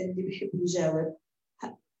الندوة اللي بيحب يجاوب: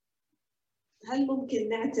 هل ممكن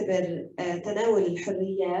نعتبر تناول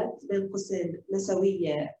الحريات بين قوسين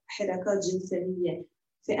نسوية، حركات جنسانية،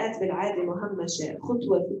 فئات بالعادة مهمشة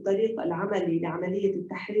خطوة في الطريق العملي لعملية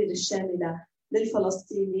التحرير الشاملة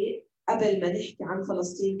للفلسطيني قبل ما نحكي عن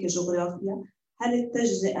فلسطين كجغرافيا؟ هل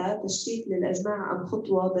التجزئة تشتيت للأجماع أم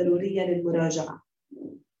خطوة ضرورية للمراجعة؟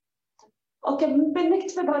 اوكي،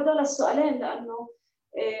 بنكتفي بهذول السؤالين لأنه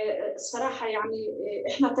الصراحة يعني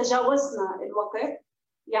احنا تجاوزنا الوقت.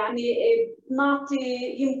 يعني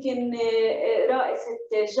نعطي يمكن رائف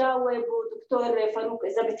تجاوب ودكتور فاروق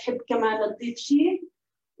إذا بتحب كمان تضيف شيء،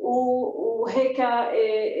 وهيك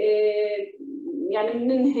يعني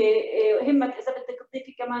بننهي. همت إذا بدك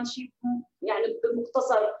تضيفي كمان شيء يعني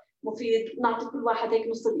بمختصر مفيد، نعطي كل واحد هيك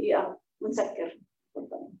نص دقيقة ونسكر.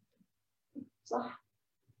 صح؟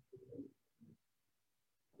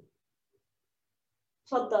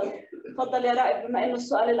 تفضل يا رائف بما إنه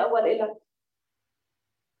السؤال الأول إلك.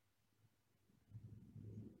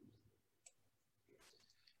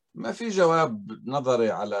 ما في جواب نظري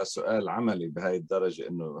على سؤال عملي بهاي الدرجة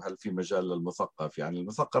إنه هل في مجال للمثقف. يعني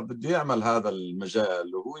المثقف بده يعمل هذا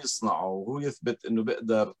المجال وهو يصنعه وهو يثبت إنه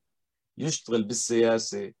بيقدر يشتغل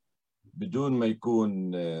بالسياسة بدون ما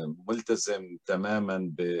يكون ملتزم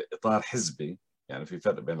تماما بإطار حزبي. يعني في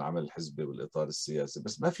فرق بين العمل الحزبي والإطار السياسي،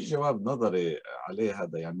 بس ما في جواب نظري عليه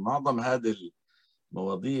هذا. يعني معظم هذه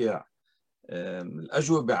المواضيع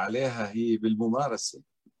الأجوبة عليها هي بالممارسة،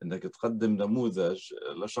 انك تقدم نموذج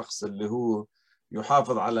لشخص اللي هو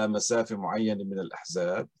يحافظ على مسافة معينة من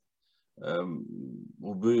الأحزاب،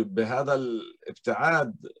 وبهذا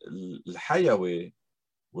الابتعاد الحيوي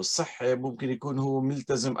والصحي ممكن يكون هو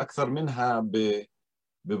ملتزم أكثر منها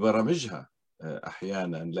ببرامجها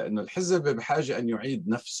أحيانا، لأنه الحزب بحاجة أن يعيد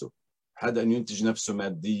نفسه، بحاجة أن ينتج نفسه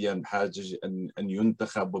ماديا، بحاجة أن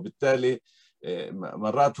ينتخب، وبالتالي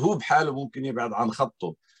مرات هو بحاله ممكن يبعد عن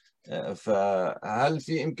خطه. فهل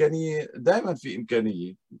في إمكانية؟ دائما في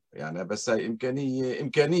إمكانية، يعني بس هاي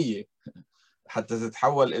إمكانية حتى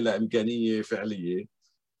تتحول إلى إمكانية فعلية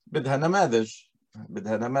بدها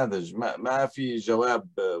نماذج. ما في جواب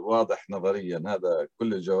واضح نظريا، هذا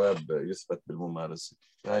كل الجواب يثبت بالممارسة.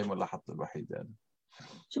 هاي ملاحظتي الوحيدة يعني.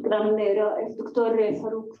 شكرا رائف. دكتور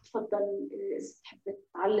فاروق تفضل إذا تحب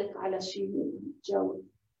تعلق على شيء تجاوب.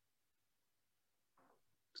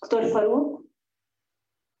 دكتور فاروق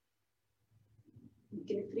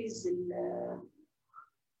يمكن فريز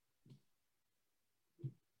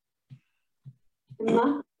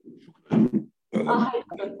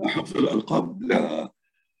حفظ الألقاب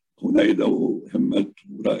لهنيدة وهمت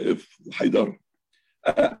ورائف وحيدر.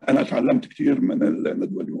 أنا تعلمت كثير من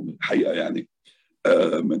الندوة اليوم الحقيقة، يعني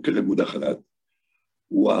من كل المداخلات،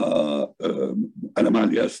 وأنا مع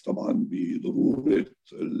الياس طبعا بضرورة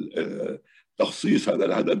تخصيص هذا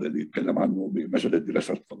العدد اللي يتكلم عنه بمجلة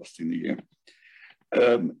الدراسات الفلسطينية.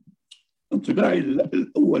 انطباعي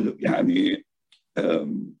الأول يعني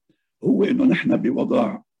هو أنه نحن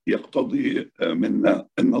بوضع يقتضي منا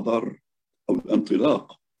النظر أو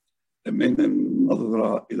الانطلاق من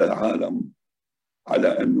النظرة إلى العالم على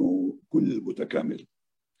أنه كل متكامل.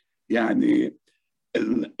 يعني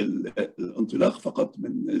الانطلاق فقط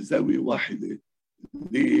من زاوية واحدة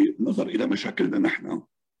للنظر إلى مشاكلنا نحن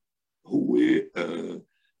هو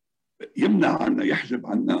يمنع عنا، يحجب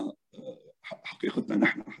عنا حقيقتنا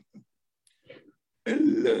نحن حتى.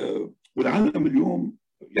 والعالم اليوم،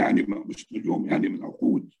 يعني مش اليوم، يعني من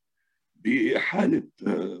عقود بحالة،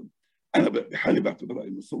 أنا بحالة بعتبرها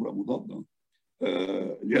إنه ثورة مضادة.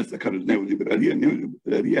 الياس ذكر النيوليبرالية.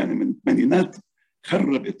 النيوليبرالية يعني من الثمانينات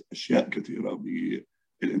خربت أشياء كثيرة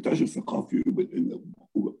بالإنتاج الثقافي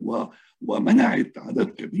ومنعت عدد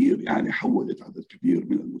كبير، يعني حولت عدد كبير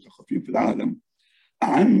من المثقفين في العالم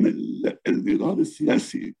عن النضال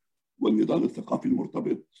السياسي والنضال الثقافي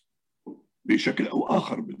المرتبط بشكل أو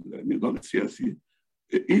آخر بالنضال السياسي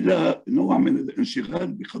إلى نوع من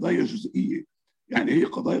الانشغال بقضايا جزئية. يعني هي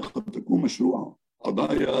قضايا قد تكون مشروعة،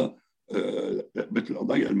 قضايا مثل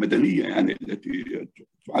القضايا المدنية يعني التي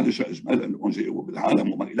تعالجها إجمالا الأونجيو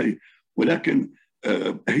بالعالم وما إليه، ولكن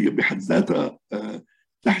هي بحد ذاتها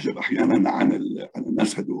تحجب أحيانا عن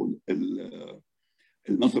الناس هذول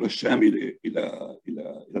النظرة الشاملة إلى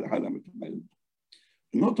العالم.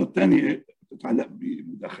 النقطة الثانية تتعلق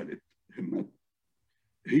بمداخلة همت،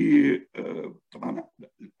 هي طبعا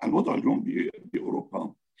الوضع اليوم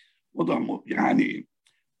بأوروبا وضع يعني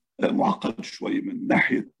معقد شوي من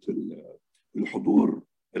ناحية الحضور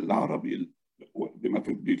العربي بما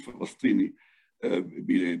في الفلسطيني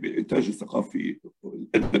بالإنتاج الثقافي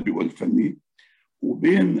الأدبي والفني،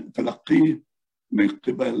 وبين تلقيه من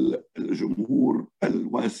قبل الجمهور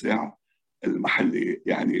الواسع المحلي،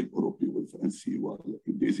 يعني الأوروبي والفرنسي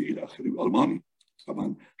والإنجليزي إلى آخره والألماني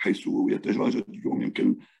طبعا، حيث يتواجد اليوم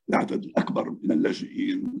يمكن العدد الأكبر من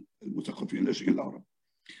اللاجئين المثقفين اللاجئين العرب.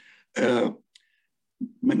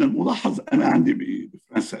 من الملاحظ أنا عندي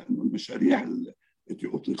بفرنسا أن المشاريع التي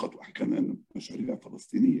أطلقت وحكينا مشاريع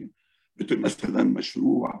فلسطينية، مثل مثلا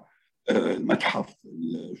مشروع المتحف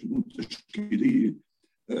الفنون التشكيلية،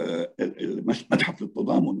 متحف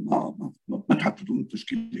للتضامن مع متحف الفنون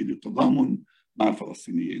التشكيلية للتضامن مع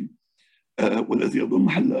الفلسطينيين، والذي يضم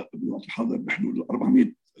هلا بالوقت الحاضر بحدود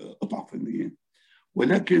 400 قطعة فنية.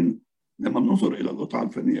 ولكن لما ننظر إلى القطعة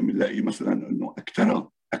الفنية بنلاقي مثلا أنه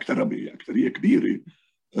أكثر بأكثرية كبيرة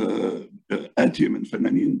آتية من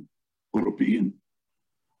فنانين أوروبيين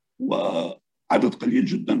وعدد قليل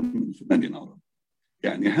جدا من فنانين عرب.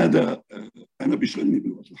 يعني هذا أنا بيشغلني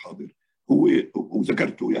بالوقت الحاضر، هو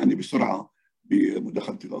وذكرته يعني بسرعة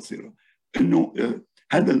بمداخلتي القصيرة، أنه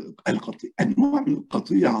هذا النوع من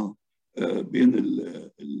القطيعة بين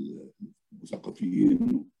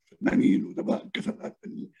المثقفين والفنانين والأدباء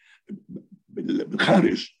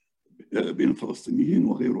بالخارج بين الفلسطينيين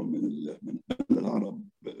وغيرهم من العرب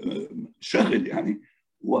شاغل يعني.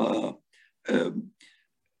 و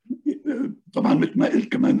طبعا مثل ما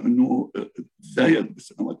قلت كمان انه زايد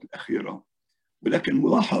بالسنوات الاخيره، ولكن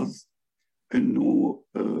ملاحظ انه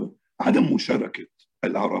عدم مشاركه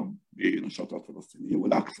العرب بنشاطات فلسطينيه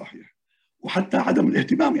والعكس صحيح، وحتى عدم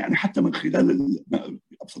الاهتمام يعني حتى من خلال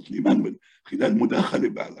ابسط الايمان من خلال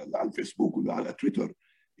مداخله على الفيسبوك ولا على تويتر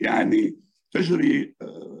يعني تجري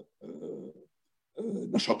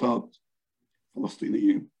نشاطات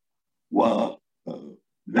فلسطينيه ولا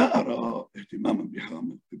أرى اهتماما بها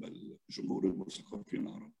من قبل جمهور المثقفين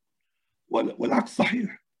العرب، والعكس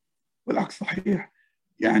صحيح، والعكس صحيح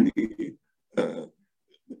يعني.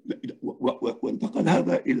 وانتقل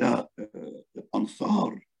هذا إلى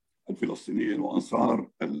أنصار الفلسطينيين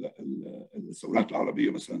وأنصار الثورات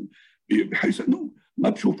العربية مثلا، بحيث أنه ما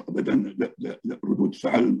تشوف أبدا ردود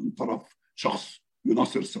فعل من طرف شخص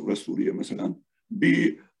يناصر الثورة السورية مثلا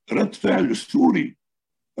برد فعل سوري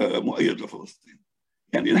مؤيد لفلسطين.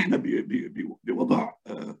 يعني نحن بوضع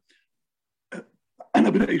أنا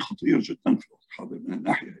برأيي خطير جدا في الوقت الحاضر من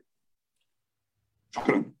الناحية.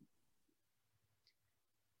 شكرا.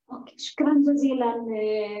 شكرا جزيلا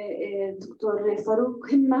دكتور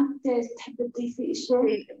فاروق. همة تحب تضيفي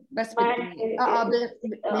شيء؟ بس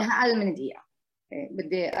بأقل من دقيقة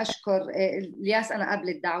بدي أشكر الياس. أنا قبل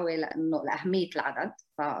الدعوة لأنه لأهمية العدد،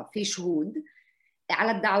 ففي شهود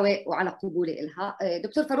على الدعوة وعلى قبولي إلها.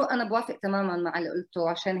 دكتور فاروق أنا بوافق تماما مع اللي قلته،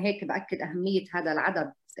 عشان هيك بأكد أهمية هذا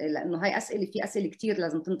العدد، لأنه هاي أسئلة، في أسئلة كتير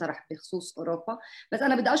لازم تنطرح بخصوص أوروبا. بس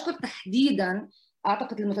أنا بدي أشكر تحديدا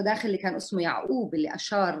أعتقد المتداخل اللي كان اسمه يعقوب اللي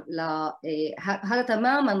أشار هذا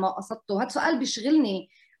تماما ما قصدته. هذا سؤال بيشغلني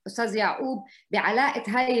أستاذ يعقوب بعلاقة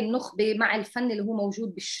هاي النخبة مع الفن اللي هو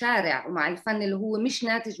موجود بالشارع ومع الفن اللي هو مش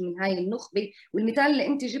ناتج من هاي النخبة. والمثال اللي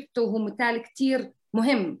أنت جبته هو مثال كتير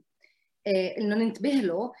مهم إنه ننتبه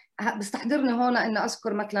له. بستحضرني هون إن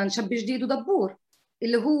أذكر مثلا شاب جديد ودبور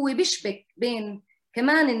اللي هو بيشبك بين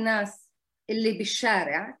كمان الناس اللي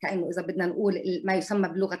بالشارع، كأنه إذا بدنا نقول ما يسمى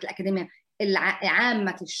بلغة الأكاديمية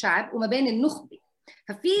عامة الشعب، وما بين النخبة.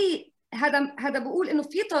 ففي هذا بقول إنه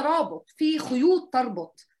في ترابط، في خيوط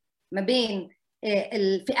تربط ما بين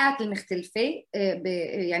الفئات المختلفة.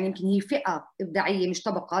 يعني يمكن هي فئة إبداعية مش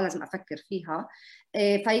طبقة لازم أفكر فيها.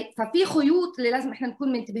 ففي خيوط اللي لازم إحنا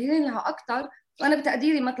نكون منتبهين لها أكتر. وأنا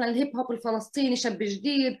بتقديري مثلا الهيب هوب الفلسطيني، شاب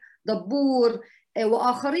جديد، دبور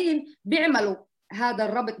وآخرين بيعملوا هذا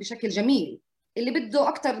الربط بشكل جميل اللي بده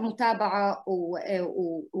أكتر متابعة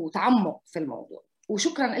وتعمق في الموضوع.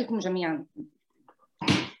 وشكرا لكم جميعا.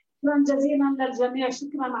 شكرا جزيلا للجميع،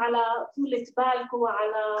 شكرا على طولة بالكم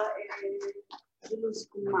وعلى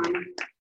جلوسكم معنا.